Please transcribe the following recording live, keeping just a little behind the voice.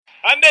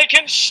and they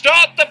can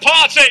start the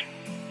party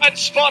at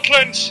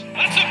Scotland.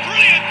 That's a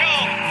brilliant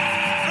goal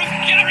from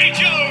Gary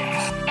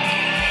Jones.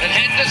 And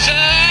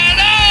Henderson,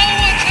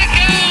 what a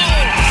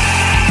goal!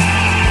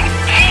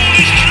 Goal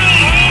is drilled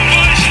home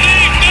by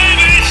Steve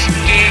Davis.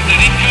 And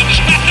then in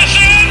comes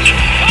Matheson.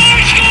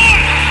 He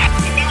scored!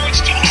 And now it's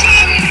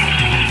Thompson.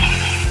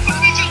 And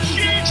it's a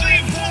hugely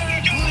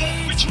important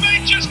goal, which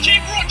may just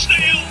keep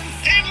Rochdale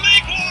in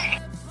League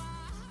One.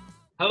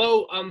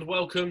 Hello and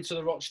welcome to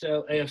the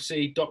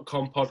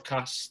RochdaleAFC.com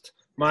podcast.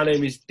 My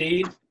name is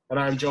Dean and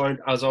I'm joined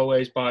as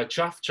always by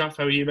Chaff. Chaff,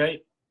 how are you,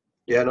 mate?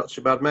 Yeah, not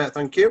too bad, mate.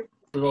 Thank you.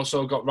 We've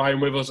also got Ryan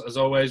with us as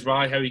always.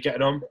 Ryan, how are you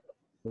getting on?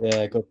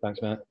 Yeah, good, thanks,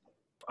 mate.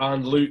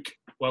 And Luke,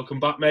 welcome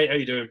back, mate. How are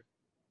you doing?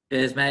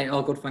 Cheers, mate.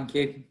 All good, thank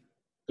you.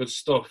 Good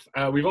stuff.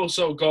 We've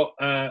also got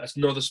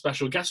another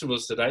special guest with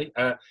us today.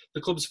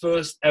 The club's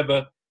first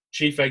ever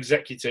chief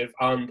executive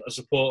and a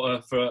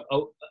supporter for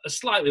a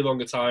slightly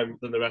longer time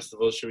than the rest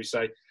of us, shall we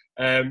say.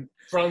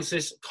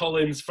 Francis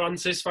Collins.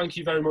 Francis, thank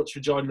you very much for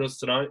joining us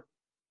tonight.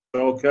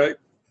 Okay.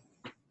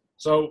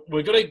 So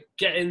we're going to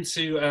get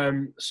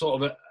into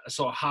sort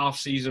of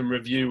half-season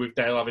review with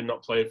Dale having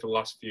not played for the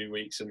last few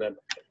weeks, and then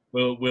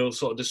we'll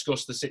sort of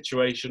discuss the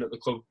situation at the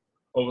club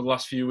over the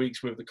last few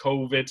weeks with the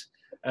COVID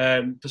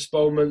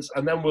postponements,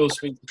 and then we'll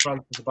speak to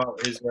Francis about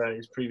his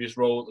previous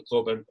role at the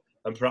club and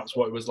perhaps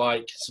what it was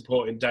like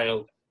supporting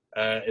Dale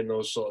in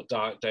those sort of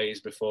dark days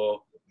before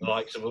the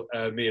likes of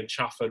me and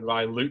Chaff and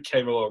Ryan Luke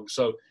came along.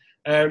 So,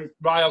 Ryan,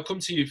 I'll come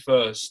to you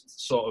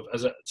first, sort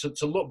of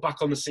to look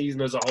back on the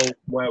season as a whole,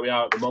 where we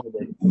are at the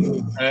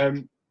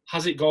moment.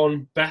 Has it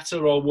gone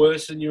better or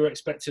worse than you were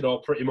expected,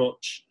 or pretty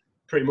much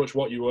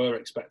what you were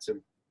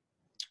expecting?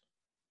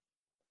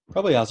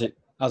 Probably as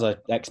I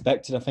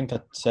expected. I think I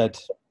said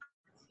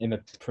in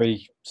the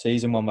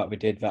pre-season one that we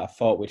did that I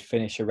thought we'd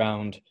finish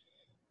around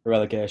the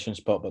relegation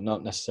spot, but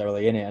not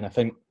necessarily in it. And I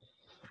think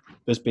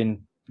there's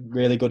been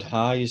really good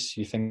highs.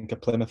 You think of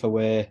Plymouth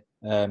away,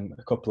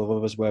 a couple of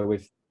others where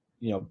we've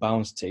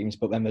bounced teams,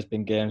 but then there's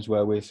been games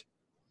where we've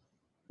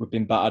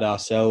been battered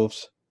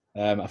ourselves.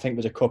 I think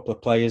there's a couple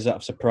of players that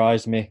have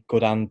surprised me,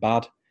 good and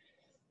bad.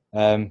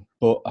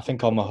 But I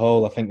think on the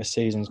whole, I think the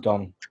season's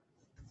gone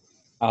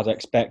as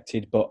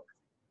expected, but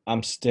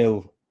I'm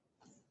still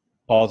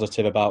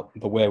positive about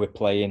the way we're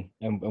playing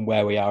and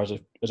where we are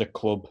as a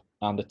club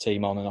and a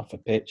team on and off the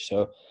pitch.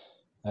 So,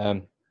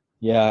 I'd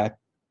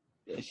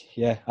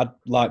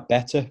like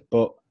better,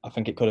 but I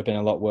think it could have been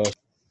a lot worse.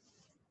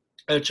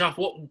 Chaff,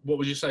 what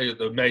would you say are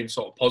the main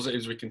sort of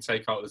positives we can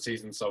take out of the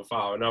season so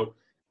far? I know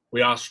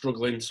we are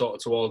struggling sort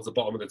of towards the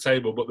bottom of the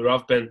table, but there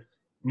have been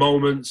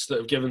moments that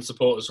have given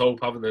supporters hope,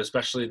 haven't there?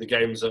 Especially the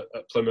games at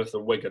Plymouth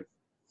and Wigan.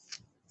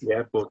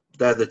 Yeah, but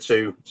they're the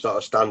two sort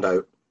of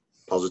standout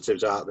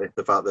positives, aren't they?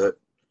 The fact that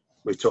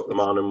we took them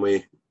on and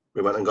we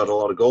went and got a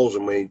lot of goals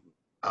and we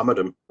hammered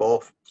them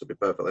both, to be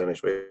perfectly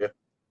honest with you.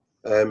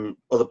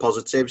 Other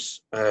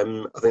positives, I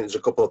think there's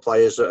a couple of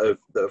players that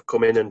have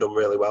come in and done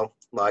really well,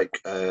 like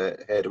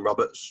Hayden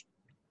Roberts,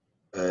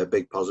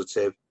 big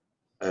positive.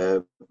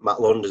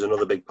 Matt Lund is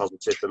another big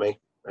positive for me.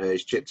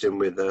 He's chipped in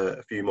with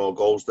a few more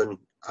goals than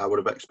I would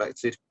have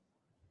expected.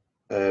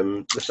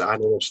 The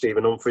signing of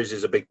Stephen Humphries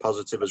is a big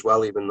positive as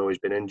well, even though he's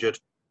been injured,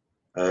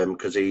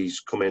 because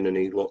he's come in and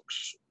he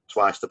looks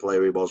twice the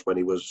player he was when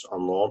he was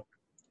on loan,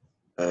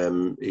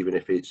 even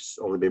if it's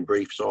only been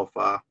brief so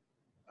far.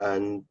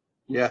 And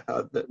yeah,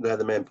 they're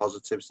the main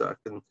positives that I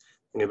can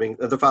think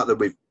of. The fact that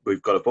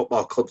we've got a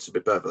football club, to be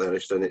perfectly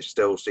honest, and it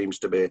still seems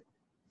to be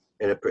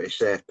in a pretty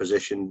safe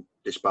position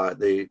despite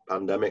the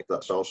pandemic.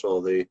 That's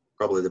also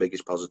probably the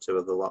biggest positive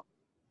of the lot.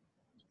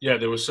 Yeah,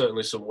 there were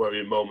certainly some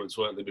worrying moments,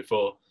 weren't there,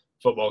 before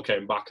football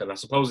came back, and I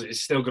suppose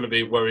it's still going to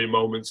be worrying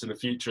moments in the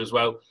future as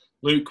well.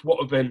 Luke, what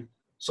have been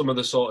some of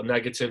the sort of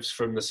negatives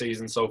from the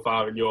season so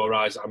far in your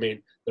eyes? I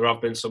mean, there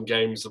have been some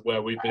games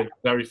where we've been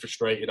very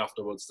frustrated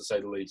afterwards, to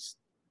say the least.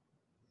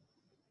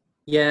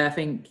 Yeah, I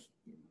think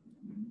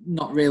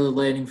not really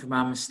learning from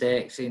our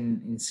mistakes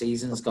in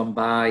seasons gone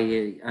by,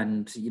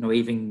 and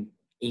even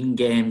in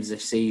games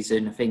this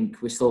season, I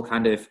think we still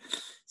kind of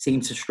seem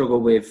to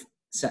struggle with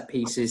set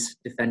pieces,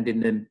 defending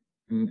them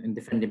and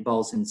defending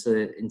balls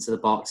into the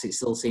box. It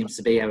still seems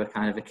to be our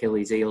kind of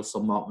Achilles heel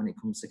somewhat when it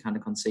comes to kind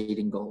of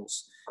conceding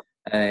goals.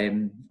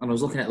 And I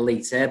was looking at the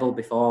league table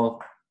before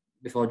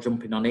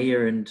jumping on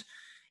here, and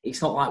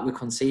it's not like we're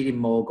conceding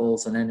more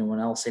goals than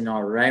anyone else in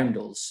or around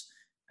us.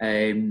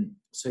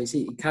 So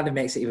it kind of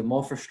makes it even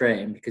more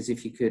frustrating, because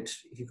if you could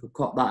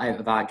cut that out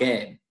of our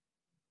game,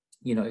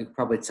 it could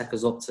probably take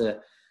us up to,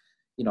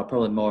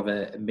 probably more of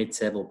a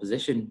mid-table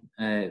position,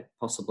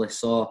 possibly.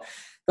 So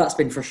that's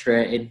been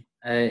frustrating.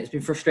 It's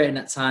been frustrating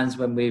at times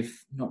when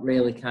we've not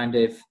really kind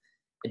of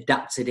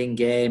adapted in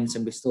games,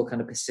 and we still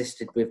kind of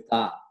persisted with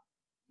that,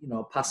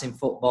 passing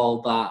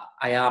football that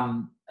I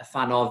am a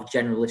fan of,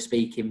 generally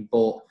speaking,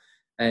 but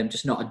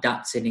just not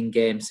adapting in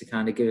games to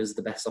kind of give us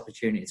the best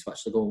opportunity to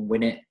actually go and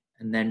win it,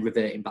 and then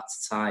reverting back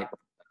to type,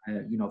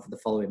 for the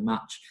following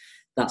match.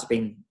 That's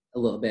been a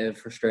little bit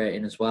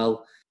frustrating as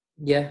well.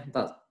 Yeah,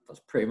 that's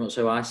pretty much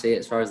how I see it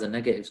as far as the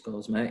negatives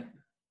goes, mate.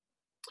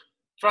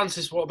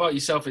 Francis, what about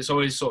yourself? It's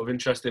always sort of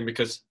interesting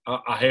because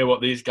I hear what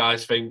these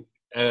guys think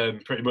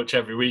pretty much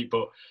every week,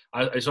 but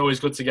it's always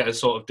good to get a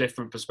sort of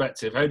different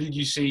perspective. How did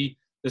you see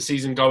the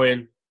season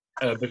going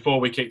before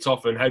we kicked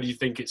off, and how do you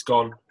think it's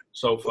gone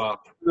so far?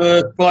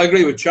 Well, I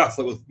agree with Chaff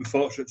that we're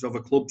fortunate to have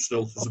a club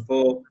still to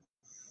support,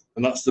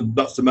 and that's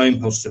the main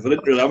positive. I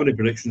didn't really have any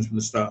predictions from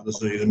the start of the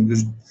season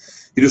because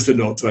you just didn't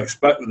know what to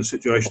expect with the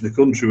situation the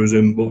country was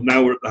in. But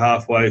now we're at the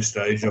halfway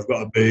stage. I've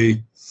got to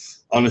be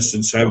honest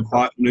and say I'm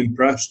quite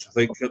unimpressed. I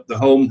think the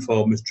home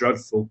form is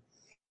dreadful,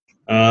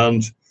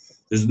 and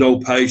there's no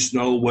pace,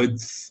 no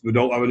width. We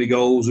don't have any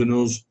goals in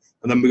us,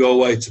 and then we go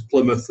away to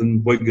Plymouth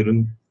and Wigan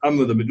and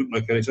hammer them. It doesn't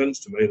make any sense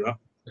to me, that.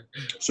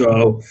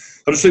 So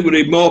I just think we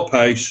need more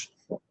pace,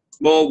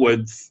 more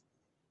width,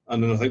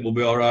 and then I think we'll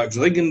be all right. Because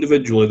I think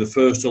individually the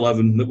first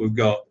 11 that we've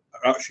got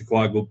are actually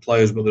quite good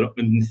players, but they're not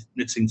been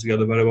knitting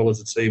together very well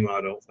as a team, I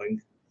don't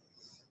think.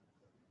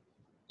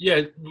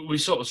 Yeah, we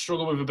sort of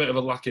struggle with a bit of a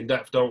lack in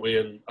depth, don't we?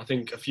 And I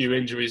think a few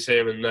injuries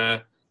here and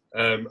there,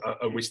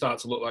 and we start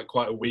to look like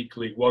quite a weak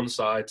League One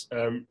side.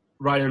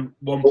 Ryan,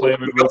 one player...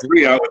 We've got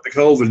 3 out with the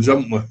COVID,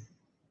 haven't we?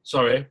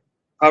 Sorry?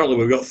 Apparently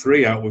we've got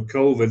 3 out with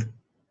COVID.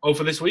 Oh,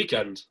 for this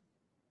weekend?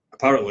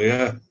 Apparently,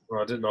 yeah.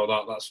 Well, I didn't know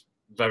that. That's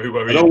very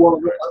worrying.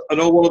 I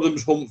know one of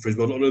them's Humphries,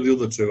 but I don't know the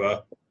other 2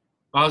 are.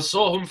 I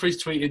saw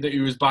Humphries tweeted that he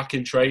was back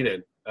in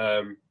training.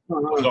 I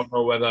don't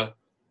know whether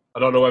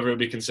it would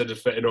be considered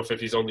fit enough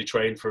if he's only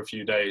trained for a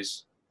few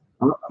days.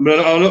 I mean,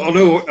 I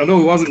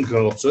know he hasn't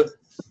caught it,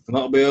 and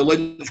that'll be a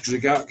lynch because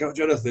he can't catch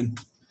anything.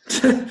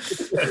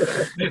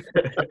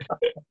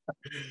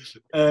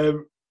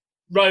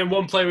 Ryan,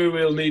 one player we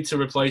will need to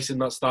replace in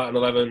that starting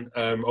 11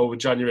 over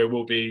January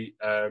will be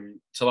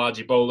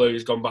Talaji Bolo,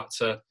 who's gone back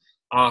to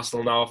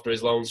Arsenal now after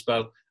his loan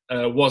spell.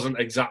 Wasn't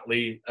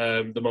exactly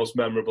the most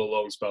memorable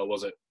loan spell,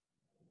 was it?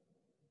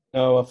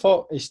 No, I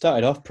thought he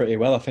started off pretty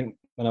well. I think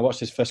when I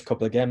watched his first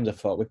couple of games, I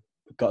thought we've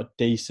got a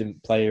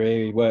decent player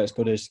here. He weren't as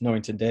good as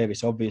Norrington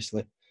Davis,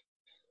 obviously,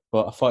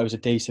 but I thought he was a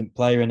decent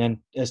player. And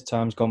then as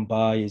time's gone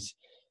by, he's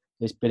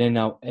been in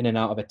and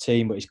out of a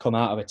team, but he's come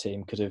out of a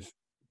team because of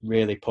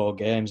really poor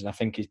games. And I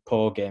think his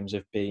poor games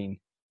have been,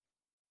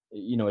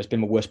 he's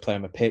been the worst player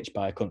on the pitch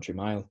by a country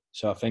mile.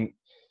 So I think,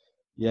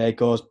 yeah, he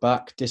goes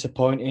back.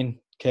 Disappointing.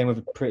 Came with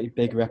a pretty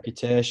big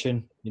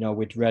reputation.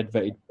 We'd read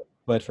that he'd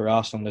played for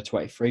Arsenal under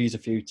 23s a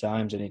few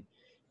times and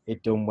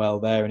he'd done well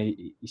there, and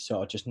he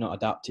sort of just not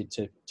adapted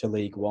to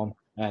League One.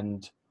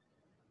 And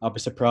I'll be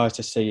surprised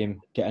to see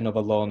him get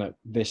another loan at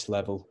this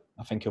level.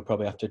 I think he'll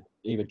probably have to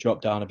either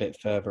drop down a bit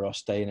further or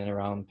stay in and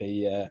around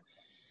the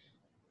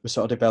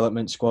sort of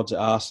development squads at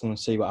Arsenal and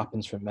see what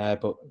happens from there.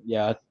 But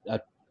yeah, I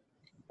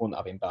wouldn't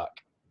have him back.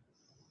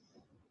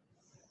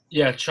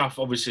 Yeah, Chaff,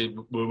 obviously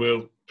we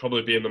will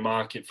probably be in the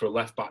market for a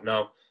left back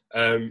now.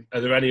 Are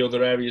there any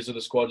other areas of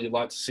the squad you'd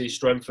like to see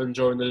strengthened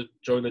during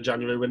the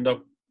January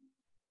window?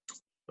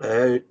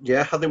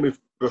 Yeah, I think we've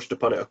brushed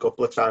upon it a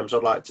couple of times.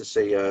 I'd like to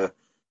see a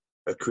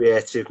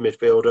creative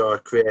midfielder or a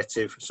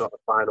creative sort of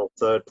final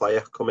third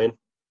player come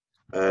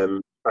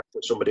in.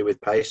 Somebody with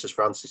pace, as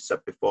Francis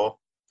said before.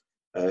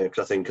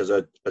 Because I think as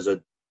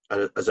an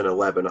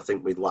 11, I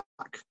think we lack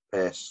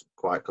pace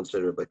quite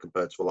considerably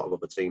compared to a lot of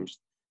other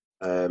teams.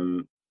 I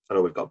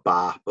know we've got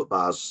Bar, but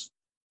Bar's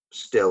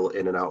still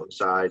in and out of the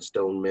side,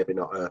 still maybe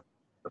not a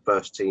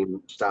first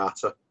team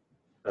starter.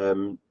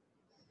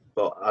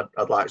 But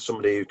I'd like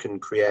somebody who can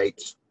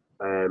create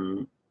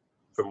from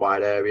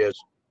wide areas.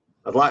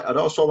 I'd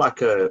also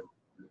like a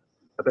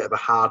bit of a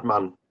hard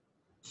man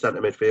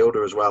centre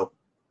midfielder as well.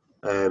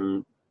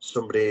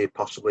 Somebody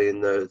possibly in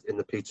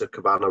the Peter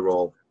Kavanagh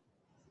role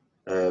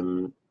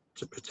to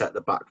protect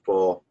the back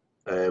four,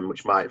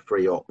 which might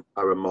free up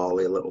Aaron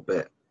Morley a little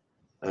bit.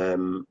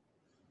 And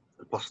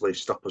possibly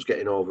stop us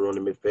getting overrun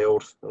in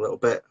midfield a little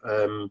bit.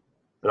 And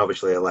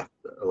obviously a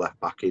left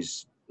back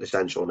is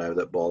essential now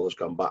that Baller's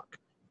gone back.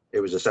 It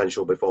was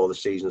essential before the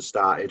season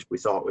started. We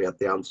thought we had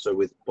the answer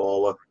with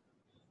Baller,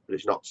 but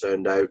it's not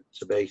turned out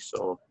to be.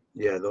 So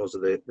yeah, those are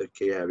the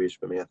key areas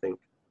for me, I think.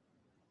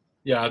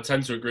 Yeah, I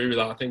tend to agree with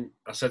that. I think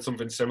I said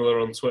something similar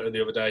on Twitter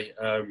the other day,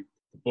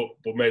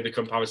 but made the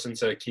comparison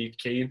to Keith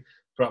Keane,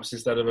 perhaps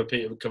instead of a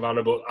Peter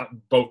Kavanagh, but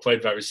both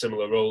played very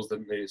similar roles,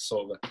 didn't they?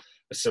 Sort of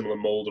a similar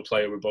mould of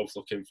player we're both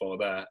looking for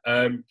there.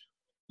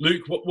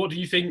 Luke, what do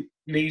you think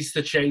needs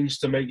to change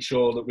to make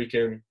sure that we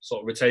can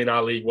sort of retain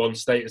our League One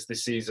status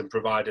this season,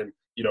 providing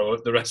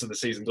the rest of the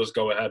season does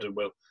go ahead, and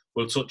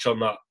we'll touch on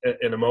that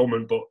in a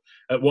moment. But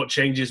what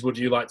changes would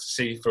you like to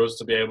see for us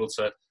to be able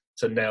to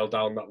nail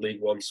down that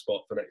League One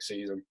spot for next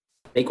season?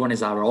 Big one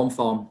is our own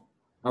form.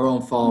 Our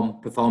own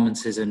form,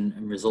 performances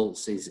and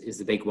results is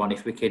the big one.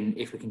 If we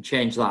can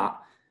change that,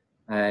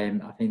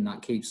 I think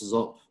that keeps us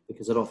up,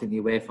 because I don't think the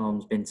away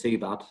form's been too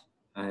bad.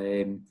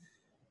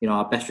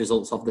 Our best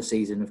results of the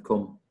season have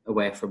come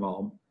away from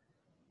home,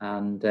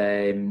 and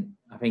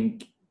I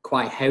think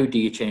quite how do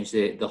you change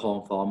the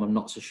home form, I'm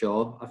not so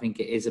sure. I think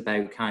it is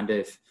about kind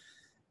of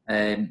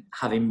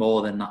having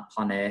more than that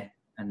plan A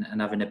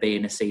and having a B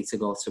and a C to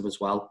go to as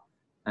well.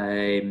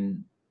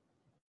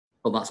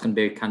 But that's going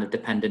to be kind of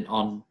dependent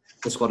on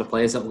squad of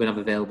players that we're going to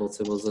have available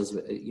to us as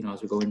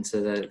we go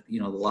into the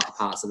the latter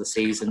parts of the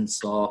season.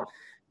 So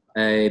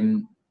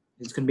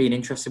it's going to be an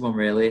interesting one,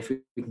 really. If we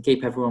can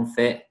keep everyone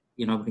fit,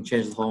 we can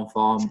change the home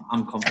form.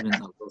 I'm confident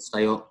that we'll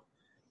stay up.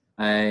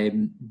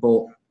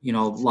 But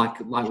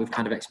like we've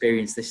kind of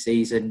experienced this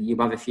season, you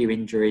have a few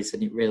injuries,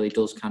 and it really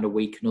does kind of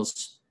weaken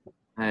us.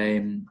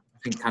 I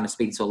think, kind of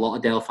speaking to a lot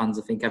of Dale fans,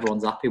 I think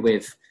everyone's happy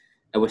with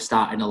we're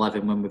starting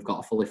 11 when we've got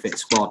a fully fit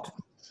squad.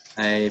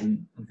 I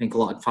think a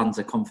lot of fans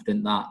are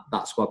confident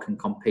that squad can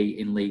compete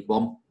in League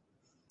One.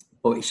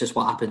 But it's just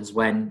what happens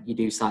when you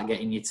do start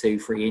getting your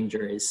 2-3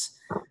 injuries.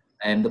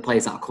 The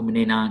players that are coming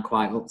in aren't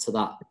quite up to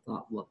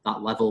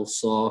that level.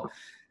 So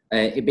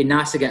it'd be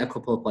nice to get a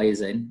couple of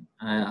players in.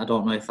 I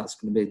don't know if that's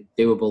going to be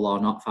doable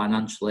or not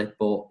financially,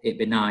 but it'd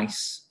be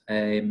nice.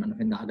 And I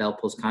think that'd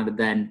help us kind of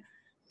then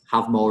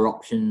have more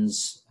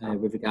options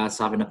with regards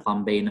to having a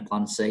plan B and a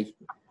plan C.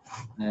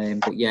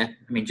 But yeah,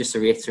 I mean, just to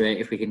reiterate,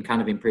 if we can kind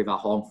of improve our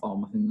home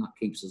form, I think that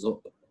keeps us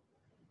up.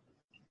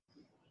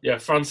 Yeah,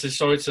 Francis,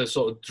 sorry to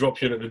sort of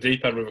drop you in at the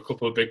deep end with a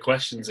couple of big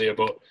questions here,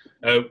 but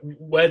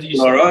where do you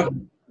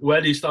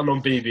stand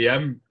on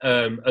BBM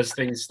as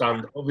things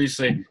stand?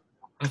 Obviously,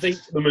 I think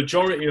the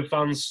majority of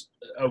fans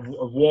have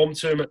warmed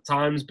to him at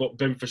times, but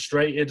been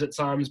frustrated at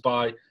times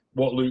by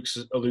what Luke's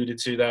alluded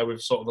to there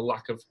with sort of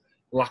the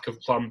lack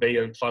of plan B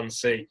and plan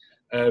C.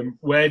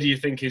 Where do you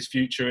think his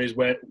future is?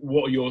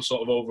 What are your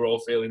sort of overall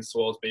feelings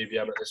towards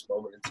BBM at this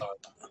moment in time?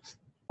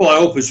 Well, I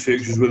hope his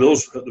future's with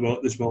us at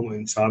this moment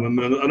in time. I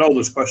mean, I know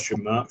there's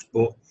question marks,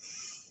 but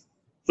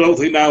I don't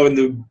think now in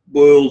the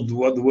world, the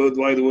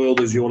way the world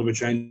is, you want to be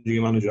changing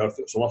your manager. I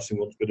think it's the last thing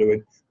we want to be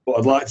doing. But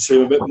I'd like to see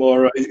him a bit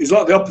more. He's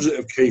like the opposite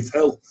of Keith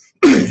Hill.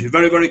 He's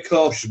very, very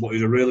cautious, but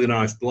he's a really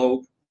nice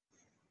bloke.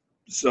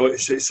 So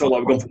it's sort of like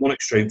we've gone from one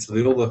extreme to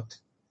the other.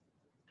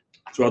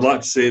 So I'd like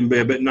to see him be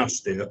a bit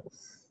nastier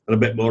and a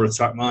bit more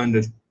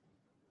attack-minded.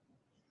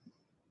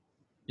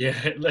 Yeah,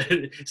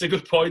 it's a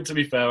good point, to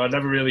be fair. I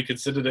never really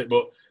considered it,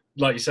 but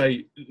like you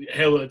say,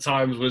 Hill at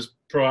times was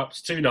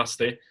perhaps too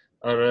nasty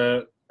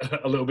and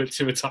a little bit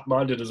too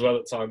attack-minded as well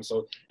at times.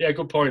 So, yeah,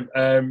 good point.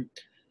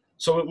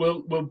 So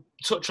we'll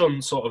touch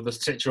on sort of the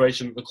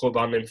situation at the club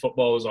and in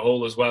football as a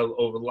whole as well.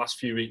 Over the last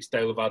few weeks,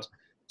 Dale have had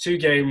 2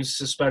 games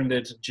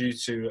suspended due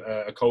to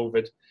a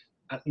COVID.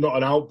 Not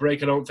an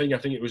outbreak, I don't think. I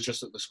think it was just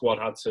that the squad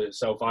had to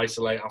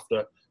self-isolate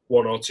after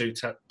 1 or 2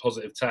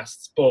 positive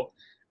tests. But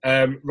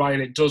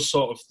Ryan, it does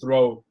sort of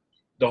throw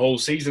the whole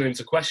season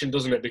into question,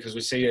 doesn't it? Because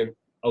we're seeing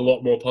a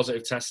lot more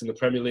positive tests in the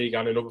Premier League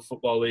and in other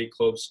Football League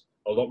clubs,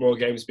 a lot more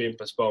games being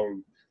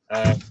postponed.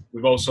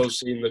 We've also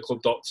seen the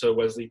club doctor,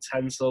 Wesley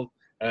Tensell,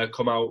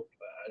 come out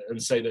and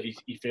say that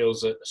he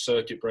feels that a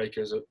circuit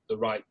breaker is the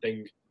right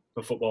thing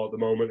for football at the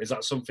moment. Is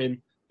that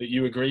something that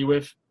you agree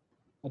with?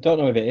 I don't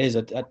know if it is.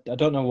 I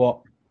don't know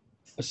what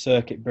a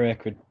circuit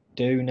breaker would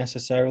do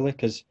necessarily,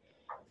 because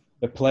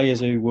the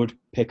players who would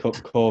pick up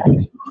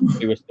COVID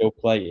who are still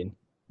playing,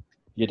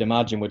 you'd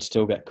imagine would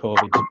still get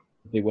COVID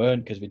if they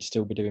weren't, because we'd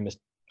still be doing this,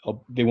 or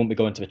they wouldn't be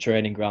going to the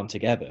training ground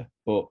together,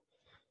 but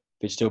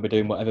we'd still be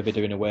doing whatever they're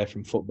doing away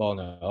from football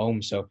and at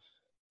home. So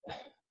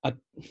I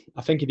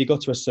think if you go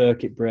to a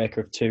circuit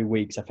breaker of 2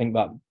 weeks, I think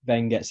that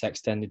then gets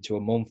extended to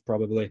a month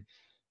probably,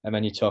 and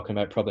then you're talking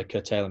about probably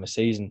curtailing the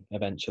season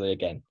eventually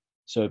again.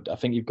 So I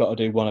think you've got to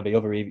do one or the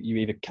other. You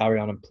either carry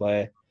on and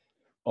play,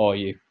 or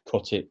you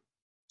cut it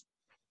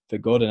for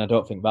good, and I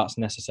don't think that's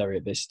necessary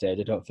at this stage.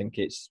 I don't think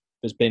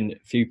there's been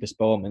a few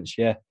postponements,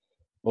 yeah,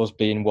 us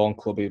being one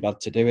club who've had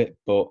to do it,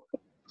 but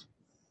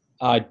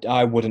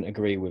I wouldn't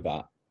agree with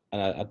that,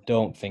 and I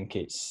don't think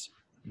it's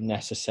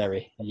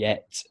necessary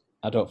yet.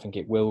 I don't think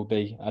it will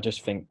be. I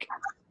just think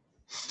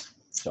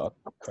sort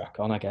of crack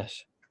on, I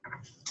guess.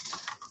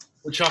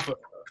 Which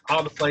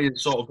are the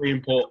players sort of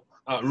being put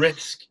at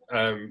risk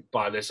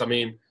by this? I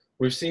mean,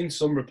 we've seen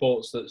some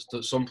reports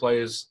that some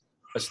players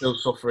are still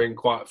suffering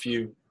quite a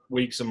few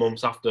weeks and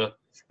months after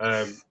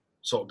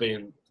sort of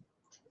being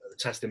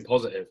testing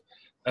positive.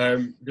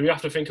 Do we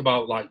have to think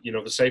about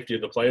the safety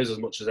of the players as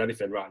much as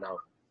anything right now?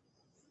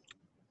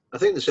 I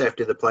think the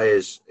safety of the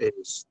players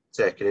is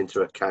taken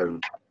into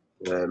account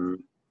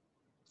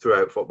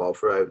throughout football,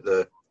 throughout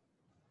the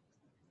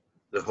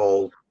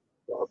whole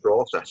sort of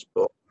process.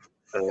 But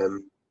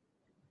going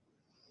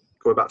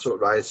back to what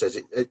Ryan says,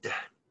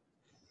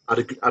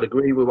 I'd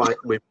agree with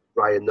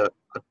Ryan that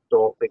I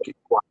don't think it's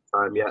quite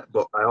time yet,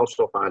 but I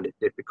also find it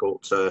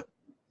difficult to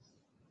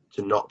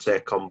not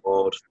take on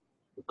board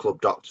the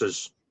club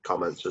doctor's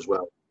comments as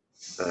well.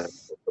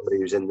 Somebody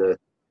who's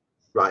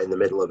right in the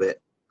middle of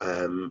it,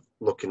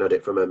 looking at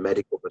it from a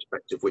medical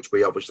perspective, which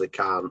we obviously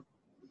can't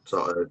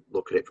sort of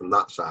look at it from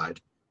that side.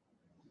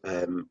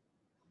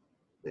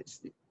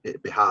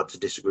 It'd be hard to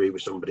disagree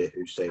with somebody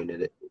who's saying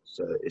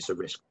it's a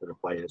risk for the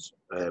players,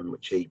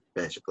 which he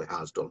basically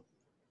has done.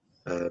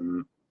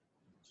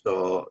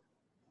 So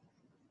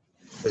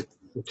the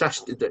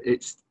test,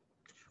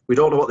 we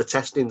don't know what the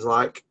testing's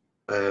like.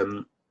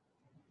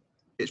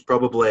 It's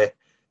probably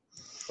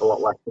a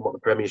lot less than what the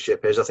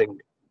Premiership is. I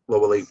think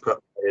lower league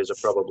players are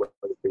probably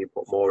being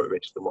put more at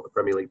risk than what the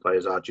Premier League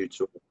players are due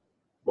to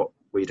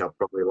we'd have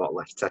probably a lot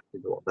less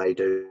testing than what they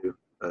do.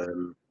 I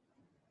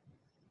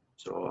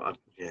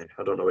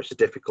don't know. It's a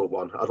difficult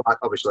one.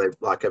 Obviously,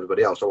 like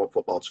everybody else, I want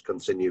football to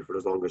continue for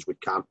as long as we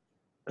can,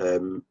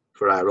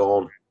 for our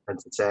own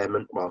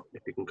entertainment. Well,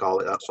 if you can call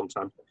it that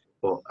sometimes,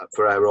 but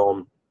for our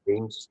own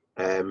teams.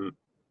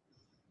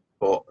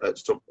 But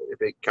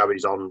if it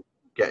carries on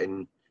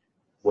getting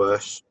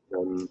worse,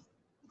 then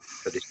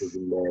a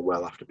decision may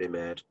well have to be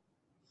made.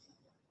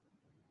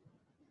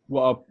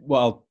 What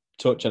I'll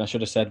touch on, I should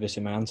have said this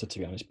in my answer, to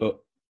be honest, but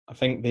I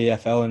think the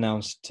EFL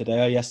announced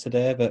today or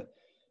yesterday that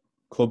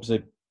clubs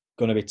are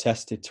going to be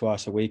tested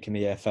twice a week in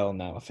the EFL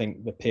now. I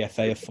think the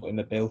PFA are footing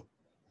the bill.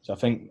 So I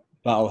think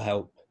that'll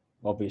help,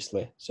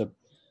 obviously. So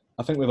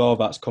I think with all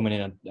that's coming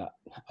in, I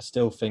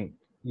still think,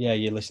 yeah,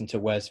 you listen to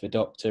Wes, the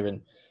doctor,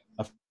 and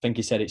I think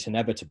he said it's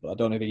inevitable. I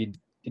don't know if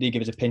did he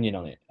give his opinion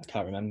on it? I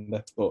can't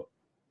remember. But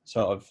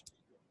sort of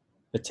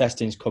the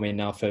testing's coming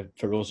now for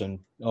us and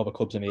all the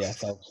clubs in the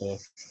EFL. So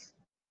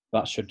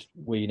that should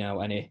wean out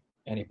any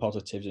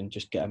positives and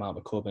just get them out of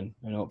the club, and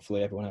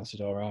hopefully everyone else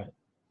is all right.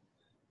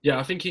 Yeah,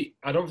 I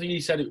don't think he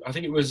said it. I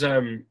think it was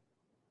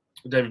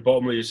David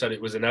Bottomley who said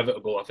it was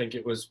inevitable. I think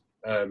it was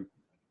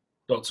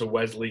Dr.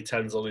 Wesley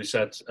Tenzel who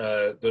said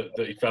that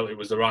he felt it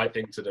was the right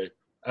thing to do.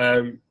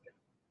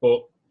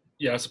 But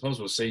yeah, I suppose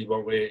we'll see,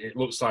 won't we? It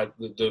looks like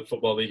the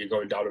Football League are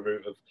going down a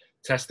route of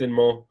testing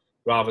more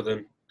rather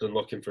than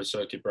looking for a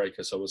circuit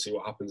breaker. So we'll see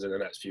what happens in the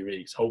next few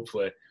weeks.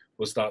 Hopefully,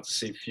 we'll start to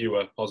see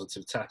fewer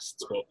positive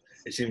tests, but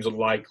it seems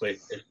unlikely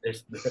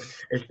if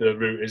the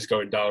route is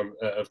going down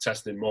of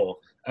testing more.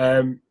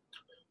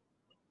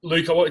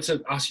 Luke, I wanted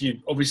to ask you,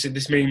 obviously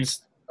this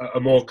means a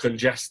more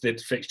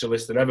congested fixture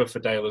list than ever for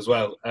Dale as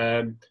well.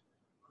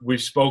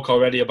 We've spoke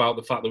already about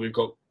the fact that we've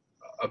got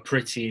a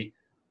pretty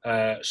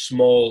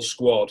small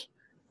squad.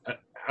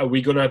 Are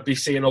we going to be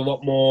seeing a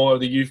lot more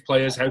of the youth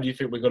players? How do you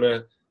think we're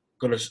going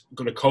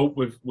to cope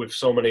with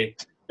so many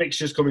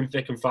fixtures coming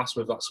thick and fast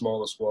with that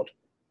smaller squad?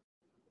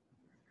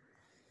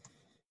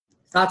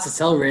 It's hard to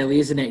tell, really,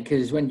 isn't it?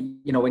 Because when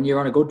you're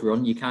on a good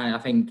run, I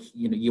think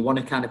you want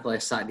to kind of play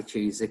Saturday,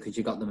 Tuesday because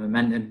you've got the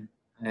momentum.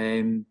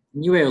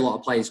 You hear a lot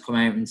of players come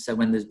out and say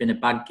when there's been a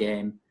bad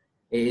game,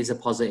 it is a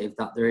positive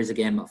that there is a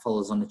game that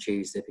follows on a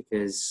Tuesday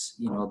because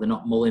they're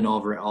not mulling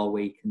over it all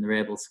week and they're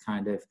able to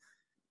kind of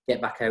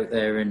get back out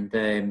there and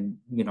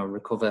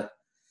recover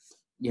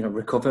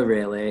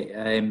really.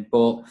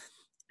 But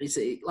it's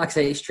like I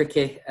say, it's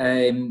tricky.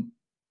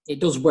 It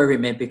does worry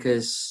me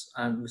because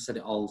we said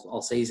it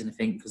all season, I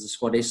think, because the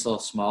squad is so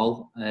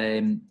small.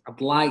 I'd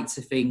like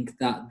to think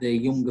that the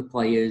younger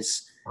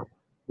players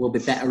will be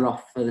better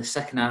off for the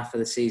second half of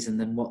the season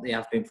than what they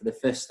have been for the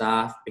first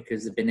half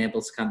because they've been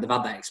able to they've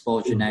had that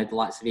exposure now, the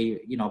likes of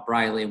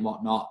Briley and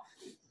whatnot.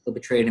 They'll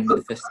be training with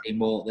the first team,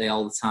 won't they,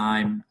 all the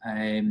time.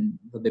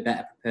 They'll be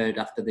better prepared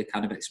after the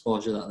kind of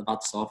exposure that they've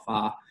had so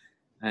far.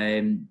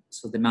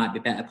 So they might be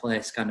better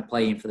placed kind of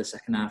playing for the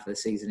second half of the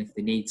season if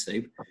they need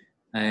to.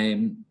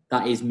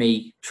 That is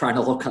me trying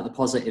to look at the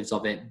positives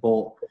of it,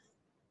 but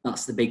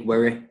that's the big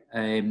worry.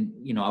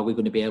 Are we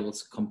going to be able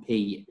to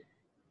compete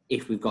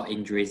if we've got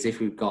injuries, if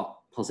we've got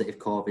positive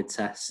COVID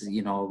tests? Are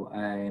we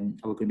going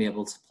to be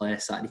able to play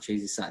Saturday,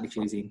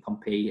 Tuesday and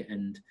compete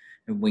and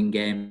win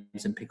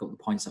games and pick up the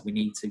points that we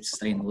need to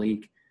stay in the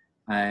league?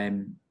 I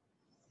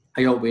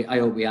hope we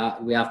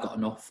have got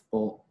enough,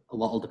 but a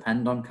lot will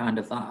depend on kind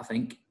of that, I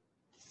think.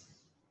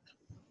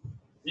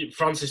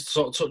 Francis,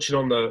 sort of touching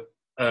on the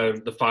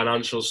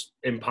financial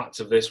impact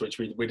of this, which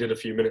we did a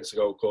few minutes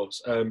ago, of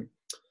course.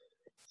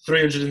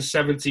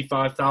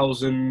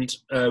 375,000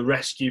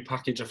 rescue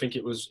package. I think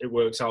it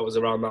works out as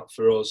around that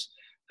for us.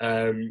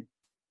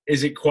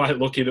 Is it quite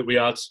lucky that we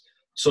had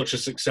such a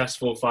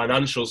successful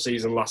financial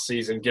season last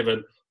season,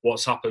 given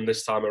what's happened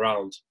this time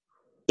around?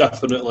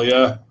 Definitely,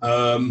 yeah.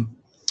 I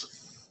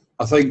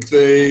think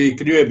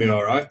can you hear me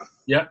all right?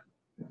 Yeah.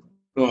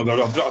 Oh,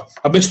 God,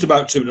 I missed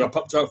about 2 minutes. I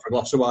popped out for a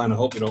glass of wine. I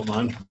hope you don't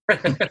mind.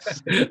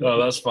 No,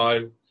 that's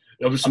fine.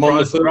 I'm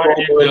surprised he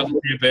had a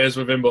few beers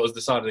with him, but has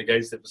decided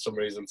against it for some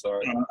reason.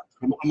 Sorry.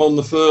 I'm on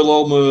the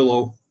furlough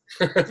Merlot.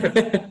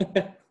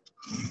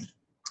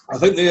 I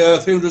think the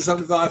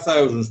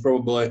 375,000 is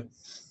probably...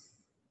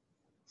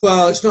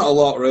 Well, it's not a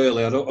lot,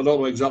 really. I don't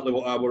know exactly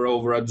what our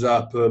overheads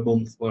are per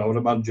month, but I would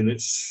imagine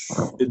it's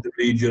in the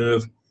region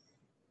of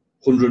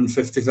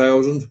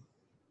 150,000.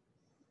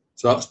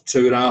 So that's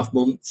 2.5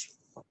 months,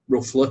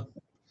 roughly.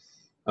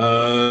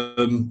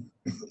 And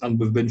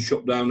we've been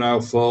shut down now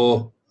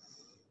for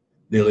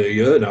nearly a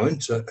year now,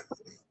 isn't it?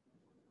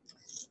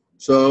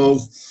 So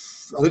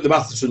I think the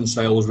Matheson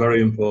sale was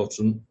very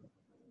important.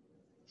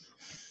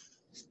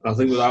 I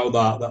think without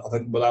that,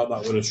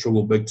 we're going to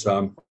struggle big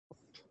time.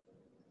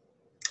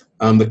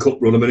 And the cup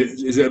run, I mean,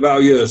 is it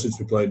about a year since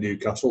we played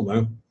Newcastle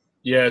now?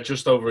 Yeah,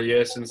 just over a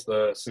year since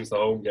the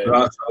home game.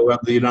 Right, so we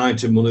had the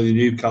United money, the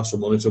Newcastle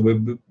money, so we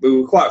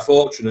were quite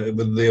fortunate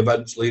with the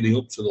events leading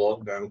up to the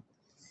lockdown,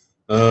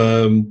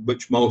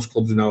 which most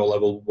clubs in our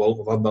level won't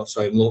have had that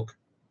same luck.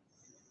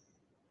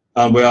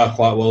 And we are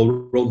quite well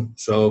run,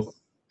 so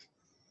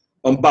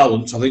on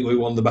balance, I think we're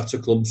one of the better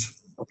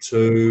clubs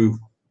to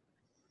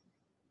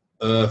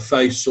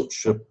face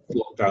such a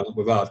lockdown that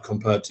we've had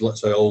compared to,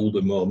 let's say,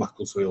 Oldham or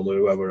Macclesfield or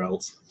whoever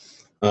else.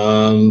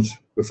 And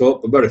we're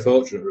very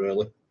fortunate,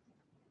 really.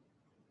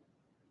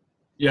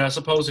 Yeah, I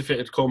suppose if it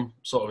had come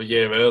sort of a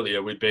year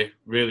earlier, we'd be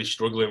really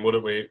struggling,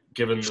 wouldn't we,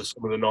 given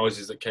some of the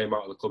noises that came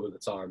out of the club at the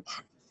time?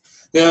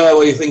 Yeah,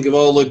 well, you think of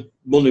all the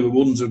money we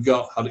wouldn't have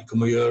got had it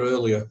come a year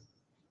earlier.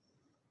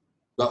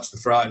 That's the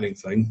frightening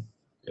thing.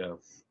 Yeah.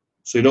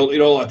 So you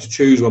don't like to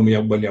choose when you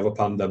have a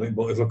pandemic,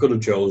 but if I could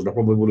have chosen, I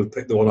probably would have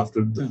picked the one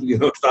after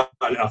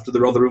after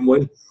the Rotherham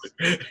win.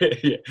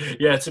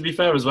 Yeah, to be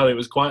fair as well, it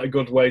was quite a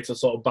good way to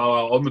sort of bow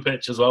out on the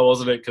pitch as well,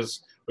 wasn't it?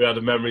 Because we had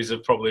the memories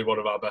of probably one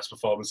of our best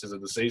performances of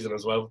the season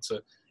as well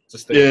to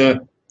stick. Yeah.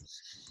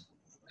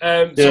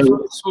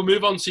 So we'll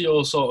move on to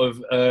your sort of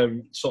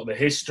the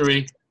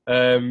history,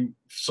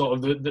 sort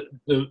of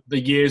the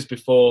years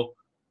before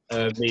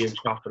me and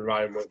Chaff and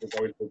Ryan were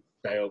going to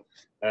Dale.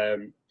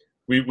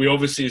 We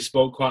obviously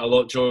spoke quite a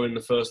lot during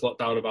the first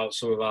lockdown about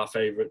some of our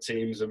favourite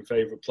teams and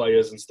favourite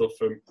players and stuff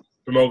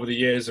from over the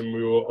years, and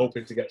we were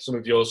hoping to get some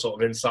of your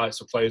sort of insights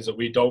of players that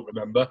we don't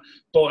remember.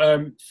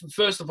 But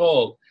first of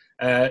all,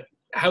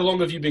 how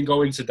long have you been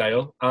going to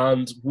Dale,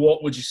 and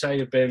what would you say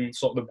have been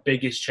sort of the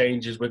biggest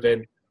changes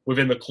within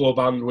the club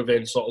and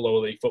within sort of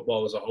lower league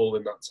football as a whole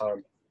in that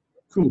time?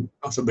 Cool,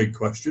 that's a big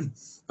question.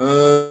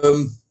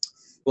 Well,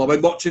 I've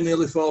been watching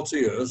nearly 40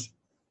 years,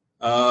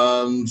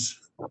 and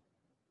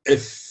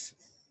it's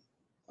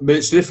a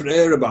different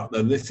era back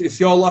then. If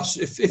you went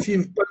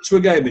to a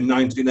game in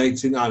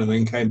 1989 and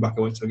then came back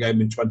and went to a game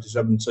in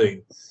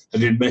 2017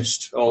 and you'd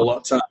missed all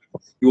that time,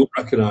 you won't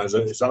recognise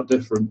it. It's that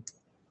different.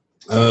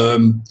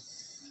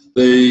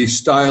 The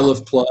style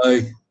of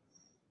play,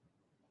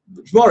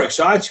 it's more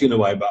exciting in a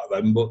way back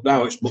then, but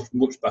now it's much,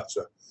 much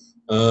better.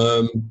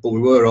 But we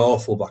were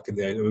awful back in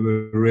the 80s. We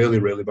were really,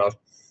 really bad.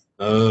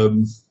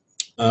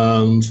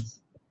 And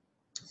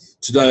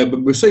today,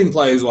 we've seen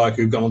players like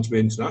who've gone on to be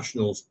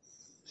internationals.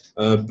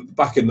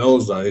 Back in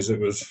those days, it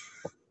was,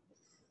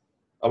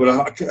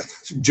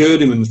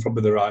 journeyman's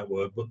probably the right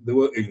word, but they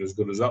weren't even as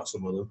good as that,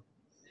 some of them.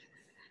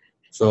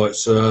 So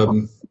it's,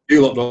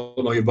 you lot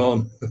don't know you're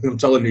born. I'm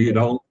telling you, you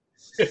don't.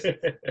 Do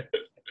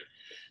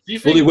you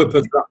think, bloody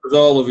whipper-trappers,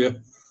 all of you.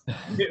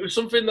 It was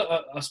something that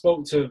I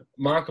spoke to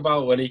Mark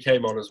about when he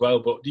came on as well,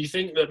 but do you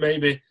think that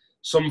maybe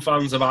some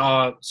fans of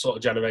our sort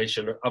of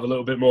generation have a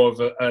little bit more of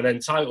an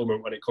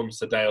entitlement when it comes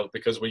to Dale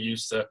because we're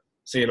used to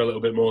seeing a little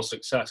bit more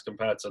success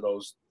compared to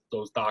those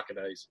darker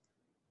days?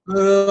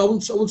 I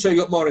wouldn't say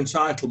you got more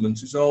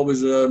entitlement. It's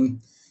always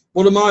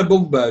one of my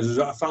bugbears is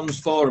at a fans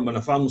forum when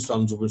a fan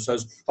stands up and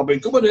says, "I've been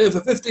coming here for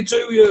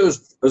 52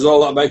 years." As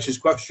all that makes his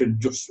question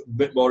just a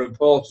bit more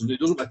important. It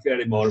doesn't make it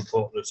any more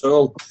important at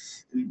all.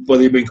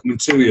 Whether you've been coming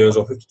 2 years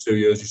or 52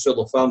 years, you're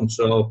still a fan.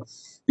 So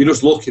you're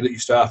just lucky that you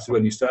started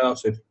when you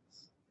started.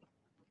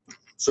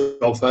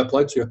 So fair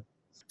play to you.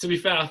 To be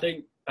fair, I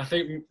think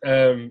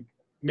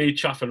me,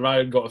 Chaff and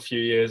Ryan got a few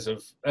years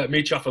of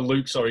Chaff and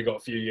Luke, got a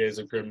few years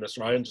of grimness.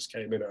 Ryan just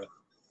came in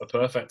a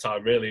perfect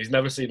time, really. He's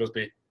never seen us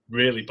be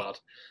really bad.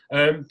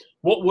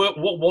 What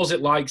was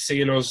it like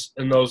seeing us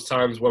in those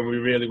times when we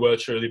really were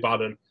truly bad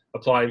and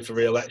applying for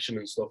re-election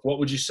and stuff? What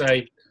would you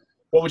say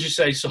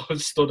sort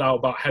of stood out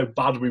about how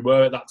bad we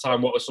were at that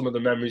time? What are some of the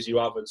memories you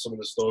have and some of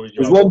the stories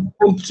you have? There's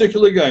one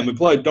particular game we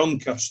played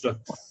Doncaster.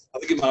 I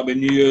think it might have been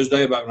New Year's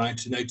Day about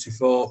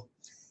 1984.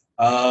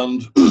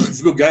 And it was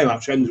a good game,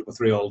 actually. Ended up a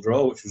 3-3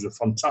 draw, which was a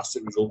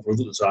fantastic result for us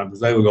at the time because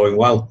they were going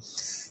well.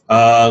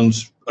 And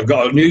I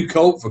got a new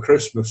coat for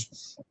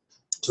Christmas.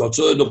 So I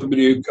turned up in my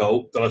new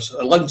coat. I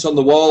leant on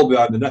the wall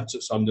behind the net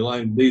at Sandy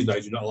Lane. These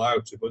days you're not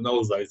allowed to, but in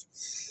those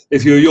days,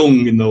 if you were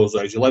young in those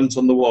days, you leant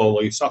on the wall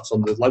or you sat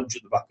on the ledge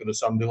at the back of the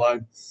Sandy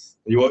Lane.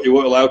 You weren't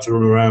allowed to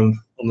run around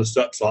on the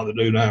steps like they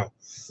do now.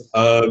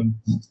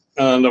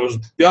 And I was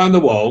behind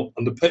the wall,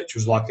 and the pitch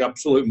was like an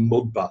absolute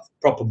mud bath,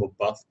 proper mud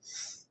bath.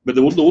 But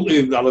they wouldn't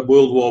even have a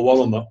World War I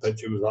on that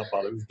pitch. It was that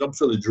bad. It was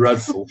absolutely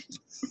dreadful.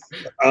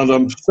 And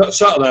I'm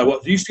sat there.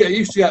 What used to get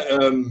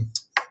what do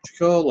you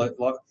call it?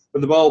 Like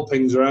when the ball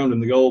pings around in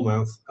the goal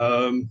mouth.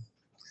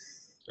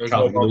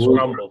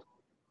 Scramble.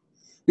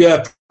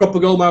 Yeah, proper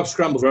goal mouth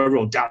scrambles where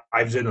everyone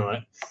dives in on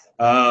it.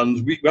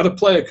 And we had a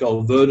player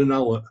called Vernon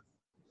Ellett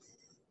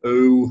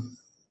who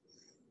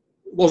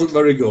wasn't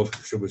very good,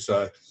 should we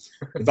say.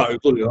 In fact, it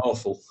was bloody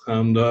awful.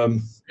 And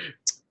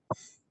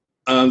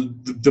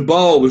the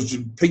ball was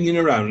just pinging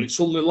around, and it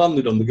suddenly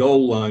landed on the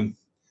goal line.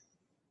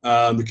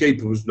 And the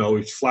keeper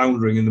he's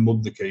floundering in the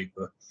mud, the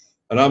keeper.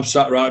 And I'm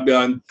standing right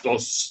behind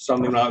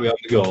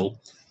the goal.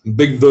 And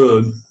Big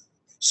Vern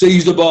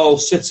sees the ball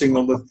sitting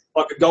on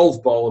like a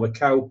golf ball on a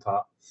cow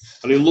pat.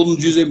 And he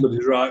lunges in with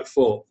his right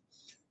foot.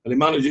 And he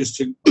manages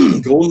to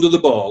go under the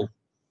ball,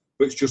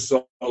 which just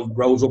sort of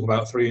rose up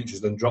about 3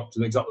 inches, then dropped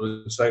in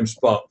exactly the same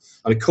spot.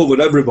 And he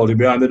covered everybody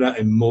behind the net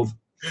in mud.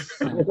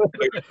 I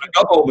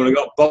got home and I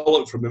got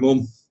bollocked from my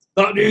mum.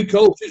 That new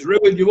coat is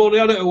ruined. You've only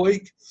had it a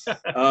week. So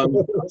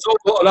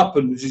what had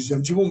happened? She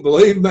said, "You won't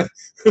believe me."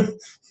 She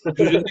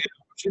didn't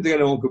think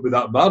anyone could be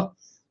that bad.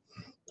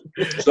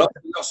 So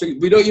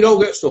you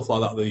don't get stuff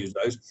like that these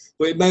days,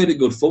 but it made it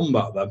good fun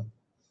back then.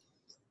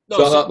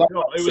 No,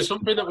 it was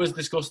something that was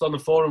discussed on the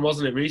forum,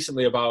 wasn't it,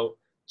 recently, about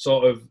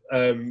sort of,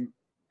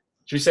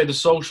 should we say, the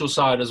social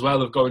side as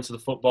well of going to the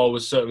football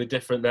was certainly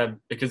different then,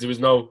 because there was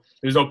no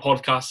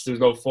podcast, there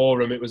was no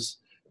forum. It was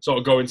sort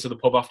of going to the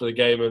pub after the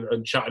game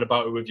and chatting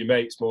about it with your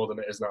mates more than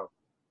it is now.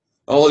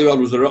 All you had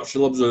was the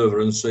Rochdale Observer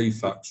and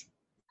CFAX.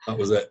 That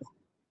was it.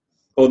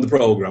 On the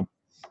programme,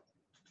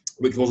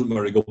 which wasn't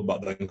very good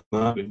back then.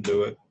 I didn't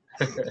do it.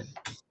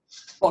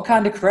 What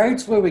kind of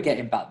crowds were we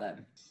getting back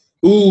then?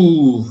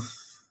 Ooh,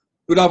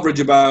 we'd average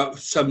about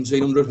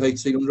 1,700,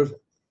 1,800.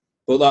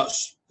 But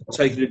that's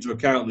taking into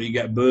account that you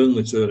get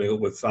Burnley turning up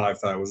with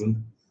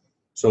 5,000.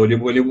 So when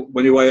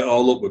you weigh it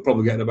all up, we're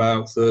probably getting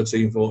about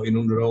 1,300,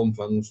 1,400 home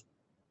fans.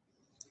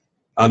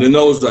 And in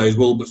those days,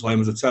 Wilbert's Lane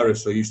was a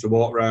terrace, so you used to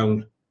walk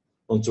round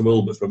onto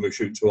Wilbert's when we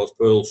shoot towards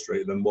Pearl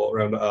Street, and then walk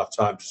around at half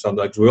time to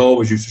Sandy Lane. We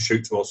always used to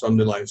shoot towards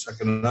Sandy Lane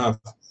second half.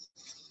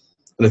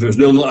 And if it was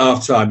 0-0 at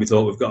half time, you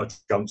thought, we've got a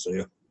chance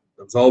here.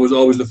 That was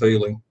always the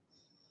feeling.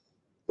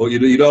 But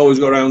you'd always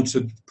go around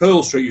to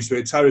Pearl Street. Used to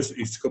be a terrace that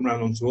used to come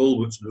round onto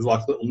Wilbert's. There was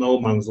like little no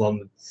man's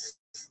land.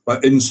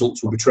 Like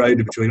insults would be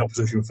traded between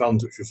opposition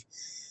fans, which was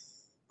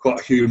quite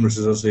humorous,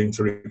 as I seem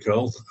to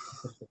recall.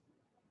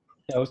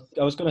 Yeah,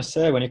 I was going to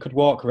say, when you could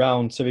walk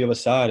around to the other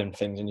side and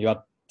things, and you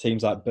had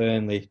teams like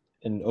Burnley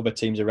and other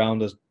teams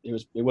around us,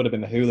 it would have been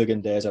the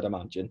hooligan days, I'd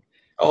imagine.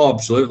 Oh,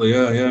 absolutely,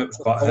 yeah. It was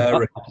quite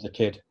hairy. As a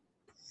kid.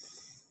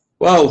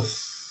 Well,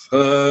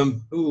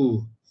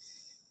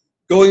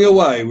 going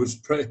away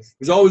was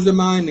always the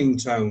mining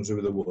towns who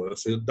were the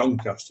worst.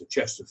 Doncaster,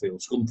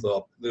 Chesterfield,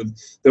 Scunthorpe.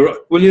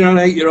 When you're an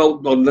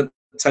 8-year-old or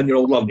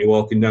 10-year-old lad, you're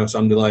walking down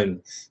Sandy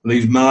Lane, and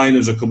these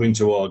miners are coming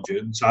towards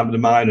you. It's time of the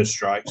miners'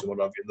 strikes and what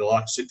have you. They're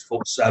like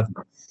 6'7",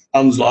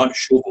 hands like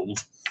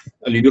shovels,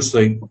 and you just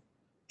think,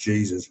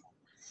 Jesus,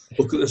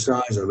 look at the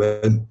size of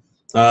him.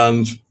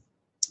 And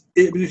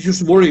it's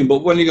just worrying.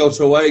 But when you go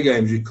to away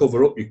games, you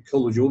cover up your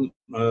colours.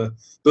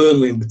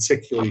 Burnley in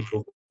particular, you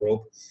cover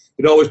up.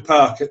 You'd always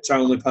park at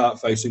Townley Park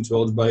facing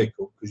towards Bacup,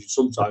 because you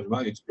sometimes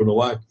might need to run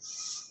away.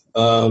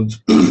 And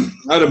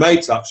I had a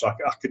mate, actually,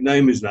 I could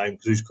name his name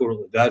because he's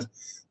currently dead,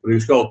 but he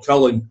was called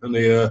Colin, and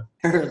he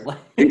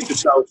used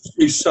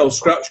to sell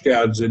scratch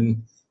cards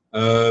in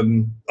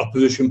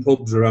opposition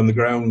pubs around the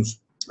grounds.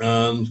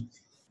 And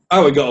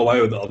how we got away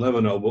with it, I'll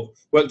never know, but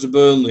went to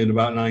Burnley in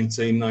about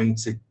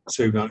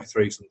 1992,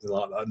 93, something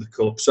like that, in the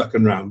Cup,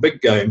 second round. Big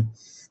game.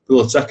 We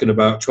were taking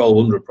about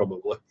 1,200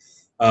 probably.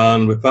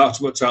 And we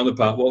parked up at Townley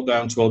Park, walked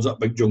down towards that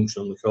big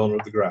junction on the corner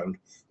of the ground.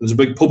 There's a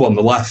big pub on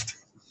the left,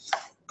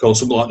 called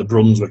something like the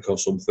Brunswick or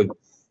something.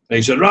 And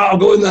he said, right, I'll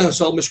go in there and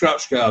sell my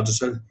scratch cards. I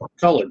said,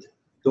 Colin,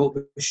 don't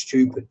be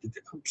stupid. You're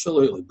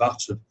absolutely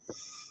battered.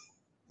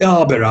 Yeah,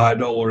 I'll be right,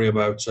 don't worry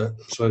about it.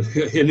 So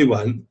in he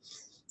went.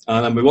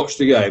 And then we watched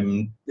the game,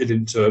 and he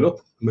didn't turn up.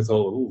 And we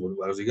thought, oh,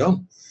 where's he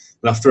gone?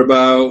 And after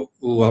about,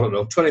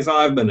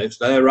 25 minutes,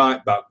 their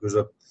right back was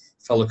a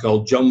fella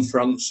called John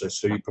Francis,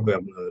 who you probably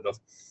haven't heard of.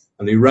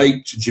 And he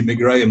raked Jimmy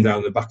Graham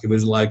down the back of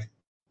his leg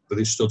with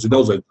his studs. In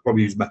those days,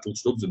 probably used metal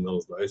studs in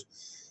those days.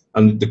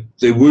 And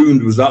the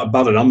wound was that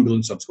bad, an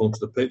ambulance had to go onto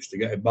the pitch to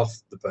get him off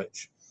the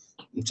pitch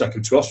and take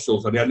him to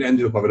hospital. And he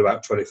ended up having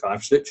about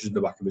 25 stitches in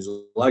the back of his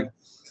leg.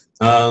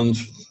 And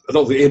I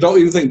don't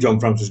even think John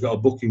Francis got a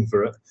booking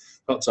for it.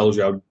 That tells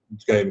you how the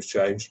game has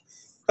changed.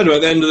 Anyway,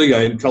 at the end of the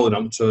game, Colin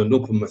hadn't turned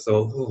up, and we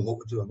thought, oh, what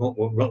we're doing?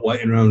 We're not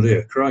waiting around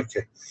here,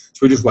 crikey. So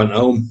we just went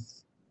home.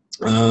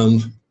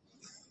 And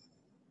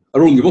I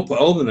rung him up at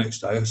home the next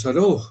day. I said,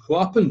 oh,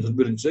 what happened?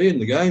 We didn't see you in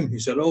the game. He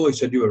said,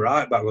 you were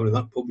right back when in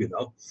that pub, you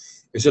know.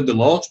 He said, they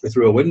launched me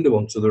through a window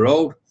onto the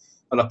road,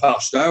 and I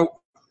passed out.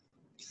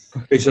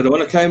 He said,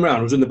 when I came round,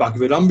 I was in the back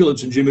of an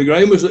ambulance, and Jimmy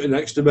Graham was sitting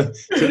next to me.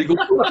 He said, I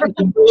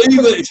couldn't believe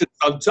it. He said,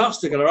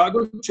 fantastic. And I had a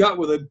good chat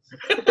with him.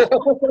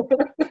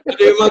 Can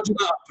you imagine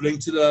that happening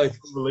today?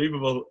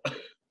 Unbelievable.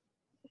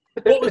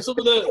 What were some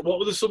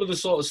of the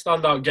sort of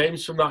standout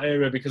games from that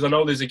era? Because I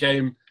know there's a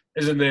game,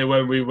 isn't there,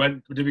 when we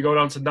went, did we go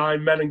down to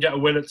 9 men and get a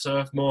win at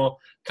Turf Moor?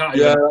 Can't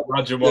even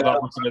imagine what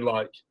that must have been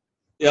like.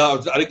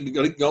 Yeah, I didn't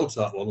go to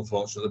that one,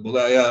 unfortunately.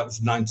 But that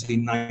was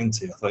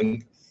 1990, I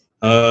think.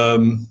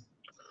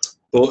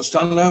 But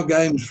standout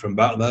games from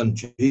back then,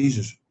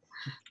 Jesus.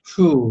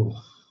 Whew.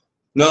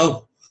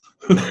 No.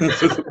 I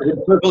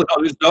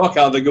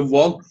can't think of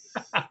one.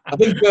 I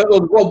think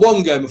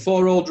one game, a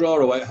 4-4 draw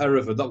away at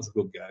Hereford. That was a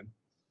good game.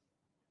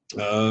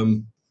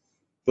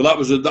 But that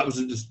was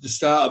the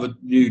start of a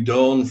new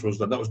dawn for us.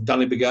 That was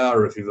Danny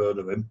Begara, if you've heard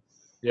of him.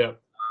 Yeah.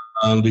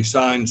 And he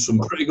signed some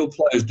pretty good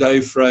players.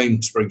 Dave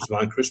Frame springs to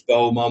mind. Chris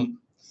Beaumont.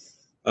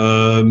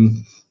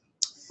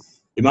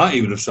 He might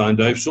even have signed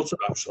Dave Sutton,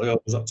 actually. Or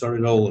was that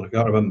Terry Nolan? I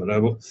can't remember now.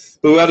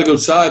 But we had a good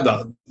side.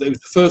 It was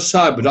the first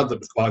side we had that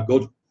was quite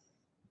good.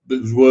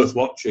 It was worth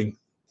watching.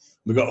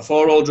 We got a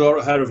 4-4 draw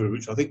at Hereford,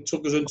 which I think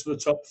took us into the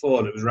top 4,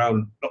 and it was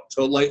around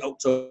late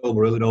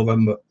October, early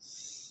November.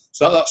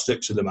 So that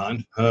sticks in the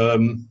mind.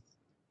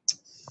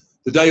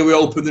 The day we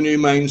opened the new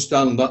main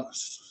stand,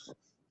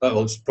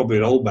 Well, it's probably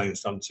an old main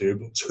stand to you,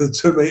 but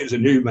to me it's a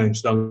new main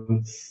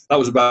stand. That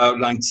was about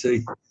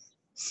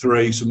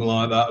 93, something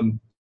like that. And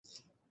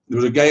there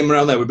was a game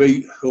around there. We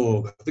beat,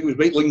 I think we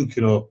beat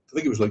Lincoln,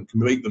 We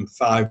beat them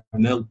 5-0.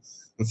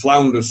 And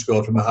Flounder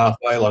scored from the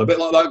halfway line. A bit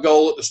like that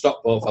goal that the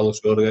Stockport fella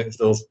scored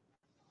against us.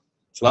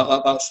 So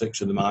that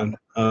sticks in the mind.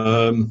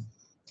 But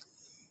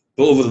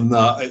other than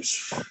that,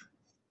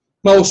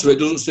 most of it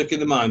doesn't stick in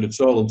the mind at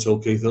all until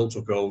Keith Hill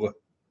took over.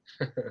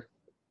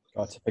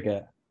 Got to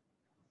forget.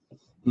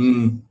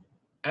 You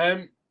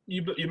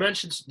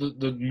mentioned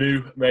the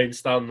new main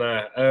stand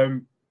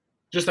there.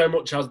 Just how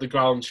much has the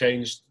ground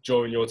changed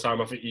during your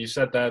time? I think you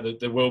said there that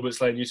the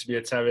Wilberts Lane used to be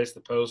a terrace,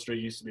 the Pearl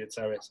Street used to be a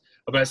terrace.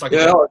 I bet it's like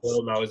a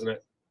wall now, isn't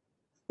it?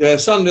 Yeah,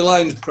 Sandy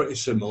Lane's pretty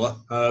similar.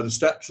 The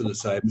steps are the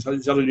same. It's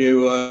had a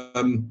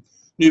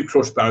new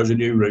crush barrows, a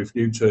new roof,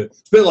 new turn.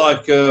 It's a bit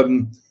like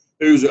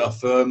who's it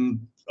off?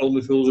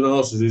 Only Fools and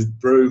Horses is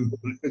Broom.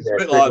 It's a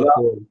bit like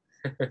that.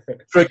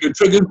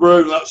 Triggered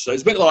Broom, that's it.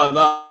 It's a bit like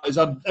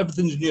that.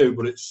 Everything's new,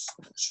 but it's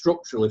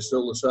structurally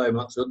still the same.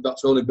 That's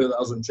the only bit that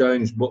hasn't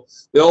changed. But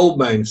the old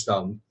main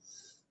stand,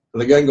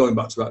 and again going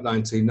back to about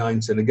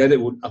 1990, and again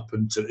it wouldn't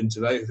happen in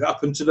today. If it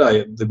happened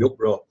today, there'd be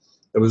uproar.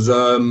 There was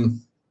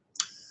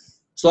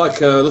it's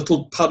like a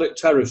little paddock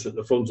terrace at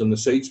the front, and the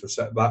seats were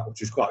set back,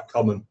 which is quite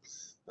common.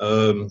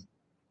 Or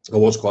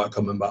was quite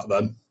common back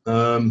then.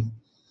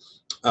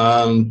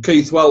 And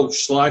Keith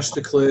Welch sliced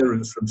the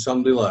clearance from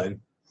Sandy Lane,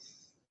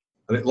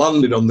 and it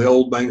landed on the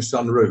old main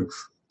stand roof,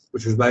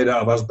 which was made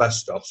out of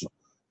asbestos.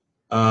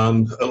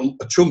 And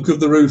a chunk of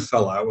the roof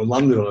fell out and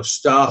landed on a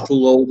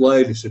startled old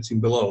lady sitting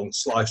below and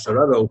sliced her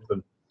head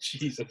open.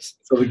 Jesus.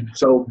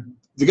 So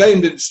the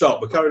game didn't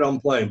stop. We carried on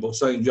playing, but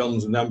St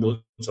John's and the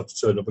ambulance had to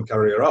turn up and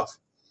carry her off.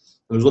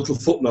 And there was a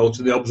little footnote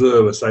in the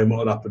Observer saying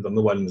what had happened on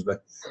the Wednesday,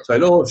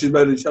 saying, she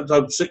had to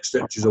have 6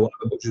 stitches or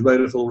whatever, but she's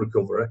made a full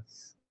recovery.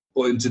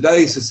 But in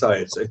today's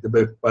society,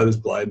 there's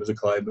blame, there's a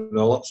claim, and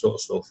all that sort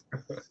of stuff.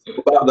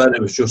 But back then,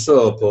 it was just,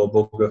 poor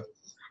bugger.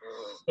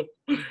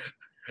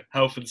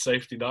 Health and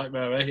safety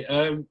nightmare,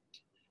 eh?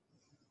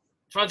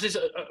 Francis,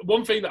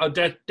 one thing that I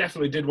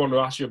definitely did want to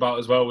ask you about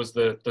as well was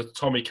the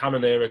Tommy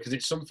Cannon era, because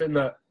it's something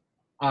that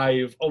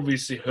I've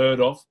obviously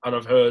heard of, and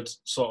I've heard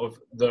sort of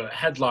the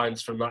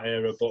headlines from that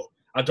era, but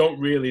I don't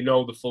really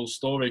know the full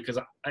story because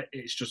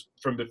it's just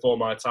from before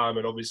my time,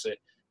 and obviously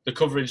the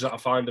coverage that I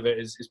find of it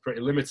is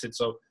pretty limited.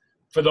 So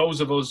for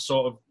those of us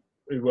sort of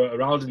who were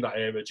around in that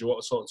era, do you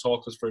want to sort of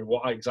talk us through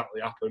what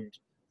exactly happened?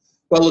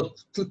 Well,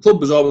 the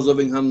club was always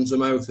living hand to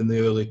mouth in the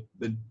early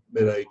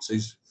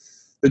mid-80s.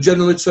 They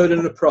generally turned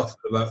in a profit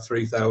of about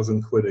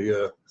 £3,000 a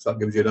year. So that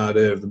gives you an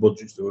idea of the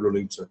budgets they were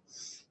running to.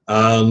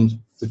 And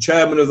the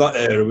chairman of that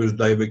era was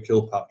David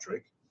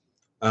Kilpatrick.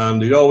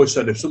 And he'd always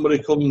said, if somebody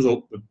comes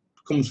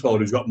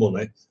forward who's got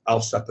money,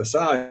 I'll step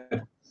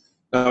aside.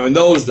 Now, in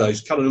those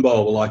days,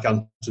 Cannonball were like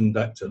Anton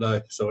Deck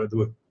today. So they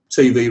were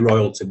TV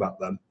royalty back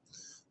then.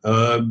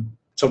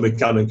 Tommy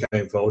Cannon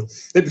came forward.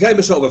 It became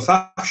a sort of a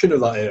fashion of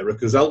that era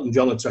because Elton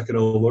John had taken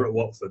over at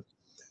Watford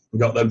and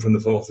got them from the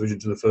 4th Division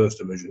to the 1st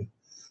Division.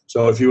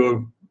 So if you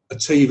were a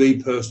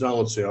TV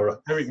personality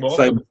or Eric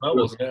Morgan as well,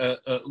 wasn't it,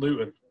 at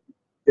Luton?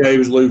 Yeah, he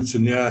was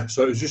Luton, yeah.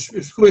 So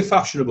it's really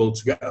fashionable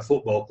to get a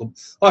football club.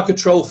 Like a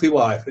trophy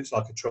wife, it's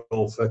like a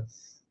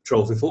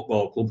trophy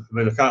football club. I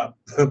mean, I've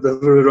never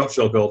heard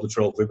Rochdale called the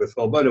trophy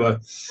before. But anyway,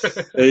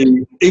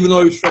 even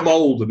though he was from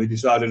Oldham, he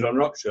decided on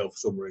Rochdale for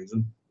some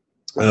reason.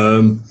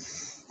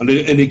 And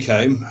he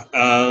came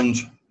and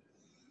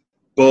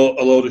bought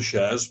a load of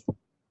shares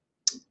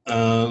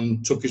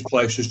and took his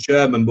place as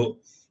chairman. But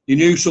you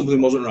knew something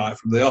wasn't right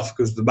from the off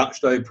because the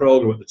matchday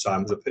programme at the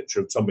time was a picture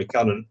of Tommy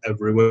Cannon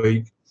every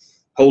week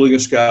holding a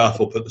scarf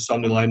up at the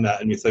Sandy Lane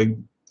net, and you think,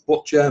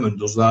 what chairman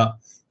does that?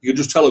 You could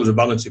just tell it was a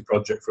vanity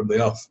project from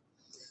the off.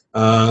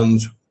 And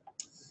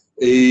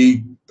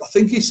I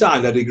think he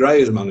signed Eddie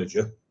Gray as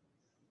manager.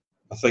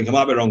 I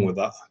might be wrong with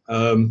that.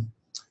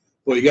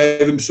 But he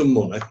gave him some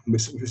money. We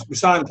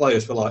signed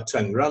players for like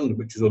 10 grand,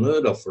 which is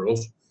unheard of for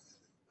us.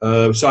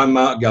 We signed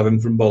Mark Gavin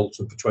from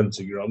Bolton for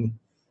 20 grand.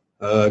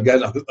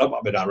 Again, that might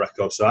have been our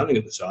record signing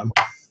at the time.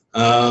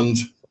 And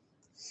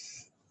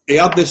he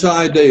had this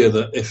idea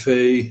that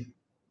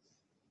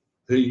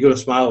you're going to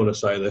smile when I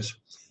say this,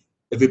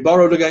 if he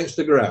borrowed against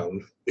the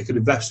ground, he could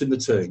invest in the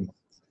team.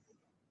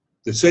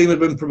 The team had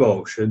been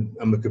promotion,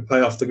 and we could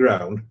pay off the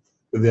ground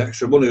with the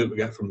extra money that we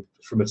get from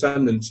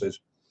attendances.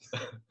 A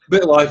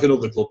bit like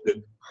another club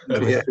did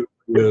maybe 2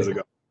 years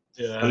ago.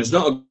 Yeah. And it's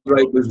not a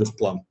great business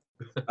plan.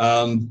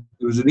 And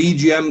there was an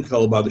EGM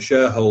call by the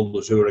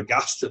shareholders who were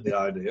aghast at the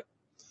idea.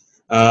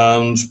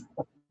 And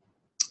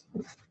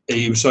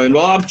he was saying,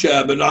 well, I'm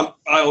chairman, I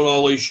own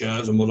all these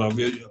shares and what have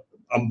you.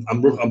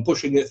 I'm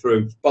pushing it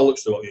through.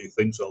 Bollocks to what you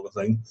think, sort of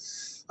thing.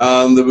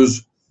 And there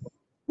was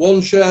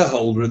one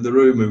shareholder in the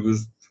room who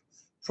was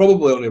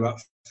probably only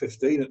about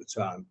 15 at the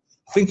time.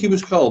 I think he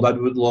was called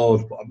Edward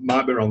Lord, but I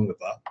might be wrong with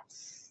that.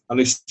 And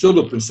he stood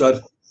up and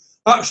said,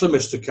 actually,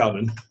 Mr.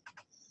 Cannon,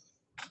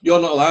 you're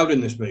not allowed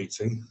in this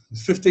meeting.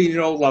 This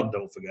 15-year-old lad,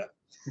 don't forget.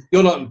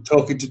 You're not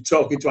talking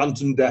to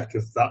Anton Deck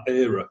of that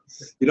era.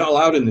 You're not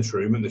allowed in this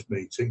room in this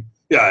meeting.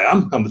 Yeah, I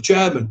am. I'm the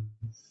chairman.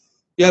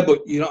 Yeah,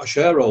 but you're not a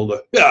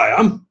shareholder. Yeah, I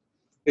am.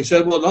 He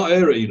said, well, not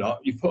here, you're not.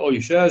 You put all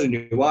your shares in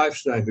your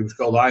wife's name. It was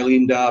called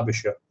Eileen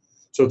Derbyshire.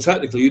 So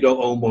technically, you don't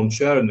own one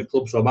share in the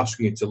club, so I'm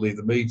asking you to leave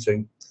the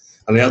meeting.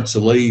 And he had to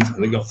leave,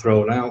 and he got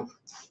thrown out.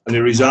 And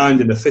he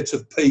resigned in a fit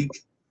of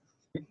pique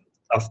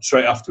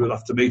straight after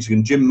the meeting.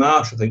 And Jim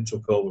Marsh, I think,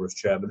 took over as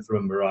chairman, if I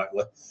remember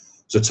rightly.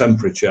 As a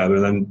temporary chairman,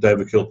 and then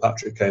David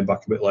Kilpatrick came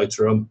back a bit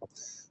later on.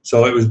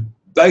 So it was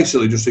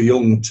basically just a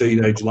young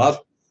teenage lad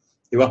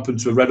who happened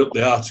to have read up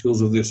the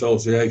articles of the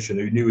association,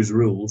 who knew his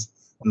rules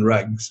and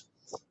regs,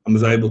 and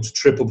was able to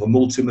trip up a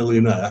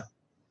multi-millionaire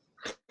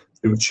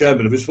who was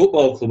chairman of his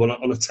football club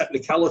on a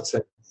technicality.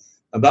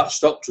 And that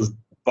stopped us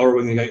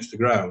borrowing against the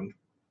ground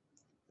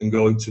and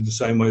going to the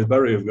same way as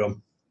Bury have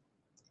gone.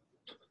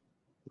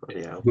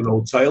 Yeah. Good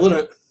old tale, isn't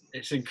it?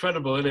 It's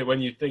incredible, isn't it,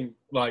 when you think,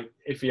 like,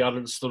 if he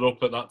hadn't stood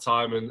up at that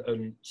time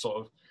and sort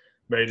of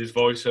made his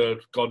voice heard,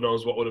 God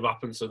knows what would have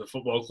happened to the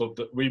football club.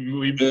 That we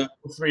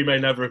three may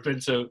never have been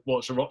to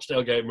watch a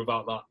Rochdale game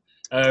without that.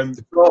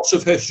 The course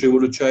of history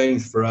would have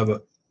changed forever.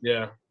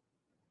 Yeah.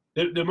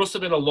 There must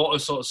have been a lot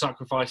of sort of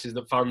sacrifices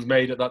that fans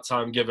made at that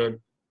time, given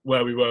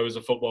where we were as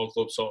a football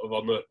club, sort of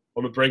on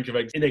the brink of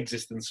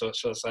inexistence,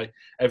 shall I say,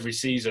 every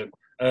season.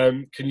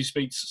 Can you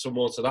speak some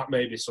more to that,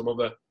 maybe some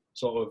other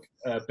sort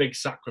of big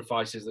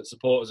sacrifices that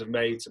supporters have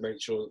made to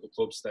make sure that the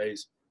club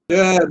stays?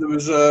 Yeah, there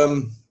was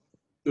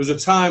a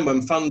time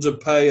when fans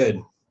would pay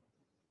in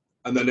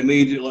and then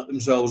immediately let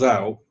themselves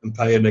out and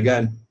pay in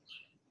again.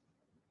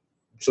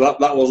 So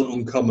that wasn't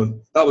uncommon.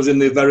 That was in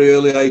the very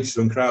early 80s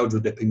when crowds were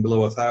dipping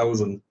below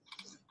 1,000.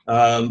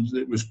 And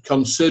it was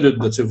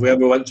considered that if we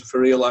ever went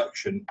for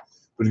re-election,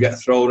 we'd get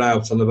thrown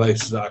out on the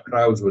basis that our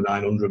crowds were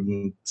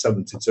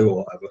 972 or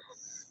whatever.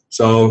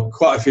 So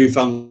quite a few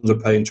fans are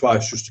paying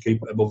twice just to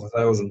keep it above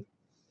 1,000.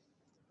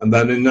 And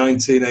then in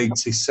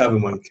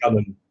 1987, when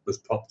Cannon was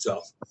popped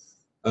off,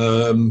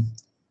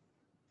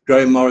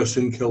 Graham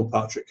Morrison,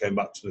 Kilpatrick came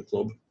back to the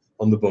club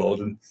on the board,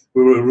 and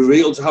we were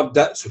revealed to have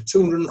debts of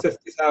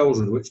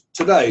 250,000, which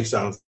today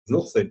sounds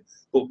nothing,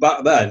 but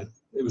back then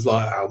it was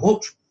like, how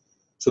much?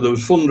 So there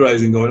was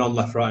fundraising going on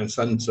left, right, and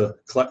centre,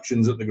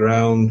 collections at the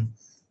ground.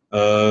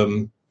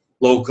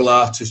 Local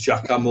artist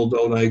Jack Hamill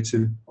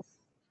donated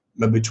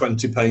maybe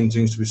 20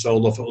 paintings to be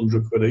sold off at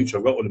 100 quid each.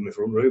 I've got one in my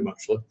front room,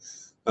 actually.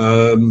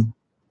 And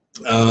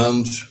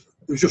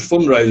it was just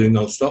fundraising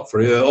non-stop for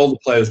a year. All the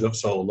players got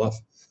sold off.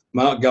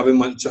 Mark Gavin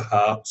went to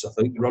Hearts, I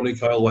think. Ronnie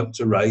Coyle went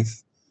to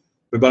Wraith.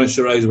 We managed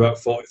to raise about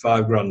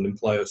 45 grand in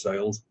player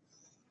sales.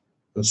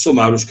 And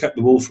somehow just kept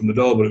the wool from the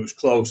door, but it was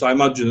close. I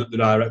imagine that the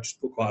directors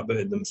put quite a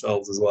bit in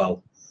themselves as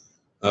well.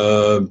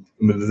 I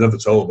mean, they never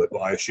told me, but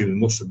I assume they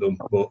must have done.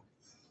 But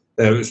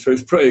yeah, it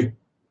was pretty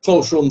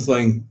close-run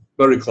thing,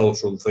 very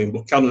close-run thing.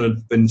 But Cannon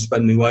had been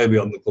spending way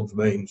beyond the club's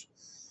means.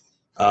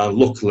 And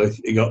luckily,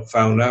 he got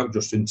found out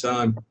just in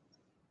time.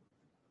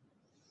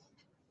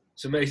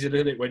 It's amazing,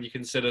 isn't it, when you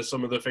consider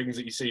some of the things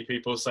that you see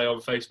people say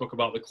on Facebook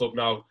about the club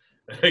now,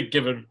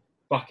 given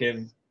back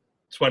in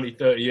 20,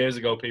 30 years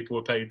ago, people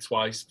were paying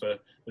twice for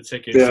the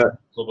tickets to the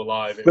club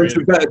alive. But really...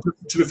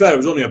 to be fair, it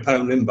was only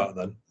 £1 in back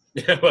then.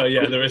 Yeah, well,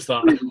 yeah, there is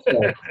that.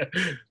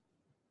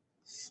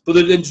 But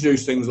they'd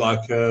introduced things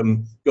like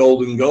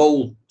golden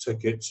goal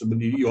tickets. I mean,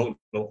 you won't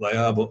know what they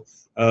are, but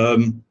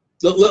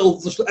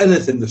just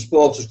anything. The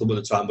supporters club at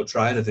the time would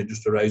try anything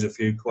just to raise a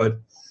few quid.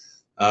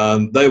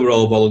 They were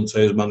all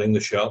volunteers manning the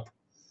shop.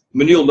 I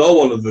mean, you'll know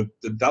one of the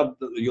dad.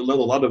 You'll know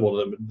the lad of one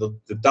of them.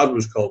 The dad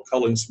was called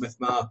Colin Smith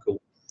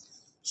Markle.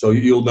 So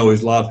you'll know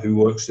his lad who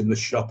works in the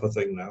shop, I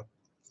think, now.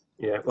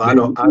 Yeah, well, I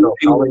know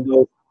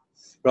Colin.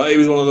 Right, he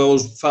was one of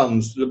those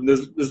fans.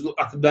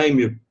 I could name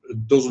you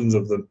dozens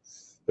of them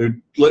who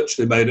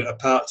literally made it a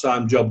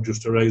part-time job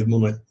just to raise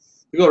money.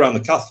 They go around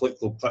the Catholic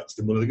club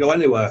collecting money. They go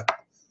anywhere.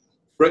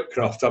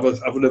 Brickcroft,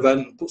 have an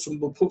event, put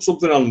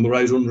something on and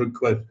raise 100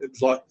 quid.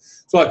 It's like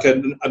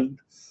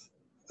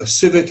a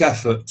civic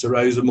effort to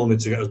raise the money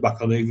to get us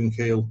back on even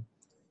keel,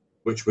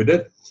 which we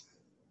did.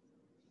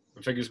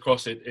 Fingers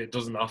crossed it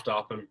doesn't have to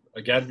happen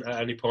again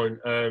at any point.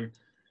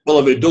 Well,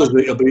 if it does,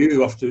 it'll be you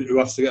who has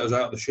to get us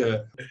out of the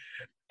shirt.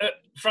 I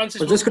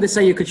Francis, was just going to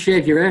say you could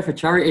shave your hair for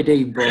charity,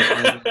 Dean, but...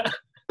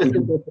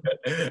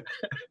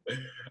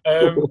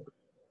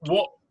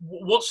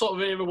 What sort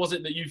of era was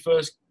it that you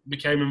first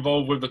became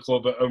involved with the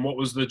club, and what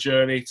was the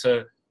journey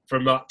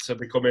from that to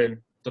becoming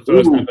the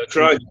first ever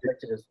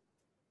executive?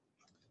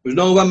 It was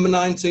November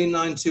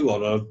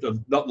 1991.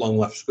 I'd not long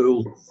left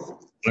school.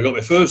 I got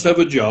my first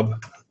ever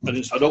job, and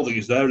I don't think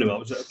it's there anymore. It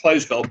was at a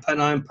place called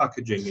Pennine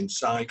Packaging in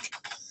Syke.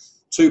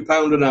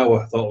 £2 an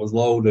hour. I thought it was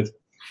loaded.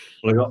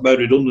 And I got made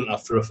redundant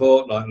after a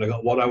fortnight, and I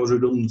got 1 hour's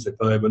redundancy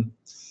payment.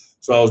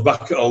 So I was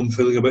back at home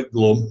feeling a bit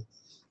glum.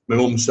 My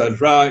mum said,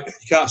 right,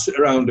 you can't sit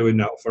around doing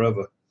that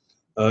forever.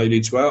 You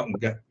need to go out and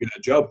get a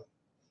job.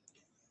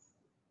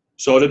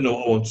 So I didn't know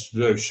what I wanted to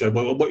do. She said,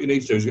 well, what you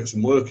need to do is get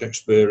some work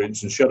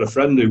experience. And she had a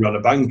friend who ran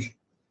a bank.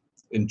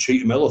 in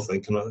Cheetham Hill, I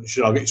think, and I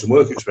said, I'll get you some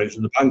work experience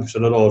in the bank. I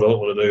said, no, I don't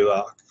want to do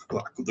that.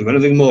 I couldn't do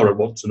anything more I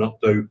want to not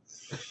do.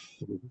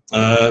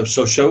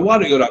 So she said, why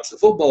don't you go out to the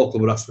football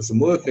club and ask for some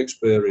work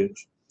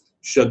experience?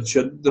 She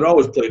said, they're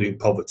always pleading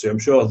poverty. I'm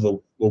sure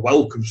they'll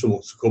welcome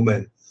someone to come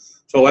in.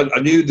 So I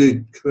knew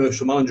the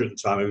commercial manager at the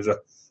time. He was a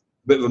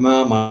bit of a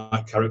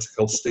Marmite character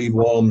called Steve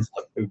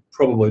Walmsley, who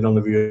probably none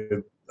of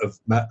you have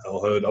met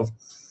or heard of.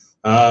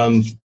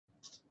 And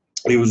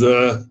he was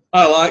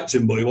I liked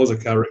him, but he was a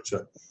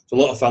character. So a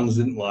lot of fans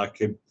didn't like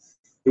him.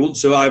 He wouldn't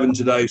survive in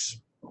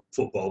today's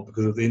football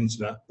because of the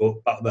internet,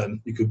 but back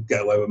then you could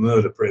get away with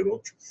murder pretty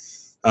much.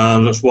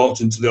 And I just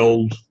walked into the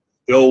old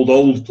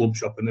club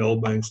shop in the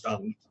old main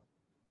stand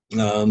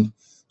and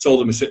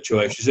told him the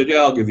situation. He said,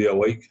 yeah, I'll give you a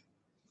week.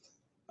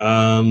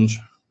 And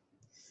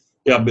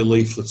he had me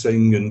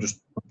leafleting and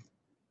just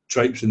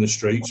traipsing the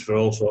streets for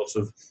all sorts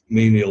of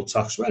menial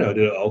tasks. Anyway, I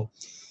did it all.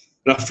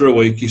 And after a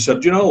week, he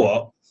said, do you know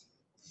what?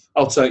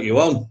 I'll take you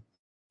on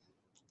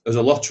as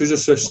a lotteries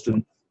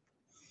assistant.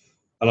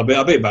 And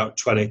I'll be about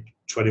 20,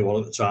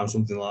 21 at the time,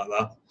 something like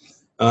that.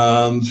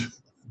 And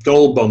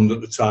Gold Bond at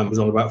the time was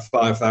on about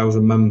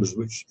 5,000 members,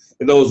 which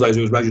in those days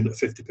it was measured at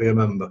 50p a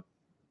member.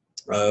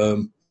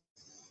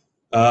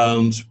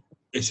 And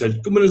he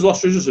said, come in as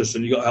lotteries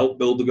assistant, you got to help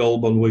build the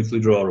Gold Bond weekly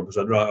draw up. I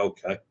said, right,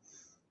 okay.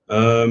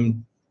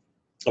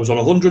 I was on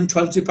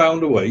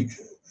 £120 a week.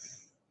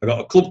 I got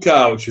a club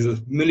car, which was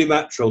a Mini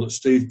Metro that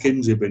Steve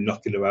Kinsey had been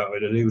knocking about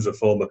in, and he was a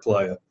former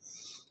player.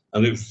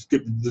 And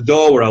the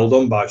door were held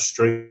on by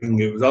string.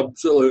 It was a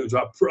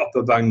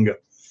proper banger.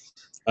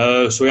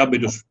 So he had me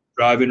just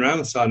driving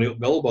around, signing up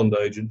Gold Bond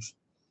agents.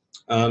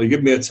 And he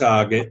gave me a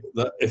target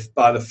that if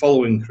by the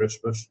following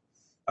Christmas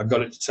I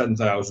got it to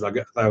 10,000, I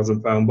get a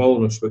 £1,000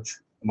 bonus, which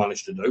I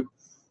managed to do.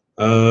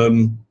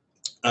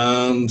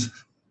 And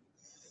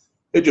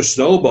it just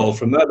snowballed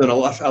from there. Then I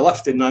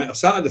left in I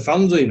started the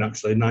fanzine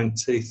actually in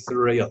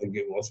 '93, I think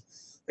it was,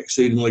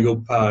 Exceedingly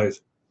Good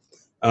Pies.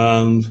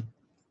 And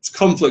it's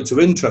conflict of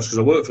interest because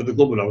I worked for the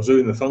club and I was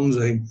doing the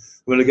fanzine.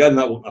 I mean, again,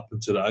 that won't happen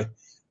today.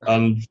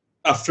 And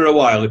after a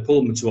while, he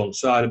pulled me to one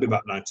side, it'd be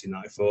about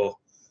 1994,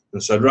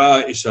 and said,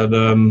 right, he said,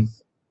 the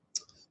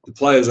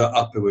players are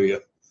happy with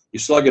you. You're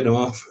slagging them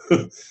off.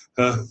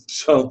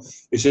 So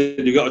he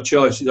said, you got a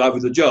choice, it's either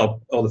the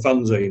job or the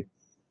fanzine.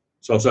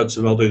 So I said to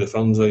him, I'll do the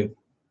fanzine.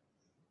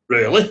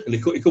 Really? And he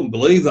couldn't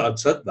believe that I'd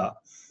said that.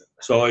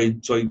 So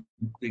he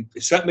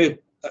set me,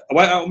 I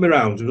went out on my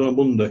rounds, it was on a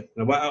Monday, and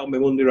I went out on my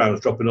Monday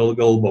rounds dropping all the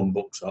Gold Bond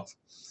books off.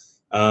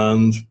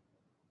 And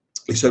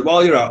he said,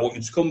 while you're out, I want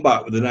you to come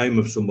back with the name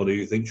of somebody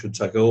you think should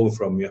take over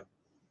from you.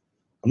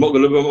 I'm not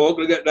going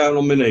to get down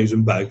on my knees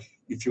and beg.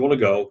 If you want to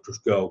go,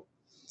 just go.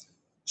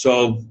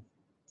 So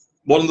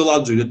one of the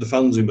lads who did the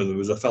fanzine with me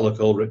was a fella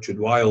called Richard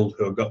Wild,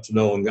 who I got to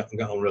know and get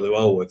on really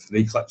well with, and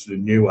he collected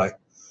in New Way.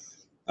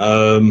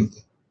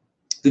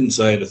 Didn't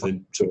say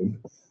anything to him.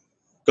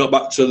 Got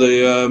back to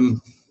the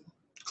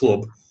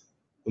club,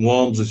 and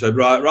Walmsley said,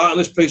 right on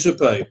this piece of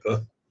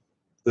paper,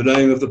 the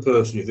name of the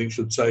person you think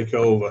should take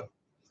over.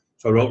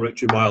 So I wrote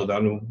Richard Wild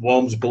down, and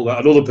Walmsley pulled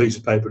out another piece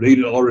of paper, and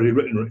he'd already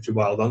written Richard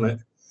Wild on it.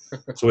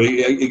 So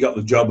he got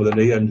the job, and then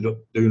he ended up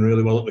doing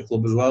really well at the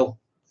club as well.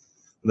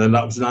 And then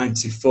that was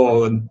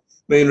 '94, and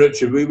me and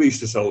Richard, we used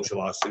to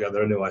socialise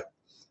together anyway.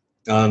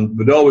 And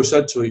we'd always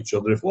said to each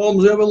other, if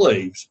Walmsley ever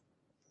leaves,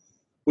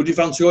 would you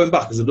fancy going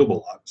back as a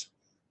double act?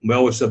 And we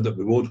always said that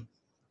we would.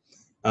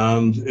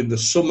 And in the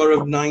summer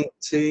of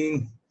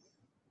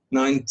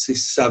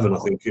 1997, I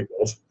think it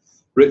was,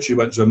 Richie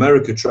went to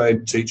America,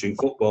 trained teaching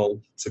football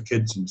to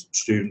kids and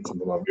students and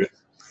what have you.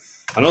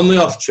 And on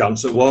the off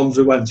chance that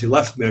Walmsley went, he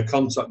left me a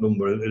contact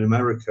number in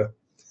America.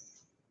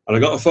 And I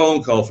got a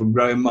phone call from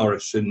Graham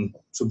Morris in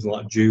something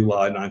like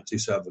July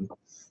 '97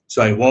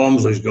 saying,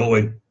 Walmsley's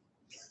going.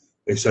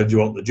 He said, do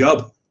you want the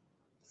job?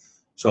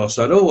 So I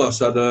said,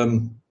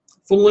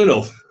 funnily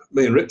enough,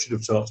 me and Richard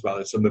have talked about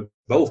this and we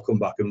both come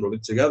back and run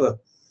it together.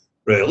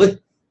 Really?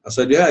 I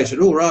said, yeah. He said,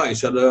 oh, right. He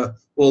said,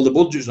 well, the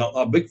budget's not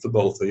that big for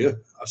both of you.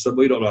 I said,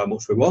 we don't know how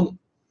much we want.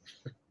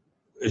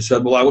 He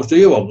said, well, how much do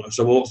you want? I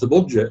said, well, what's the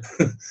budget?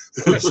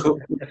 So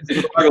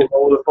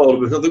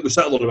I think we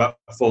settled on about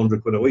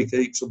 £400 a week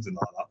each, something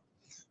like that.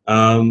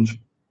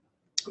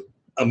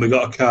 And we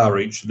got a car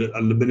each,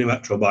 and the Mini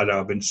Metro by now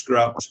had been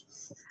scrapped.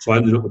 So I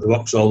ended up with the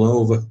Vauxhall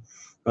Nova.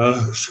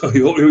 So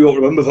you won't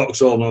remember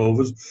Vauxhall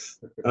Novas.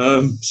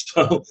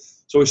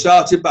 So we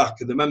started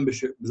back, and the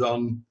membership was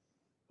on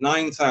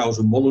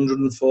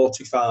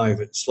 9,145.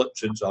 It slipped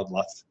since I'd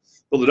left.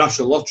 But the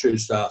National Lottery had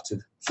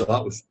started, so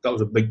that was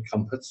a big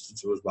competitor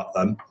to us back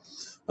then.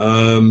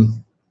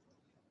 And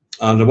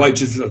I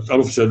waited for,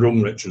 obviously I'd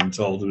rung Richard and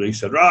told him, he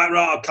said, right,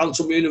 I'll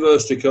cancel my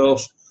university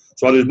course.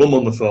 So I had his mum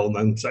on the phone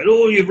then saying,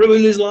 oh, you've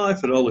ruined his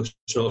life and all this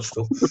sort of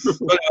stuff.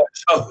 But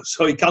anyway,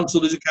 so he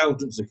cancelled his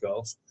accountancy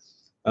course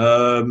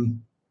at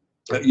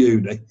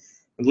uni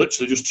and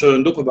literally just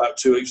turned up about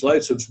 2 weeks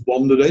later, just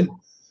wandered in.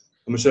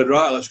 And we said,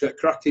 right, let's get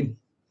cracking.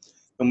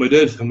 And we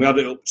did, and we had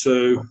it up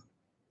to...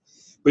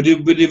 We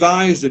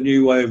devised a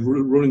new way of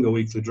running a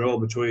weekly draw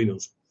between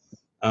us.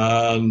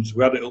 and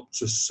we had it up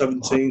to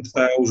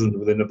 17,000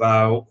 within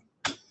about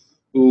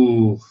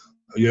a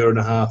year and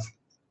a half,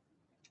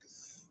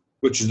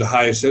 which is the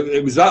highest.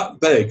 It was that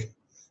big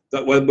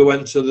that when we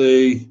went to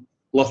the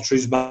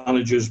Lotteries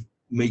Managers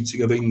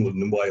meeting of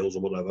England and Wales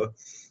or whatever,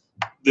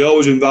 they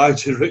always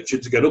invited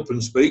Richard to get up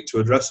and speak to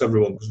address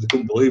everyone because they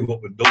couldn't believe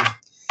what we'd done.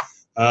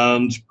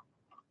 And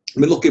I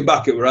mean, looking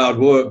back, it was hard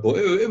work, but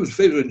it was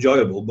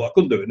enjoyable. But I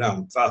couldn't do it now.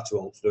 I'm far too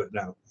old to do it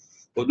now.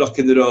 But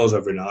knocking the doors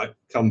every night,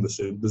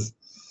 canvassing was,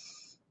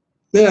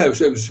 yeah, it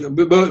was.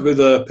 We worked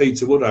with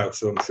Peter Woodhouse,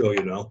 so I'm sure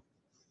you know.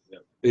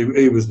 Yeah.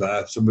 He was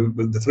there. So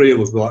the three of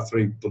us were like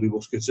three bloody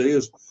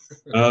musketeers.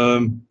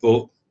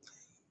 But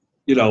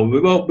you know,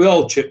 we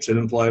all chipped in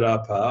and played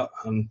our part,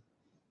 and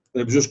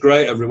it was just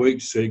great every week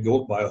to see it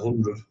go up by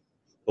 100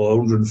 or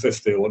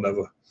 150 or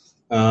whatever.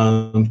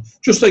 And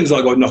just things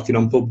like going knocking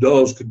on pub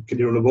doors. Can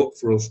you run a book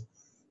for us?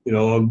 You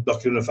know,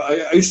 knocking on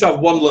I used to have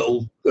one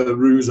little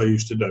ruse I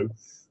used to do.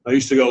 I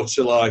used to go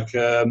to like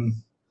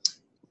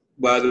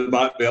where there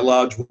might be a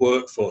large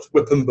workforce,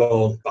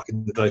 Whippenborne back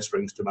in the day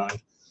springs to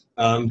mind.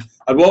 And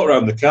I'd walk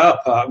around the car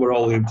park where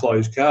all the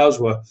employees' cars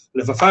were.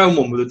 And if I found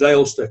one with a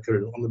Dale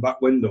sticker on the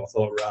back window, I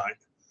thought,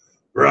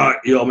 right,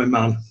 you're my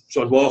man.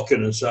 So I'd walk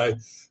in and say,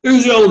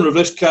 who's the owner of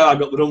this car? I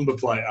got the number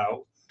plate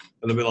out.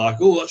 And they'd be like,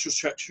 oh, let's just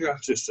check your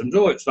systems.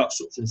 Oh, it's that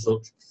such and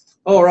such.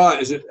 Oh,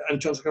 right, is it any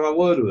chance I can have a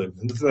word with him?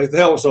 And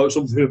they always thought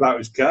something about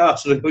his car.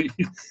 So they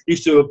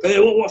used to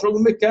appear, well, what's wrong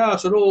with my car? I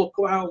said, oh,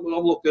 come out, we'll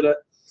have a look at it.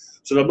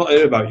 So I'm not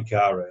here about your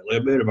car, really.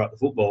 I'm here about the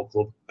football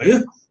club. Are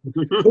you?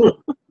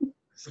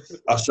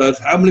 I said,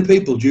 how many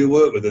people do you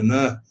work with in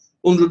there?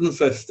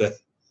 150. Do you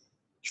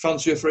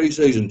fancy a free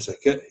season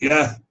ticket?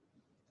 Yeah.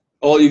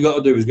 All you got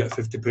to do is get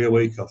 50p a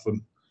week off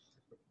them.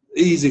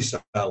 Easy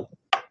sell.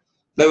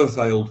 Never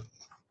failed.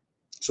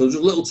 So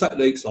just little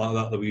techniques like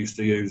that we used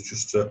to use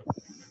just to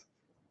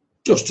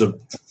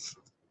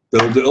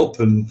build it up,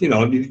 and you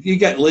know, you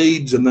get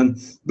leads, and then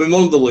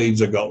one of the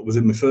leads I got was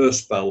in my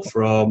first spell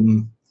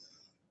from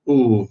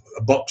a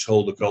box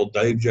holder called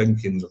Dave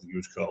Jenkins, I think he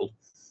was called,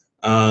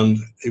 and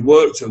he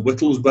worked at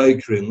Whittle's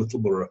Bakery in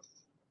Littleborough,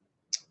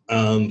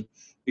 and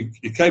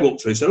he came up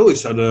to me. He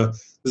said,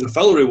 there's a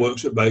fella who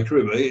works at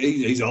bakery with me.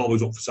 He's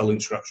always up for selling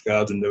scratch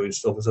cards and doing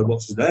stuff. I said,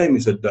 what's his name?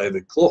 He said,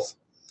 David Clough.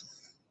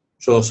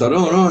 So I said,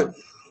 all right.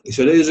 He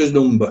said, here's his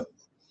number.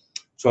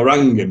 So I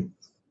rang him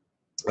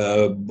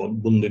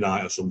Monday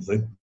night or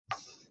something.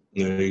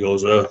 And he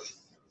goes,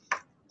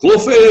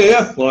 Clough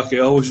here, like he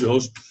always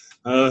does.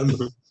 I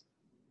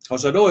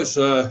said, oh, it's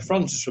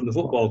Francis from the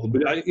football club.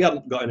 But he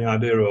hadn't got any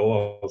idea who I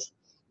was.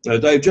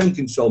 Dave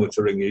Jenkins told me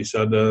to ring you. He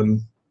said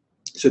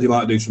he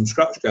might do some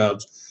scratch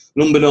cards.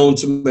 Unbeknown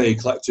to me, he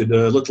collected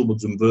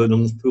Littlewoods and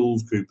Vernon's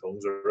Pools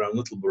coupons around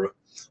Littleborough.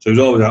 So he was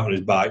always out on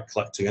his bike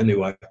collecting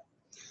anyway.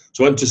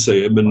 So I went to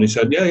see him, and he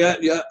said, yeah.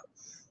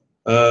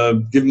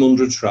 Give him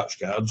 100 scratch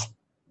cards.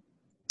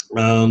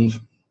 And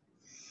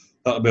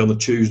that'll be on the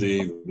Tuesday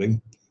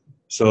evening.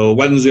 So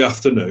Wednesday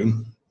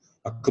afternoon,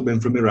 I come in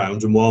from my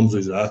rounds, and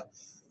Walmsley's there.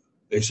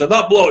 He said,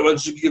 that bloke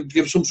went to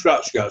give some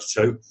scratch cards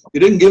to. You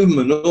didn't give him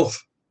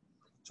enough.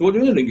 So what do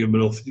you mean you didn't give him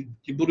enough?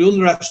 You bloody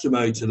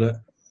underestimated it.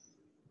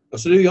 I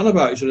said, who are you on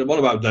about? He said, I'm on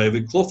about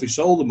David Clough. He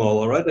sold them all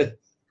already.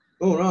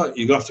 Oh, right.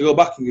 You're going to have to go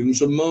back and give him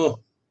some more.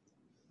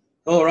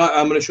 All right,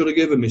 how many should I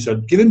give him? He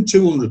said, give him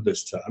 200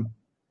 this time.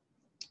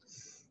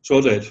 So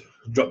I did.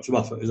 Dropped him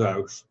off at his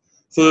house.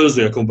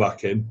 Thursday, I come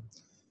back in.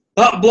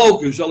 That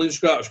bloke who's selling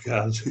scratch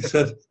cards, he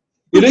said,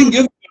 you didn't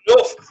give him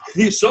enough.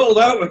 He sold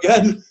out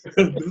again.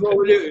 Before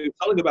we knew it, he was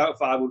selling about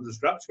 500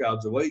 scratch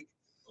cards a week.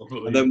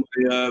 And then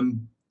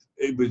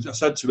I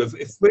said to him,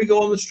 if we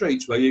go on the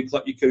streets where you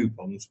collect your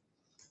coupons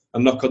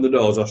and knock on the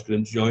doors asking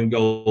him to join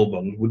Gold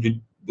Bond, would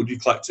you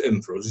collect it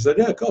in for us? He said,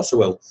 yeah, of course I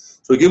will.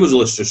 So he gave us a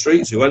list of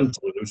streets he went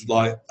to, and it was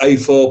like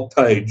A4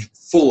 page,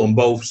 full on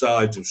both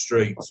sides of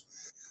streets,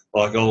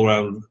 like all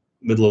around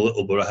middle of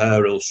Littleborough,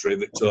 Hare Hill Street,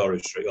 Victoria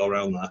Street, all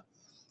around there.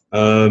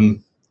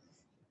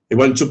 He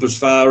went up as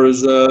far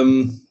as,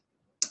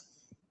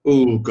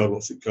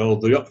 what's it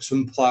called? The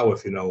Oxen Plough,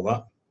 if you know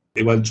that.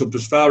 He went up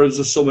as far as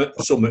the summit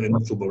in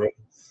Littleborough,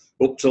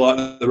 up to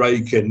like the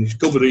Rakin.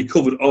 He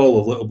covered all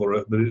of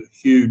Littleborough, but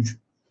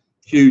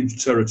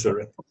huge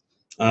territory.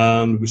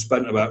 And we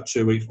spent about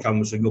 2 weeks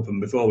canvassing up,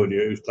 and before we knew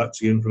it, he was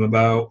collecting in from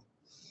about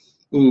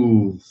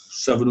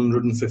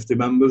 750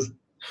 members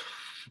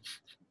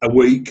a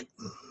week.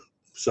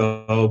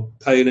 So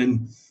paying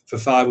in for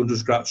 500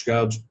 scratch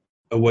cards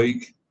a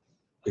week.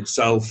 He'd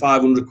sell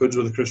 500 quid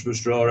worth of Christmas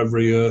straw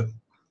every year.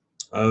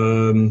 He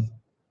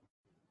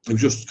was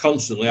just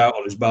constantly out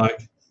on his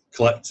bike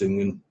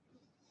collecting, and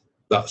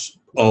that's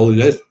all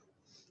he did.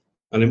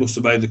 And he must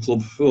have made the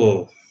club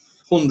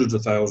hundreds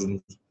of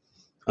thousands.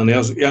 And he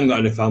hadn't got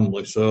any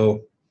family,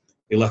 so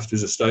he left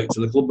his estate to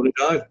the club when he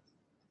died.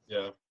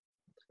 Yeah.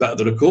 Better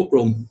than a cup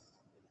run.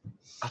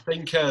 I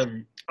think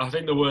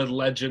the word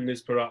legend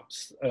is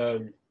perhaps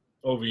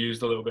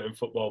overused a little bit in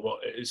football, but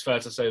it's fair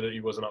to say that he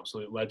was an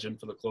absolute legend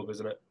for the club,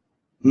 isn't it?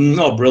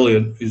 No,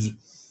 brilliant. He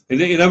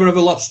never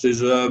ever lost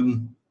his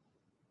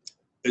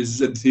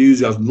his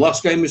enthusiasm. The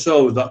last game we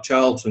saw was that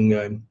Charlton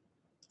game.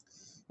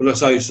 When I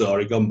say saw,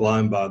 he'd gone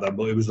blind by then,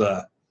 but he was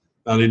there.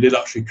 And he did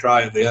actually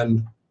cry at the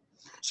end.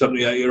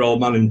 78-year-old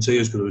man in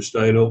tears because he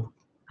stayed up.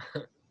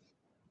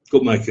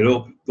 Couldn't make it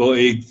up. But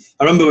I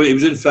remember he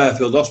was in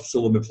Fairfield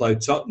Hospital when we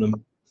played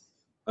Tottenham.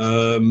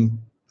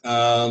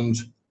 And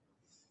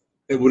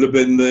it would have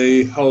been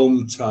the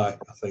home tie,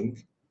 I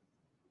think.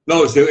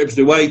 No, it was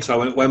the away tie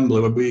when at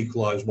Wembley when we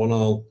equalised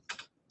 1-1.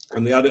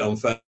 And they had it on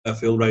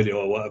Fairfield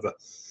Radio or whatever.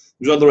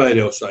 He was on the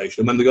radio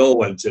station, and when the goal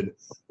went in,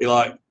 he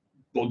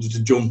wanted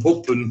to jump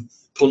up and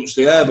punch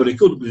the air, but he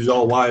couldn't because he was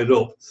all wired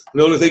up. And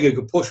the only thing he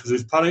could push was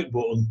his panic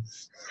button.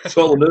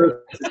 So all the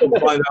nurses come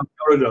flying down the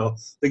corridor,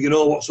 thinking,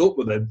 "Oh, what's up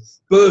with him?"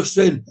 Burst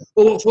in,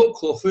 "Oh, what's up,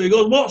 Clough?" He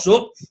goes, "What's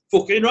up?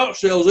 Fucking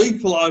Rochdale's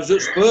equalised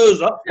at Spurs.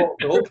 That's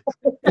fucked up."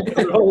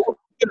 They're all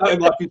looking at him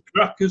like he's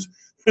crackers.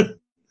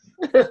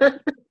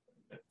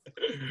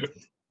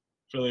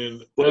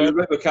 Brilliant. But he's a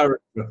bit of a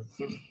character.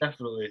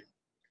 Definitely.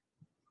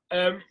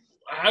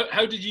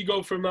 How did you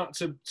go from that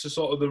to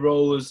sort of the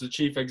role as the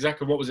chief exec,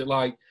 and what was it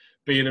like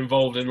being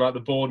involved in like the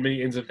board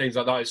meetings and things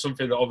like that? It's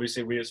something that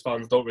obviously we as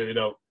fans don't really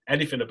know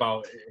anything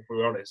about, if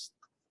we're honest.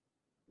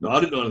 No, I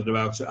didn't know anything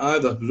about it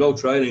either. There was all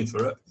training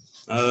for it.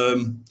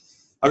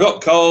 I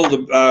got called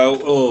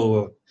about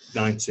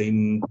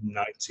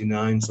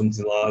 1999,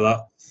 something like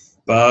that,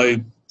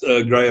 by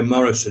Graham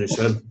Morrison. He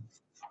said,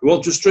 "We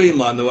want to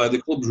streamline the way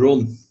the club's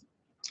run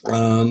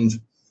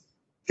and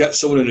get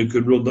someone in who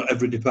could run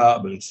every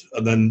department,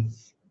 and then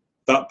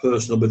that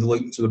person will be the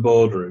link to the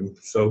boardroom.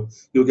 So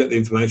you'll get the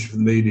information from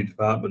the media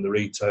department, the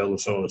retail, and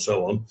so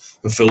on,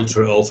 and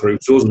filter it all through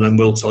to us, and then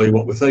we'll tell you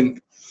what we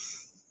think."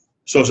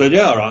 So I said,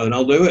 "Yeah, all right, then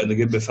I'll do it." And they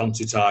gave me a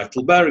fancy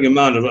title. Bearing in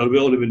mind, I'd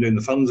only been doing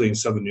the fanzine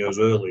 7 years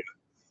earlier.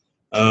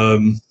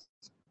 And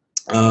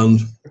I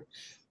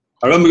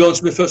remember going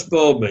to my first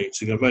board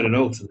meeting. I've made a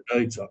note of the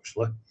date,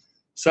 actually.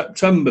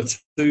 September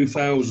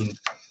 2000.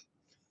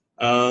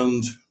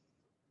 And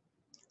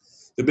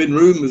there'd been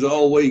rumours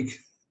all week.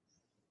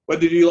 When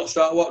did you lot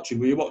start watching?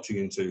 Were you watching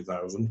in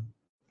 2000?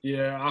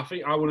 Yeah, I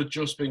think I would have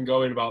just been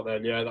going about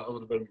then. Yeah, that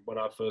would have been when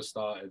I first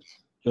started.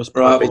 Just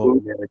I've right. been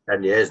doing nearly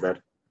 10 years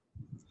then.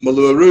 Well,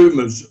 there were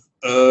rumours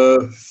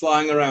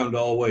flying around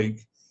all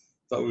week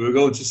that we were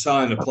going to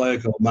sign a player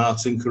called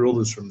Martin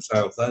Carruthers from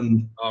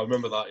Southend. I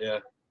remember that, yeah.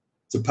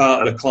 To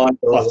part of the client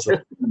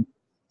platter.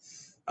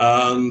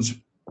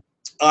 And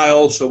I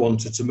also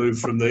wanted to move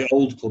from the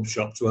old club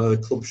shop to where the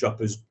club shop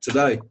is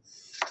today.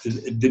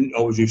 It didn't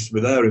always used to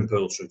be there in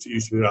Pearl Street. It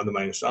used to be around the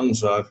main stand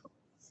side.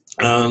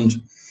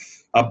 And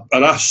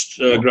I'd asked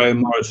Graham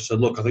Morris, I said,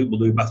 "Look, I think we'll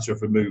do better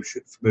if we move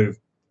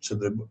to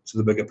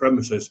the bigger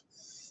premises.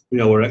 You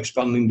know, we're an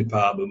expanding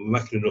department, we're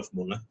making enough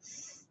money."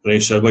 And he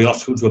said, "Well, you have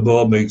to come to a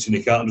board meeting.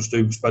 You can't just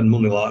spend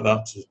money like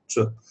that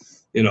to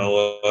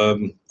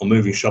on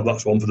moving shop.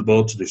 That's one for the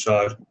board to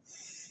decide."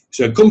 He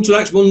said, "Come to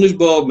next Monday's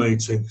board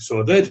meeting."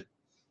 So I did.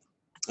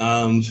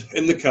 And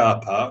in the car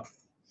park,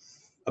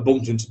 I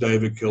bumped into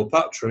David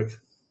Kilpatrick.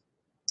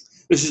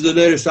 This is the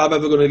nearest I'm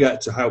ever going to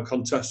get to how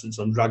contestants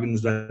on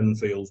Dragon's Den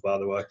feels, by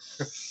the way.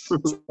 So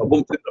I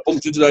bumped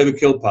into David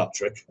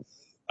Kilpatrick,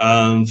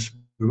 and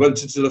we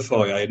went into the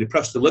foyer, and he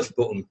pressed the lift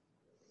button,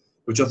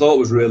 which I thought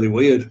was really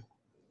weird.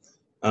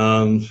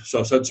 And so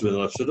I said to him,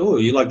 I said, "Oh,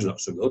 your leg's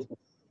not so good."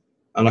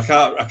 And I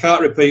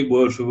can't repeat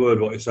word for word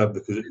what he said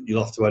because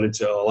you'll have to edit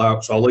it all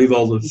out. So I'll leave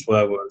all the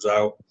swear words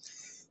out.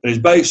 And his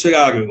basic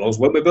argument was,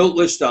 when we built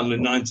this stand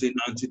in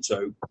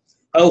 1992,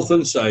 health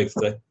and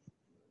safety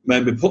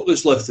made me put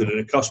this lift in, and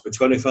it cost me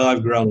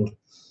 25 grand.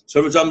 So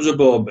every time there's a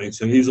board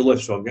meeting, I use a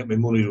lift so I can get my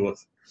money's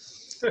worth.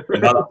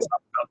 And by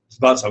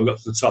that time we got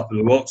to the top and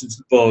we walked into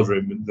the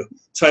boardroom, and the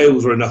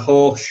tables were in a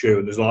horseshoe,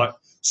 and there's like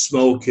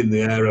smoke in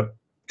the air, a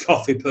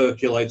coffee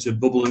percolator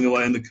bubbling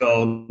away in the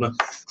corner,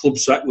 club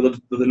sec with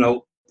a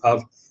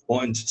notepad,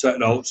 wanting to take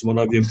notes and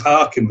what have you. And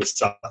Parkin was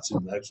sat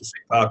in there, so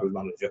Parkin was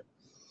manager.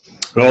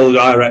 And all the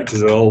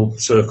directors are all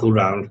circled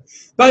round.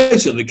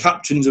 Basically,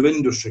 captains of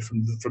industry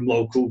from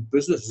local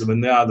businesses. I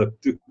mean, they are the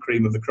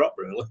cream of the crop,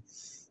 really.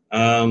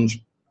 And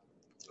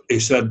he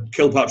said,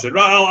 Kilpatrick said,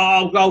 "Right,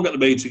 I'll get the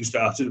meeting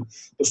started.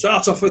 We'll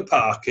start off with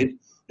Parkin.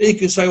 He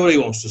can say what he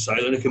wants to say,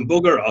 then he can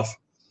bugger off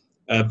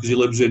because he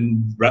lives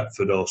in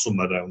Retford or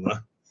somewhere down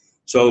there."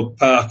 So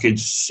Parkin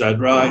said,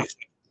 "Right,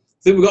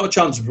 I think we've got a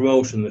chance of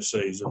promotion this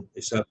season."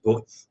 He said,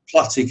 "But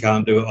Platty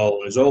can't do it all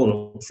on his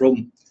own up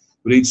front.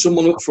 We need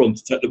someone up front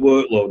to take the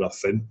workload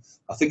off him.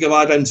 I think I've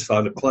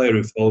identified a player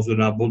who falls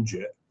within our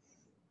budget,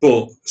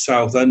 but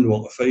Southend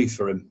want a fee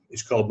for him.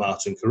 He's called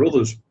Martin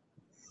Carruthers.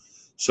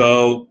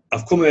 So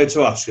I've come here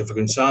to ask if I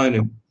can sign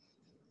him."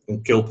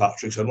 And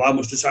Kilpatrick said, "Well, how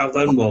much does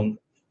Southend want?"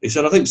 He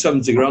said, "I think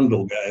 70 grand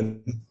will get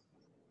him."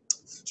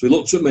 So he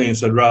looked at me and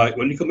said, "Right,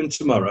 when you come in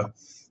tomorrow,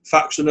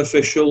 fax an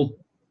official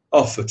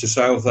offer to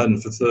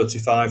Southend for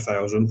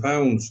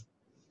 £35,000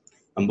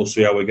 and we'll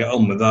see how we get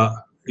on with that."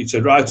 He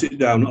said, "Write it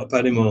down, not a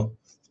penny more."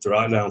 To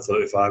write down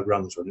 35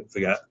 grand, so I didn't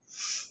forget.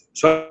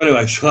 So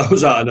anyway, so that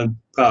was that, and then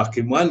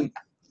Parkin went.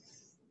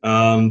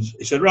 And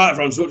he said, "Right,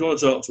 Francis, what do you want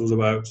to talk to us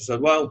about?" I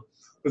said, "Well,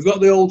 we've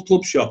got the old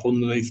club shop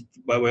underneath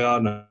where we are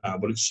now,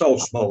 but it's so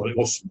small. It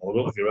was small. I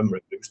don't know if you remember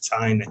it, but it was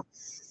tiny.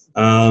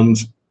 And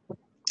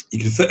you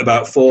can fit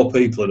about 4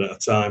 people in at a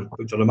time,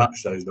 which on a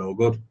match day is no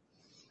good.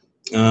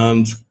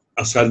 And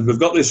I said, we've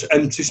got this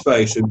empty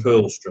space in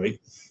Pearl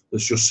Street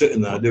that's just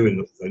sitting there doing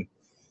nothing.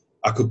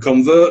 I could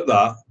convert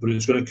that, but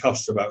it's going to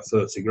cost about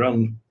 30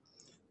 grand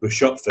with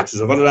shop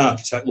fitters. I've had an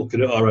architect look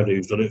at it already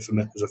who's done it for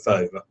me as a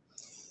favour.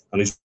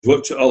 And he's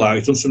worked it all out,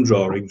 he's done some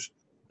drawings,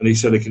 and he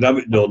said he could have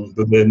it done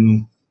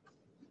within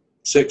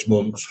 6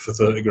 months for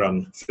 30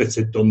 grand,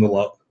 fitted, done the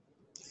lot.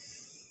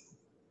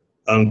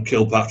 And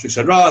Kilpatrick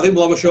said, right, I think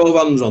we'll have a show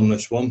of hands on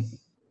this one.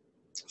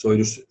 So he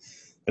just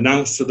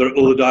announced to the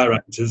other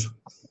directors,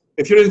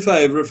 if you're in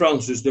favour of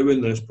Francis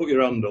doing this, put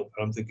your hand up.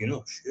 And I'm thinking,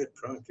 oh shit,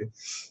 crikey.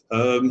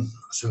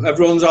 So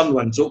everyone's hand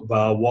went up,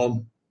 bar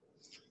one.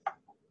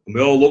 And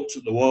we all looked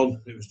at the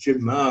one. It was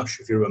Jim Marsh,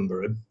 if you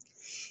remember him.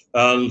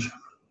 And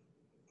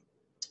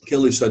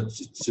Killy said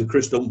to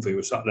Chris Dunphy, who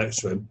was sat next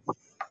to him,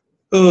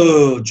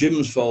 oh,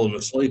 Jim's fallen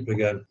asleep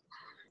again.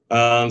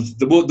 And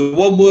the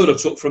one word I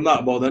took from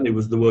that more than any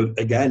was the word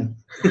again.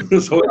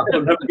 So it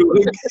happened every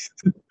week.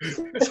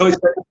 So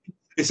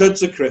he said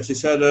to Chris, he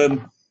said,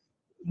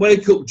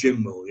 wake up,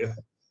 Jim, will you?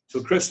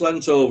 So Chris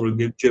leant over and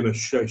gave Jim a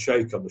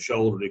shake on the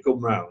shoulder, and he come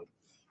round,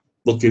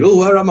 looking, oh,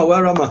 where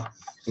am I?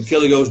 And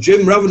Killy goes,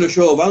 Jim, we're having a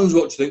show of hands,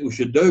 what do you think we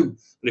should do?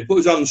 And he put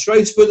his hand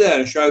straight up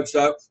there and shouts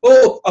out,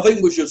 oh, I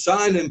think we should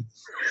sign him.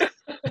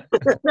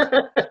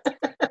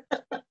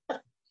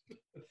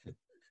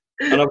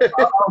 And I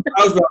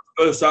was about to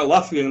burst out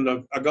laughing,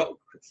 and I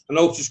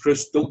noticed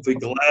Chris Dunphy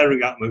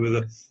glaring at me with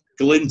a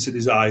glint in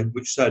his eye,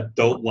 which said,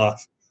 don't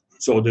laugh.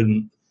 So I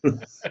didn't. I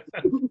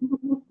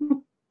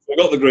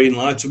got the green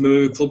light and we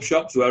moved club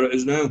shop to where it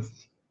is now.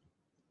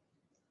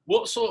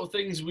 What sort of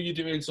things were you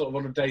doing sort of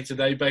on a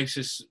day-to-day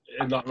basis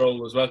in that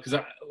role as well? Because,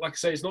 like I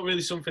say, it's not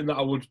really something that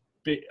I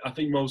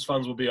think most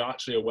fans will be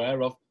actually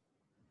aware of.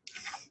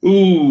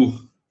 Ooh.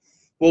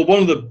 Well,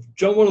 one of the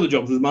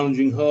jobs was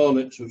managing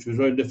Hornets, which was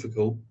very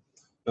difficult.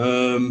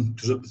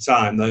 Because at the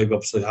time, they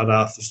obviously had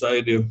half the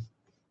stadium,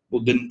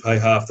 but didn't pay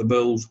half the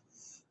bills.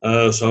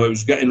 So it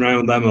was getting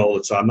around them all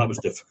the time. That was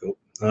difficult.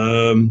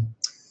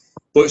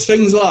 But it's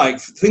things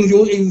you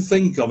won't even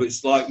think of.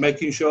 It's like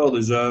making sure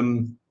there's,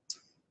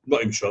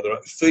 not even sure there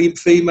are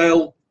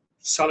female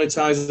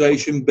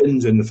sanitisation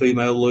bins in the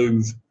female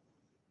loos.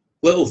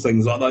 Little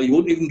things like that you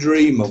wouldn't even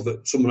dream of,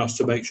 that someone has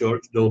to make sure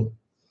it's done.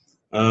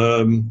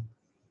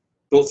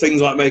 But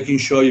things like making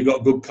sure you've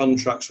got good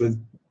contracts with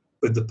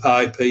the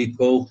pie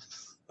people,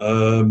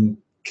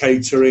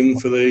 catering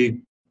for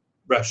the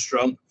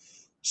restaurant,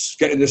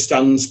 getting the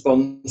stand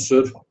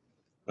sponsored,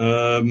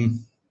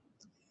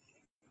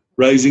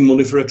 raising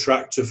money for a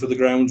tractor for the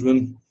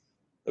groundsman.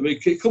 I mean,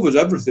 it covers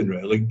everything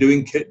really.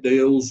 Doing kit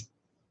deals,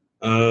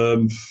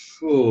 making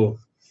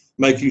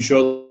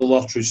sure the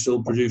lottery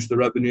still produce the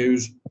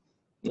revenues.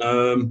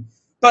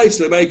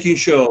 Basically making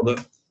sure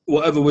that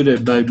whatever we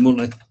did made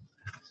money.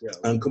 Yeah.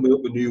 And coming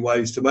up with new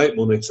ways to make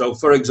money. So,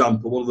 for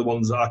example, one of the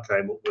ones that I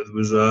came up with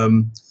was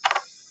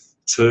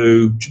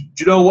do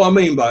you know what I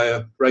mean by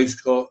a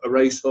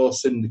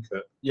racehorse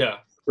syndicate? Yeah.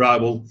 Right,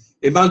 well,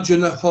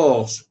 imagine a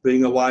horse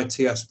being a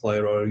YTS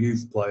player or a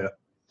youth player,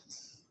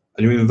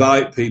 and you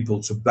invite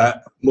people to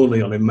bet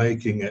money on him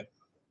making it.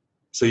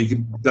 So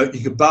you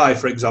could buy,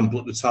 for example,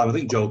 at the time, I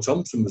think Joe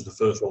Thompson was the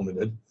first one we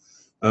did,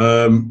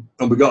 and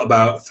we got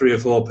about 3 or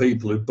 4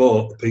 people who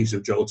bought a piece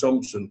of Joe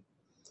Thompson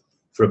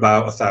for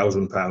about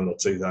 £1,000 or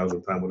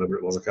 £2,000, whatever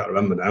it was, I can't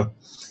remember now.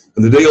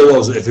 And the deal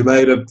was that if you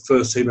made a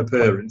first team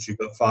appearance, you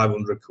got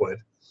 500 quid.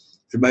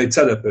 If you made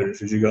 10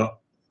 appearances, you got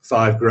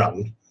 5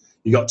 grand.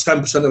 You got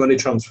 10% of any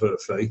transfer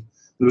fee.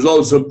 There was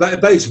loads of,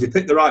 basically, if you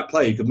picked the right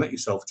player, you could make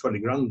yourself 20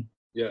 grand.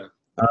 Yeah.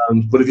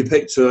 But if you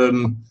picked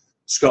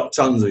Scott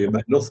Tanzer, you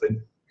make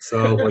nothing.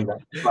 So well, you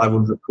got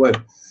 500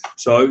 quid.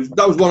 So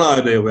that was one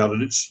idea we had.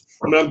 And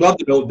I'm glad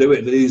they don't do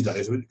it these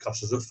days. It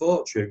costs us a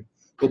fortune.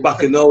 But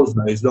back in those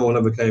days, no one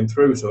ever came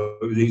through, so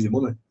it was easy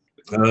money.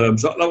 So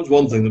that was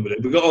one thing that we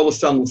did. We got all the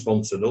stands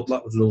sponsored up.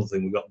 That was another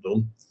thing we got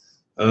done.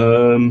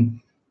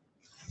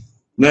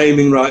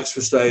 Naming rights for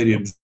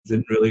stadiums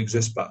didn't really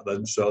exist back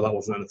then, so that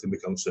wasn't anything we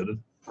considered.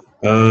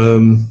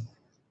 Getting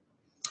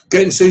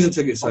season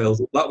ticket sales,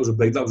 that was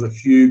a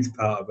huge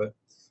part of it.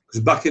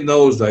 Because back in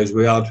those days,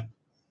 we had,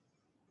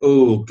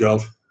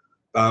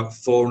 about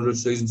 400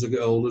 season ticket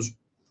holders.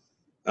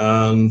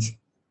 And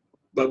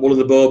but one of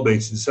the board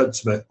meetings said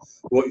to me,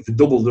 we want you to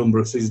double the number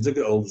of season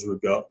ticket holders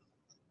we've got.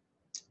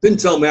 Didn't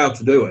tell me how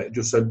to do it,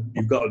 just said,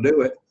 you've got to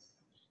do it.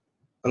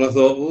 And I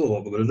thought,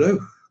 what am I going to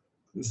do?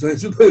 It's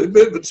a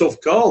bit of a tough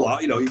call,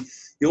 that.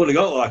 You only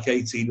got like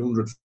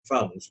 1,800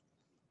 fans,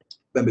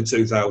 maybe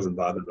 2,000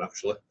 by then,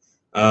 actually.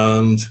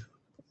 And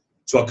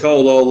so I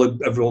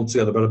called everyone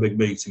together, had a big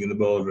meeting in the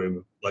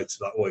boardroom later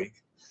that week.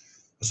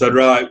 I said,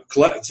 right,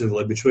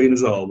 collectively, between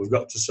us all, we've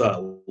got to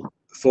sell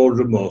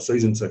 400 more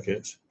season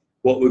tickets.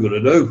 What we're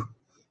going to do?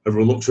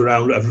 Everyone looks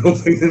around, everyone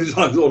thinking it's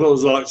like one of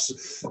those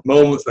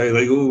moments where you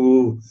think,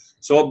 ooh.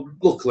 So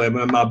luckily,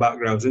 my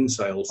background's in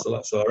sales, so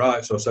that's all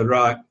right. So I said,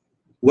 right,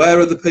 where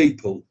are the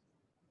people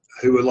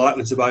who are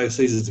likely to buy a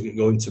season ticket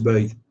going to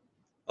be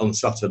on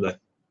Saturday?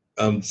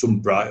 Some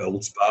bright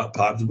old spark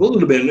pipes. Well,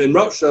 they'll be in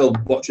Rochdale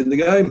watching the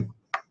game.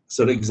 I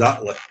said,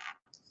 exactly.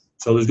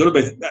 So there's going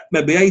to be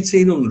maybe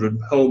 1,800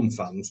 home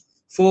fans.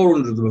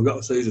 400 of them have got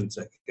a season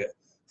ticket.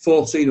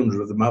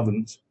 1,400 of them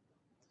haven't.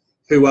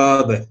 Who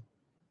are they?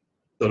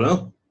 Don't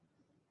know.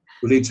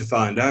 We need to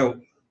find out.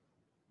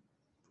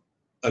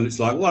 And it's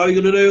like, well, how are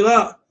you going to do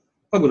that?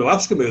 I'm going to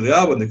ask them who they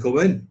are when they come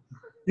in.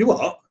 You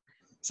what?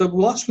 So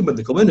we'll ask them when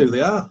they come in who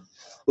they are.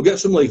 We'll get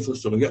some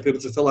leaflets done and get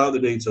people to fill out the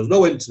details.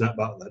 No internet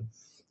back then.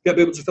 Get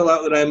people to fill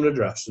out their name and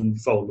address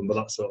and phone number,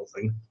 that sort of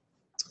thing.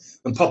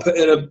 And pop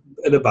it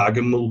in a bag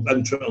and we'll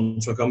enter it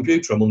onto a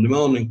computer on Monday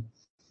morning.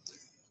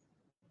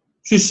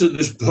 She said,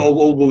 this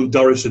old woman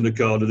Doris in the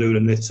corner doing a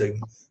knitting.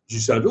 She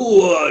said,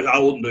 oh, I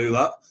wouldn't do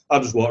that. I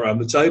just walk around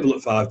the table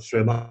at 5 to 3.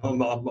 I'm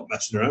not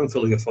messing around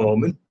filling a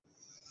form in.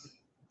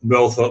 We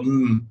all thought,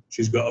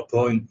 she's got a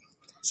point.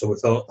 So we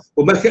thought,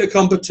 we'll make it a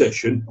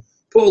competition,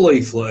 put a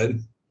leaflet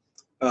in,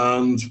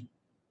 and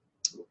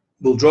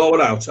we'll draw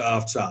it out at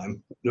half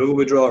time. Whoever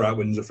we draw out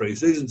wins a free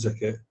season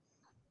ticket.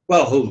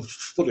 Well,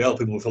 bloody hell,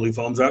 people were filling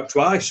forms out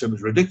twice. It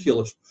was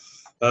ridiculous.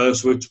 So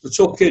we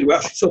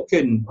actually took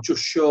in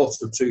just short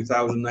of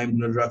 2,000 names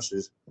and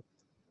addresses.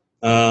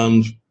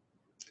 And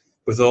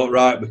we thought,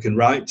 right, we can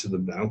write to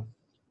them now.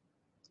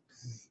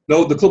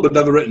 No, the club had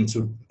never written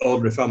to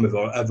ordinary fan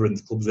before, ever in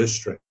the club's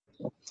history.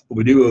 But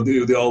we knew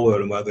who they all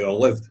were and where they all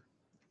lived.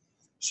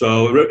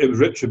 So it was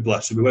Richard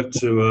Blessed. We went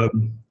to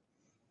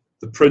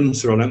the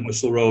printer on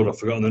Entwistle Road, I've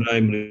forgotten the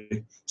name, and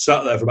he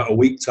sat there for about a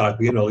week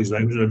typing in all these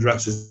names and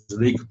addresses,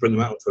 and he could print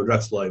them out to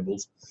address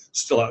labels,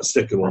 still like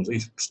sticker ones, he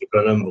stuck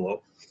in an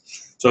envelope.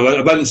 So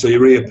eventually he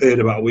reappeared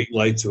about a week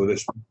later with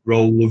this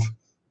roll of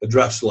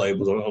address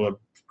labels on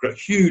a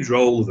huge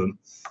roll of them,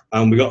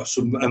 and we got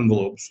some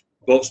envelopes,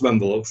 bought some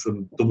envelopes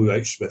from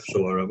W.H. Smith's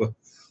or wherever,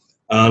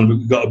 and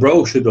we got a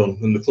brochure done,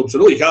 and the club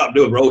said, oh, you can't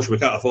do a brochure, we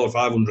can't afford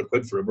 500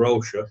 quid for a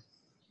brochure.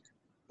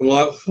 I'm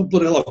like, oh,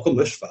 bloody hell, I've come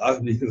this far.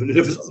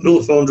 If it's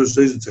another 400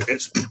 season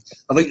tickets,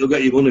 I think you'll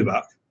get your money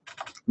back.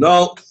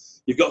 No,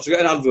 you've got to get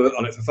an advert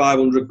on it for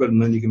 500 quid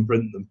and then you can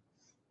print them.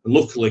 And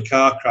luckily,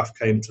 Carcraft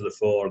came to the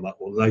fore on that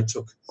one. They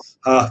took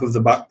half of the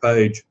back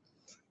page,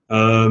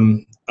 advert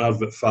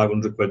for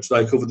 500 quid. So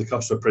they covered the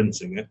cost of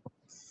printing it.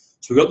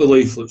 So we got the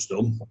leaflets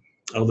done,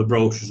 or the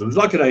brochures. It was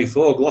like an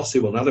A4 glossy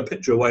one. I had a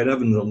picture of Wayne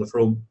Evans on the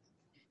front.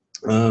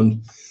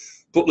 And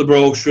put the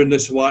brochure in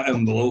this white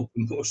envelope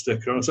and put a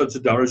sticker on. I said to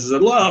Doris, I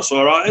said, well, that's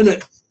all right, isn't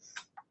it?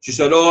 She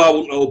said, oh, I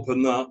wouldn't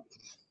open that. I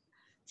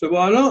said,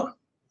 why not?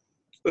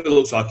 But it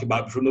looks like it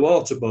might be from the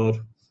water board.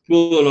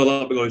 Well, no,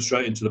 that'll be going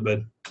straight into the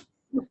bin.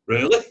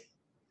 Really?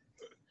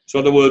 So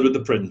I had a word with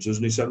the printers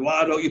and he said,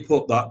 why don't you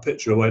put that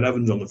picture of Wayne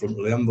Evans on the front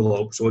of the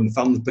envelope so when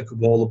fans pick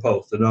up all the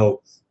posts, they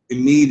know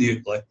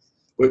immediately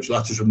which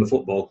letters from the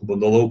football club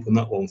and they'll open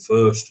that one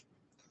first,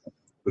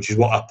 which is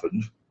what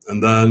happened.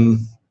 And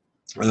then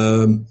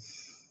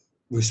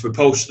we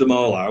posted them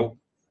all out,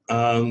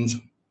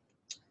 and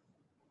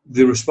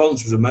the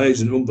response was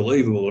amazing,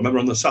 unbelievable. I remember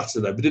on the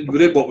Saturday, we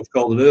did what was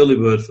called an early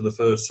bird for the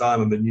first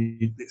time. I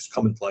mean, it's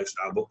commonplace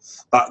now, but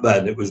back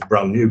then it was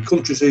brand new.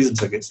 Country season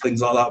tickets,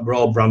 things like that, were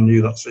all brand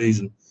new that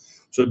season.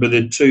 So we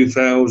did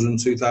 2000,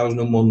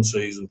 2001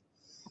 season.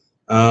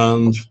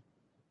 And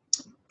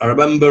I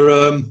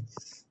remember,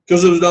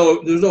 because there was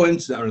no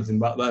internet or anything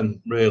back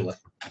then, really.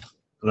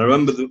 And I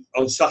remember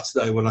on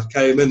Saturday when I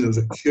came in, there was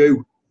a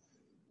queue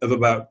of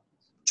about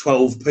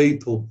 12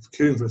 people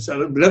queuing for a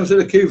season. We've never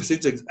seen a queue for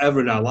season tickets ever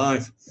in our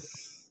life.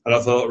 And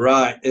I thought,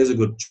 right, here's a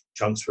good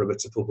chance for a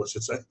bit of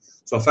publicity.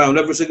 So I found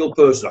every single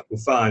person I could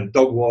find,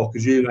 dog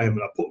walkers, you name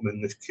it, I put them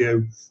in this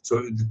queue. So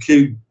the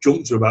queue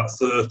jumped to about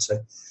 30.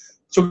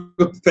 Took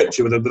a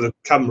picture with a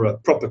camera,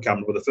 proper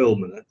camera with a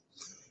film in it.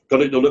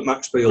 Got it done at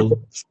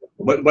Maxfield.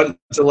 Went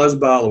to Les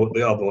Barlow at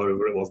the Ob, or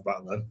whatever it was back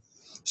then.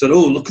 Said,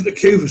 oh, look at the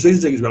queue for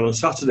season tickets on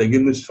Saturday.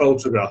 Give me this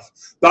photograph.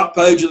 Back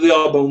page of the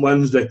Ob on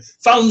Wednesday.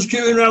 Fans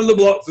queuing around the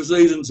block for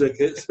season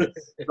tickets. That's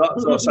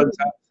what I sent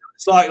out.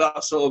 It's like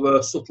that sort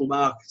of subtle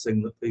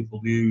marketing that people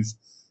use.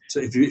 So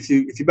if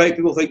you make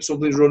people think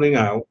something's running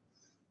out,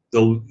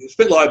 it's a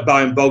bit like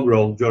buying bog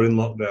roll during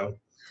lockdown.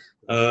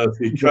 If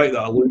you create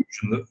that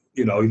illusion that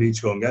you need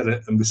to go and get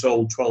it, and we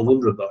sold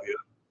 1,200 that year.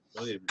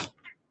 Brilliant.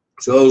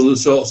 So those are the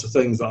sorts of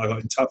things that I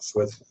got in touch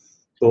with.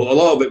 But a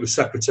lot of it was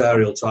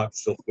secretarial type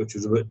stuff, which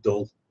was a bit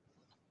dull.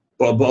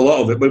 But a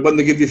lot of it, when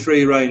they give you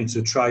free rein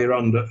to try your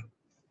hand at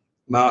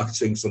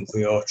marketing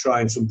something or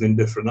trying something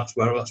different, that's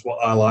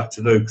what I like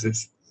to do,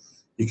 because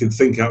you can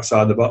think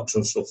outside the box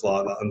and stuff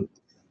like that and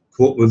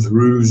come up with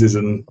ruses,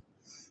 and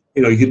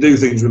you can do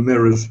things with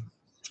mirrors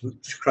to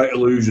create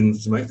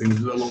illusions to make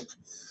things look.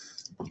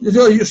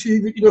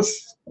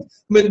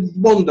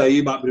 One day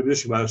you might be in a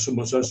position where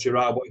someone says to you,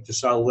 right, I want you to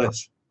sell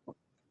this.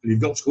 And you've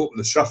got to come up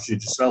with a strategy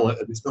to sell it,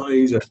 and it's not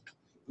easy.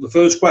 The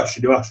first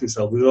question you ask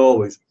yourself is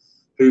always,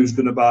 who's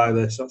going to buy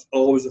this? That's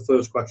always the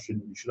first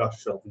question you should ask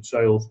yourself in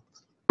sales.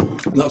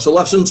 And that's a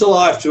lesson to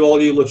life to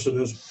all you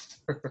listeners.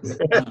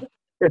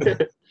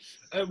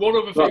 One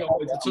other thing I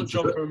wanted to touch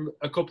on from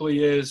a couple of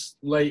years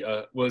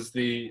later was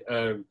the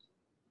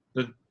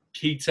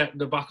Key-Tech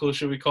debacle,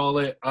 should we call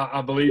it?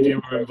 I believe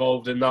you were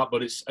involved in that,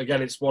 but it's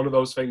one of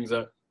those things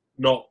that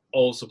not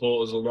all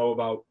supporters will know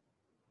about.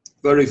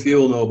 Very few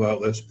will know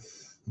about this.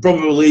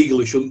 Probably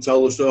legally shouldn't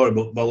tell the story,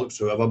 but bollocks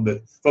to it. I've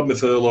had my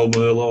furlough,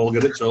 I'll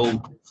get it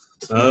told.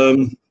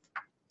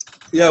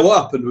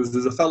 What happened was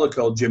there's a fella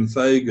called Jim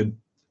Fagan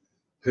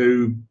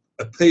who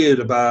appeared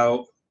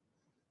about,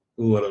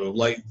 I don't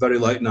know, very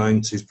late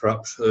 90s,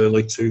 perhaps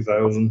early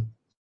 2000.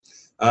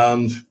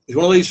 And he's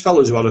one of these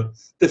fellas who had a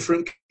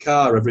different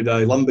car every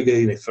day,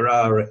 Lamborghini,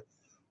 Ferrari,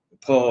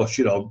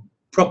 Porsche,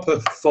 proper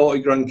 40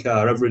 grand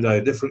car every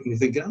day, different. And you're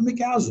thinking, how many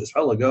cars has this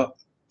fella got?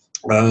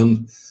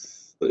 And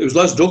it was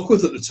Les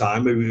Duckworth at the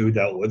time who we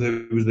dealt with,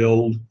 who was the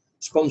old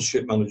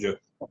sponsorship manager.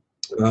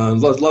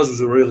 And Les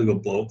was a really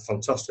good bloke,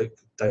 fantastic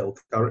Dale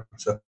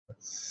character.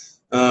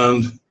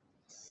 And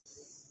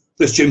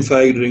this Jim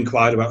Fagan had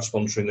inquired about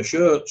sponsoring the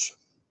shirts.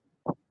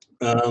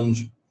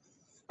 And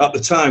at the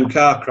time,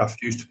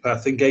 Carcraft used to pay, I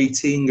think,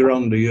 18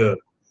 grand a year.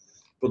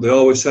 But they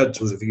always said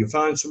to us, if you can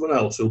find someone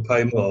else who'll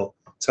pay more,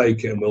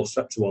 take it and we'll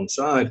step to one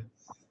side.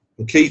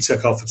 And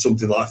Key-Tech offered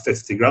something like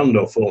 50 grand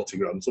or 40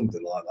 grand,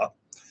 something like that.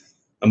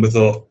 And we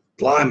thought,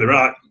 blimey,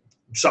 right,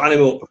 sign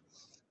him up.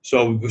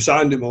 So we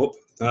signed him up.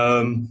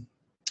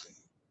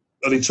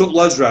 And he took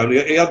Les round.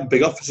 He had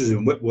big offices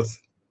in Whitworth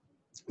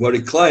where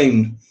he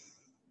claimed,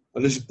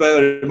 and this is,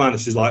 bear in mind,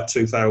 this is like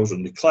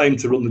 2000, he claimed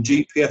to run the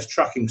GPS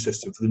tracking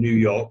system for the New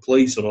York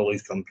police on all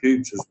these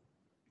computers,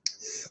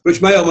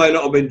 which may or may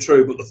not have been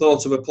true, but the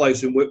thought of a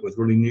place in Whitworth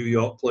running New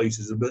York police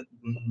is a bit,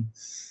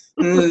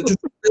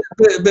 just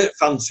a bit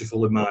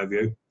fanciful in my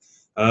view.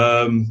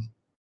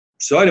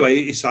 So anyway,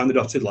 he signed the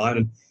dotted line,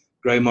 and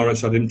Graham Morris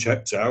had him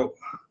checked out,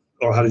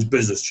 or had his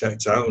business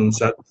checked out, and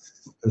said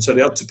he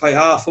had to pay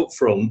half up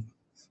front.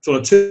 So on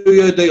a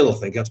 2-year deal, I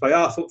think, he had to pay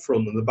half up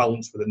front and the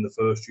balance within the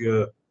first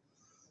year.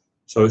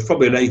 So it's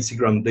probably an 80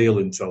 grand deal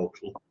in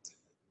total.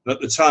 And at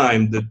the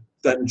time, the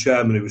then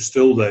chairman, who was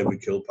still David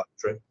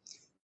Kilpatrick,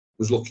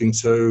 was looking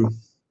to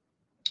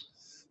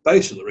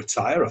basically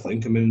retire, I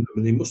think. I mean,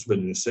 he must have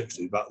been in his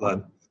 60s back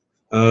then.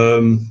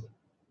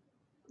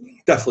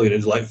 Definitely in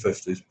his late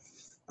 50s.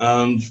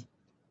 And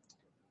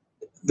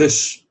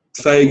this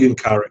Fagan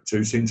character,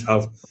 who seemed to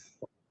have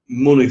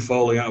money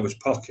falling out of his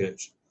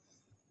pockets,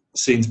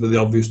 seemed to be the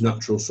obvious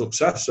natural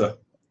successor.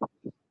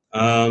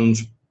 And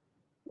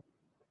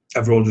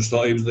everyone just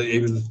thought he was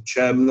the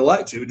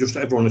chairman-elect.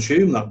 Everyone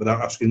assumed that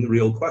without asking the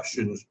real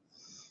questions,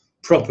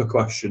 proper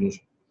questions.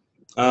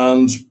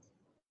 And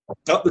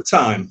at the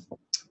time,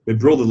 my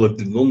brother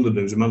lived in London.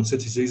 He was a Man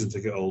City season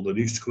ticket holder.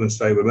 He used to come and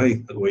stay with me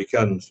at the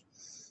weekends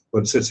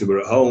when City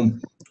were at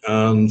home.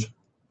 And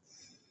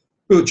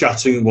we were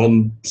chatting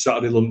one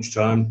Saturday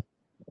lunchtime,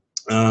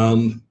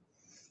 and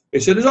he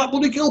said, "Is that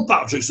bloody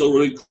Kilpatrick still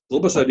running the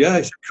club?" I said, "Yeah."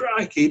 He said,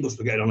 "Crikey, he must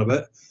be getting on a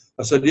bit."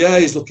 I said, "Yeah,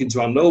 he's looking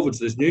to hand over to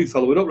this new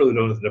fellow. We don't really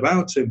know anything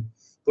about him,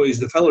 but he's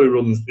the fellow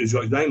who's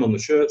got his name on the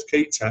shirts,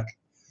 Key-Tech."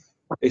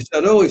 He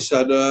said,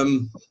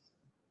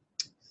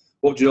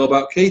 "What do you know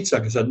about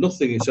Key-Tech?" I said,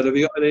 "Nothing." He said, "Have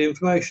you got any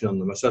information on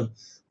them?" I said,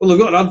 "Well, they've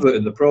got an advert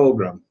in the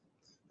programme,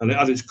 and it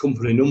had its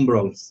company number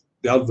on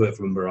the advert, if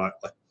I remember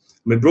rightly.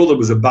 My brother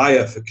was a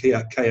buyer for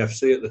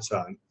KFC at the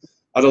time.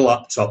 Had a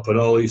laptop and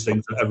all these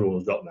things that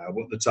everyone's got now,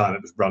 but at the time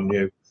it was brand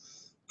new.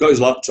 Got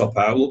his laptop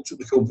out, looked at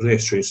the company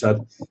history, and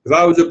said, if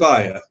I was a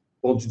buyer,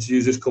 wanted to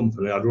use this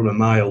company, I'd run a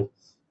mile.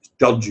 It's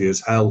dodgy as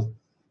hell.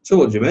 So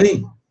what do you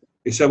mean?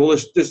 He said, well,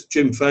 this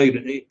Jim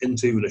Fagan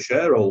isn't even a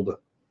shareholder.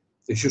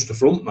 He's just a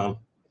front man.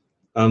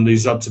 And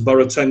he's had to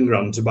borrow 10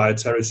 grand to buy a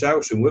terrace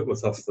house in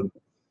Whitworth off them.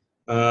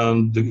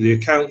 And the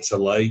accounts are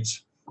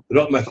late.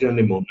 They're not making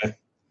any money.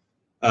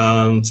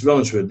 And to be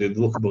honest with you, they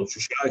look a bunch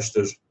of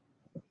shysters.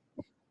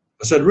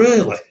 I said,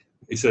 really?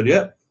 He said,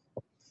 yeah.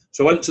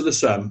 So I went to the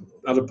SEM,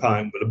 had a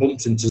pint, but I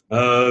bumped into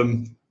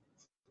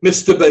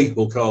Mr. B,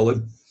 we'll call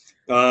him.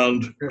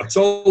 And I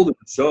told him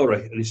the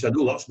story, and he said,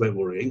 oh, that's a bit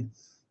worrying.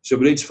 So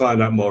we need to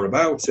find out more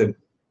about him.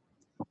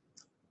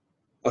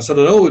 I said,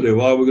 I know we do.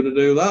 Why are we going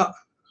to do that?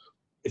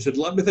 He said,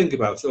 let me think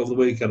about it over the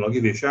weekend. I'll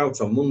give you a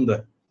shout on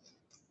Monday.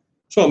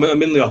 So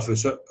I'm in the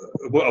office. I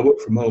work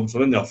from home, so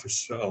I'm in the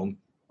office at home.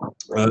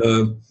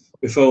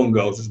 My phone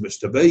goes, it's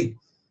Mr. B.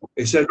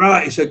 He said,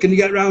 right. He said, can you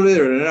get round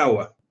here in an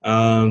hour?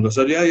 And I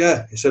said,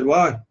 yeah. He said,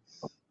 why?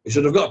 He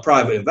said, I've got a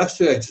private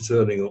investigator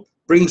turning up.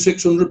 Bring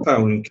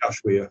 £600 in cash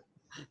with you.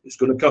 It's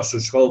going to cost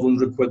us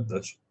 1,200 quid,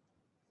 this.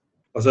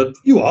 I said,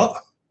 you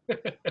what?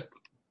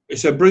 He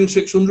said, bring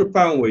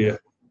 £600 with you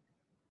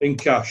in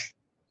cash.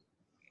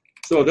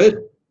 So I did.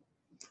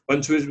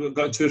 Got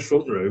to his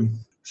front room.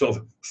 Sort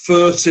of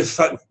furtive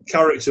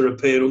character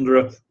appeared under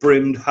a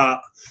brimmed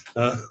hat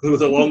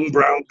with a long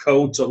brown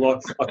coat on,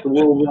 like a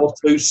World War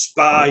II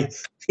spy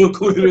coming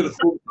through the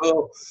front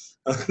door.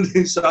 And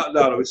he sat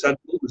down and we said,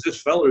 look, there's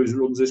this fella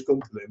who runs this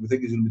company. We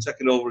think he's going to be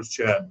taking over as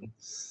chairman.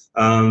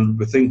 And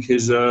we think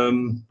his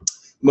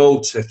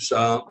motives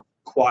aren't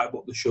quite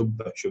what they should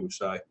be, shall we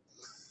say.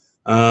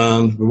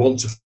 And we want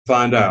to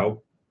find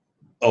out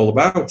all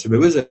about him.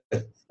 Who is it?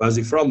 Where's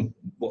he from?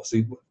 What's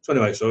he? So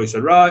anyway, so he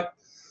said, right,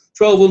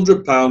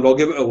 £1,200. I'll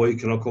give it a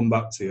week and I'll come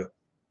back to you.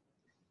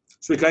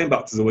 So he came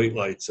back to us a week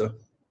later,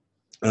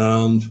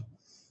 and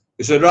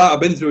he said, right, I've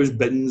been through his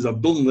bins,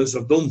 I've done this,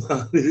 I've done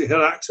that. He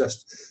had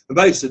access. And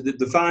basically,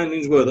 the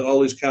findings were that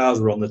all his cars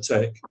were on the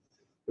tick.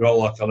 They're all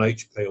like on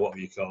HP or whatever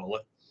you call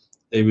it.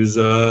 He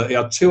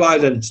had 2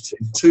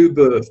 identities, 2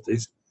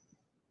 birthdays,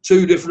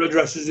 2 different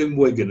addresses in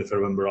Wigan, if I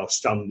remember, or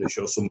Standish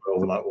or somewhere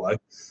over that way.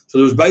 So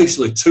there was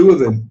basically 2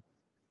 of him.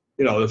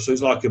 You know, so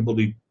it's like a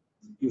bloody,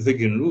 you're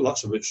thinking, oh,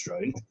 that's a bit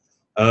strange.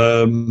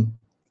 And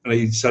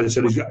he said he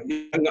hasn't got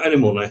any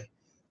money.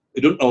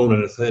 He doesn't own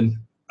anything.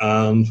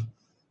 And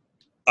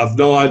I've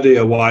no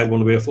idea why I'd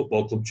want to be a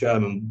football club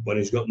chairman when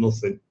he's got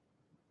nothing.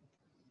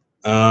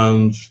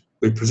 And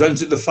we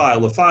presented the file.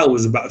 The file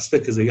was about as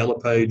thick as the Yellow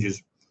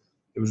Pages.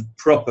 It was a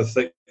proper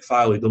thick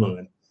file he'd done on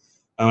it.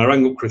 And I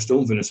rang up Chris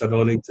Dunphy and said,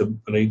 I need to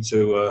come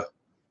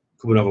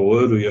and have a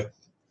word with you.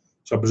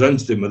 So I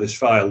presented him with this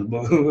file.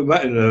 We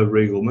met in a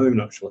Regal Moon,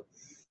 actually.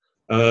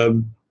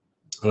 And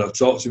I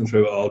talked to him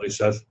through it all. He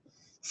said,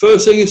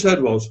 first thing he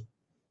said was,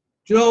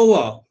 do you know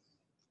what?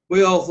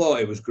 We all thought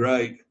he was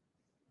great.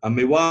 And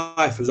my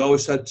wife has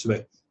always said to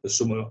me, there's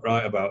something not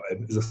right about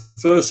him. Because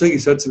the first thing he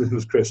said to me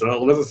was, Chris, and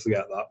I'll never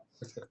forget that.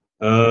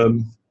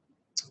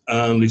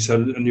 And he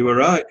said, and you were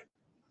right.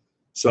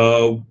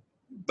 So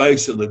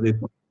basically, they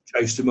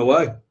chased him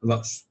away.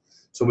 And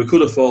so we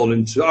could have fallen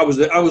into. I was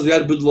the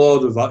Edward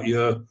Lord of that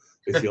year,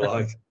 if you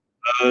like.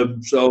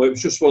 So it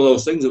was just one of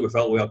those things that we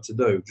felt we had to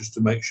do, just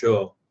to make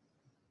sure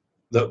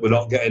that we're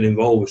not getting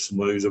involved with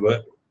someone who's a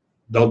bit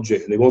dodgy,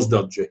 and he was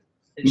dodgy.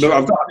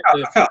 I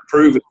can't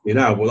prove it to you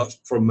now, but that's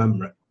from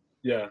memory.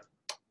 Yeah,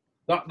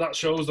 that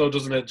shows though,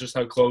 doesn't it? Just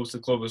how close the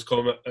club has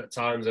come at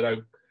times, and how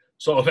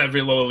sort of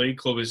every lower league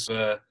club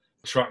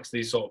attracts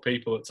these sort of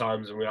people at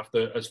times, and we have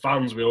to, as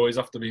fans, we always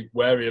have to be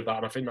wary of that.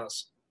 And I think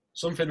that's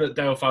something that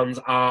Dale fans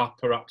are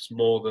perhaps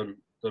more than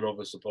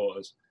other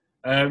supporters.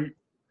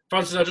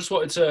 Francis, I just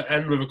wanted to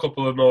end with a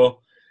couple of more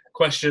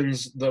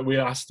questions that we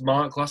asked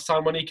Mark last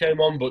time when he came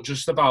on, but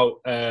just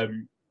about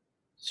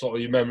sort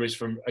of your memories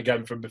from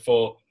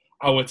before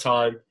our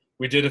time.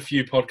 We did a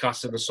few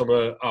podcasts in the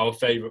summer, our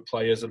favourite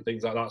players and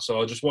things like that.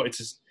 So I just wanted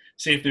to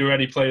see if there were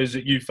any players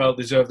that you felt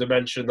deserved a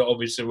mention that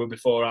obviously were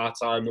before our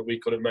time that we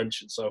couldn't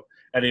mention. So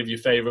any of your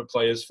favourite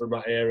players from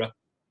that era?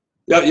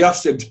 Yeah, you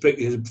asked him to pick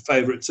his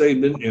favourite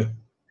team, didn't you?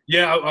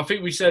 Yeah, I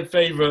think we said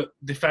favourite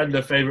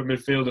defender, favourite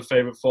midfielder,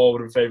 favourite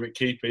forward, and favourite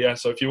keeper. Yeah,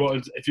 so if you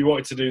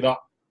wanted to do that,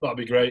 that'd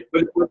be great.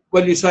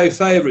 When you say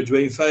favourite, do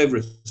you mean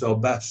favourites or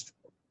best?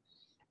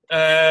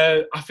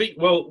 I think,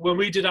 well, when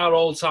we did our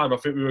all time, I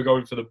think we were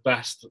going for the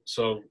best.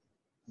 So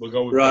we'll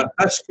go with right.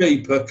 Best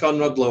keeper,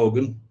 Conrad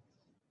Logan.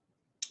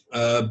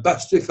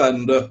 Best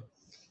defender,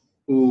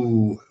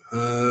 it's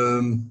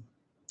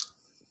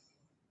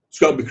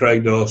got to be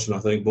Craig Dawson, I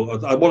think.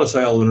 But I want to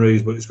say Alan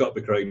Rees, but it's got to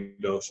be Craig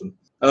Dawson.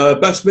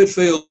 Best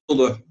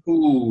midfielder,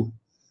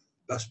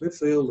 best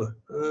midfielder.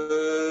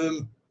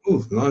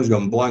 Mine's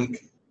gone blank.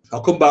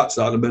 I'll come back to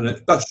that in a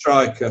minute. Best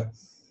striker,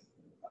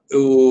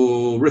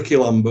 Ricky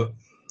Lambert.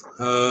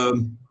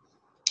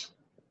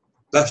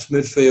 Best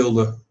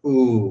midfielder,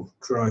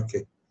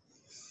 crikey.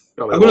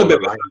 I'm going to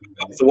be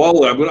off the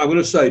wall there. I'm going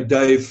to say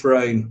Dave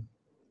Frayne.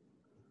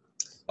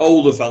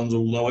 Older fans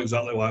will know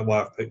exactly why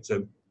I've picked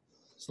him.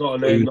 It's not a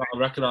name that I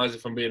recognise,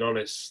 if I'm being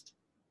honest.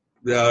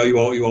 Yeah, you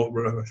won't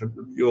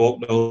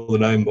know the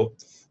name, but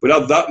we'd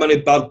had that many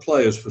bad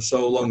players for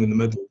so long in the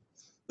middle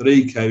that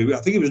he came. I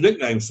think he was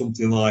nicknamed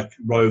something like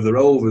Roy of the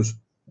Rovers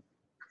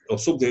or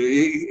something.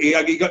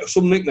 He got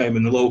some nickname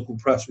in the local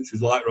press, which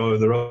was like Roy of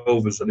the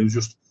Rovers, and he was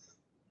just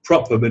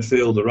proper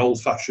midfielder,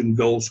 old-fashioned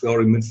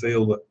goal-scoring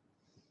midfielder.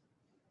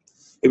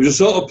 He was a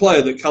sort of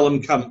player that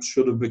Callum Camps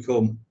should have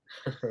become.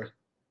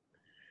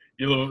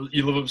 You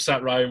love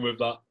upset Ryan with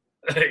that.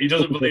 He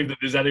doesn't believe that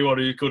there's anyone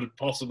who could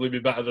possibly be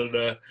better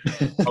than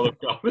Callum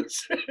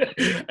Camps.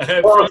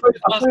 Well,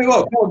 I'll tell you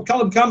what,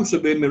 Callum Camps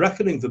would be in my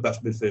reckoning for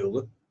best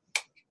midfielder.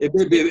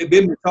 It'd be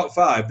in the top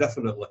 5,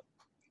 definitely.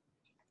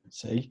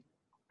 See?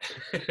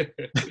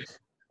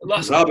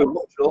 I'll be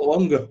much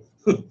longer.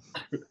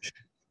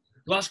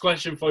 Last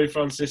question for you,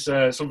 Francis.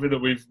 Something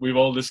that we've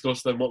all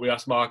discussed and what we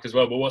asked Mark as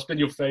well. But what's been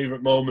your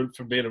favourite moment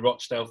from being a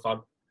Rochdale fan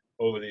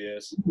over the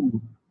years?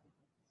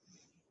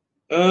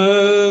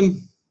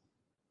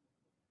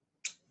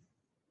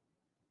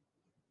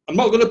 I'm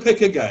not going to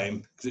pick a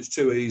game because it's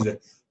too easy.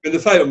 The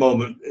favourite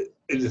moment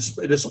in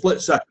a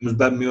split second was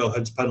Ben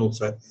Muirhead's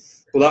penalty,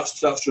 but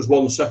that's just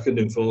 1 second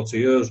in 40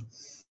 years.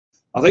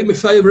 I think my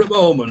favourite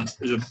moment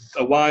is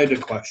a wider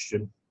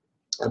question.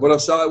 When I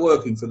started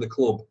working for the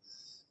club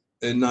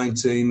in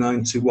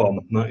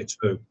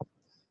 1991-92,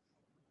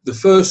 the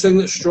first thing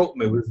that struck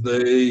me was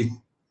the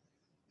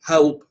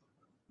help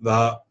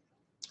that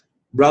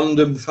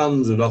random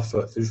fans would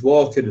offer. Just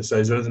walk in and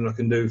say, is there anything I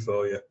can do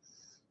for you?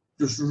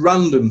 Just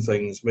random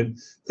things. I mean,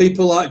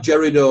 people like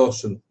Jerry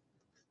Dawson,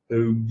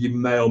 who you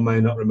may or may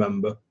not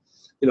remember.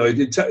 You know,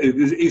 he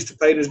used to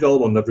pay his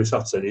goal on every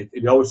Saturday.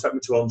 He'd always take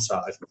me to one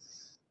side.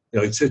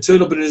 he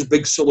turned up in his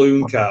big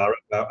saloon car at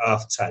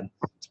about 10:30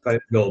 to pay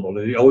the goal on.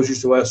 He always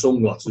used to wear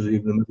sunglasses even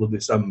in the middle of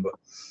December.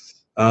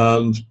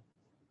 And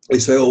he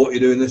said, "Oh, what are you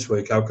doing this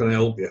week? How can I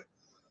help you?"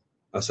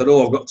 I said,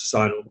 "Oh, I've got to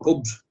sign up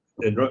pubs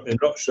in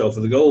Rochdale for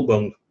the Gold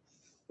Bond.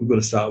 I'm going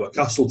to start with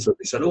Castleton."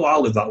 He said, "Oh,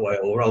 I'll live that way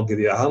over. I'll give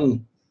you a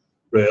hand."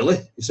 "Really?"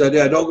 He said,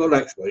 "Yeah, don't go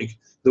next week."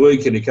 The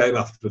weekend he came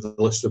after with a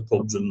list of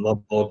pubs and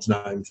landlords'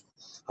 names.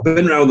 I've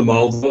been around them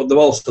all. They've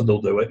all said they'll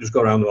do it. Just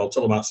go around them all.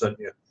 Tell them I sent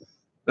you.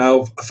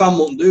 Now, a fan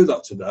wouldn't do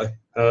that today.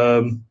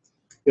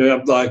 You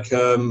have like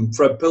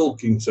Fred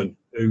Pilkington,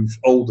 whose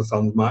older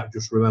fans might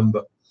just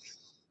remember,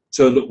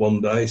 turned up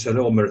one day. He said,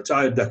 "Oh, I'm a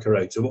retired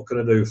decorator. What can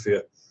I do for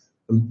you?"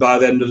 And by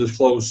the end of the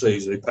closed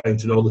season, he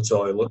painted all the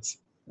toilets.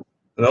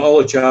 And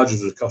all the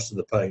charges was the cost of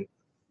the paint.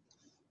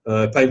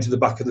 Painted the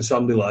back of the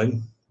Sandy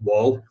Lane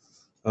wall.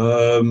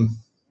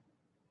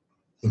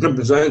 I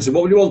remember saying to him,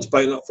 "What would you want to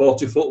paint that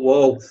 40-foot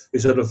wall?" He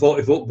said, "A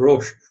 40-foot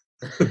brush."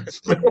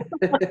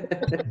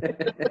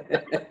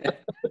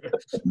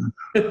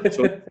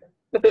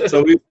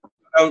 So we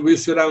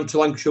used to go down to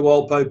Lancashire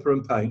Wallpaper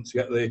and Paint to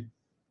get the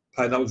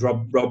paint. That was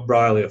Rob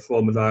Briley, a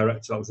former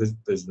director. That was his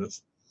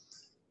business.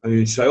 And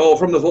you'd say, "Oh,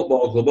 from the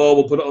football club, oh,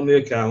 we'll put it on the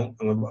account."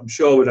 And I'm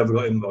sure we never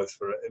got invoiced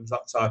for it. It was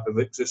that type of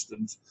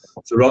existence.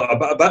 So I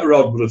bet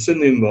Rod would have seen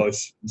the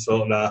invoice and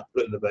thought, "Nah,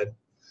 put it in the bin.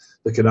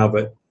 They can have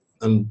it."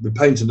 And we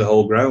painted the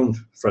whole ground,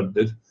 Fred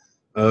did,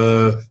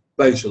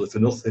 basically for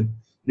nothing.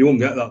 You won't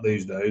get that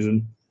these days.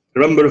 And I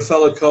remember a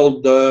fella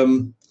called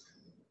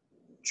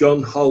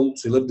John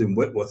Holtz. He lived in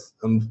Whitworth.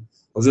 And I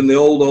was in the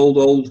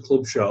old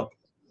club shop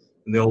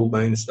in the old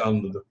main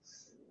stand. And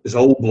this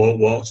old bloke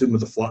walked in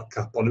with a flat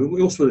cap on.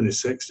 He must have been in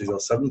his 60s or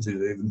 70s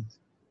even.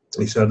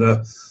 He said,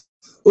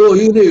 "Oh,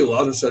 you Neil,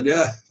 lad?" I said,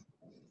 "Yeah. Is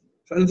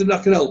there anything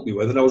I can help you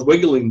with?" And I was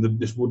wiggling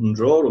this wooden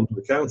drawer under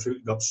the counter.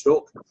 It got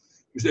stuck.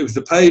 It was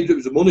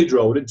the money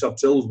drawer. We didn't have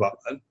tills back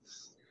then.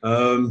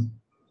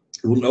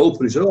 It wouldn't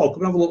open. He said, "Oh, I'll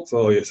come have a look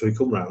for you." So he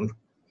come round,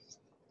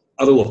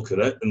 had a look at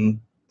it, and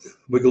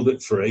wiggled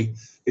it free.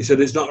 He said,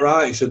 "It's not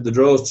right." He said, "The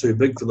drawer's too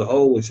big for the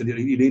hole." He said, "You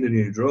need a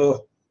new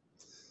drawer."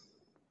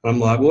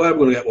 I'm like, "Well, I'm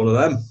going to get one of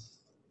them."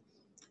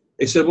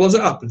 He said, "Well, as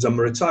it happens, I'm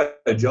a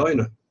retired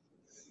joiner."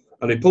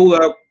 And he pulled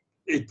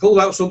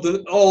out something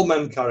that all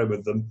men carry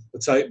with them, a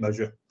tape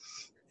measure.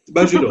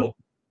 Measured up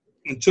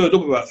and turned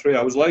up about 3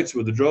 hours later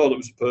with a drawer that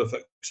was a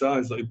perfect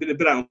size. Like, he'd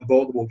been out and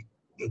bought the wood,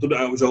 done it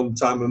out of his own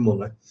time and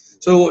money.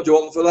 "So what do you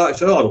want for that?" He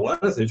said, "Oh, I don't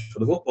want anything, it's for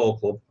the football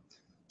club."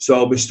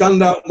 So my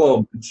standout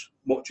moments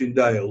watching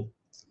Dale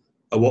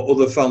are what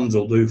other fans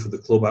will do for the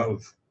club out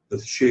of the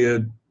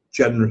sheer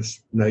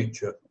generous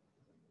nature.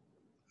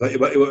 You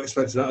weren't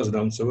expecting that as an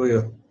answer, were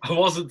you? I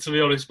wasn't, to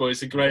be honest, but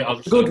it's a great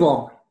answer. Good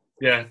one.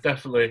 Yeah,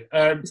 definitely.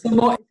 It's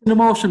an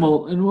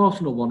emotional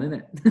one, isn't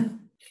it?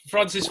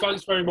 Francis,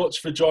 thanks very much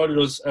for joining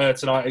us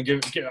tonight.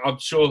 And I'm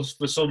sure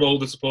for some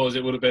older supporters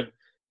it would have been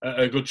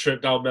a good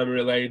trip down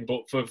memory lane,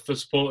 but for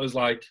supporters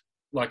like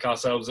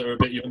ourselves that are a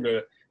bit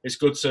younger, it's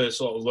good to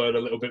sort of learn a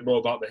little bit more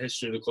about the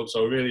history of the club.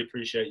 So I really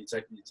appreciate you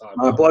taking your time.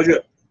 My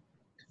pleasure.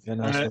 Yeah,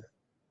 nice.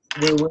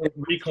 We'll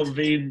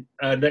reconvene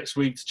next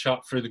week to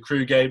chat through the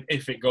Crewe game,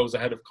 if it goes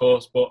ahead, of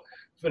course. But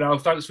for now,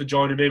 thanks for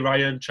joining me,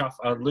 Ryan, Chaff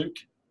and Luke.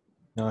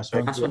 Nice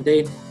one. Nice one,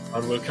 Dean.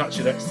 And we'll catch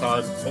you next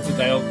time. Up to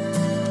Dale.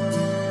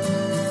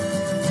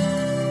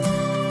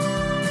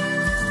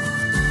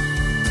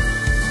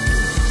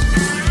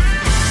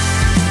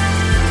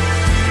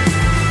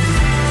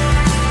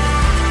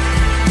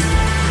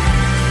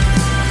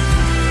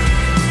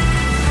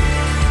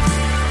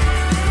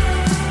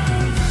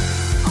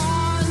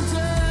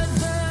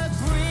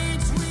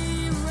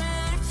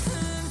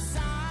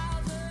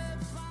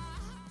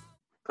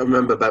 I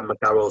remember Ben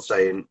McCarroll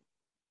saying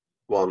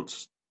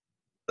once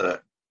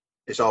that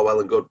it's all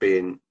well and good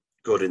being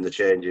good in the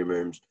changing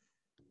rooms,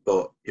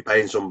 but you're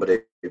paying somebody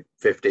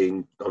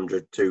 $1,500,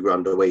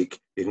 $2,000 a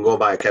week. You can go and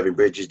buy a Kevin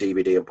Bridges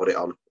DVD and put it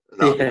on, and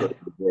that'll be good in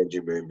the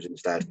changing rooms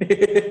instead.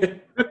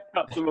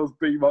 That's the most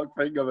BMAC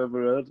thing I've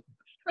ever heard.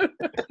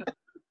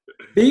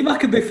 BMAC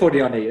could be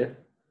funny on here.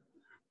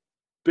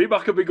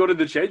 BMAC could be good in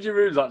the changing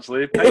rooms,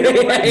 actually.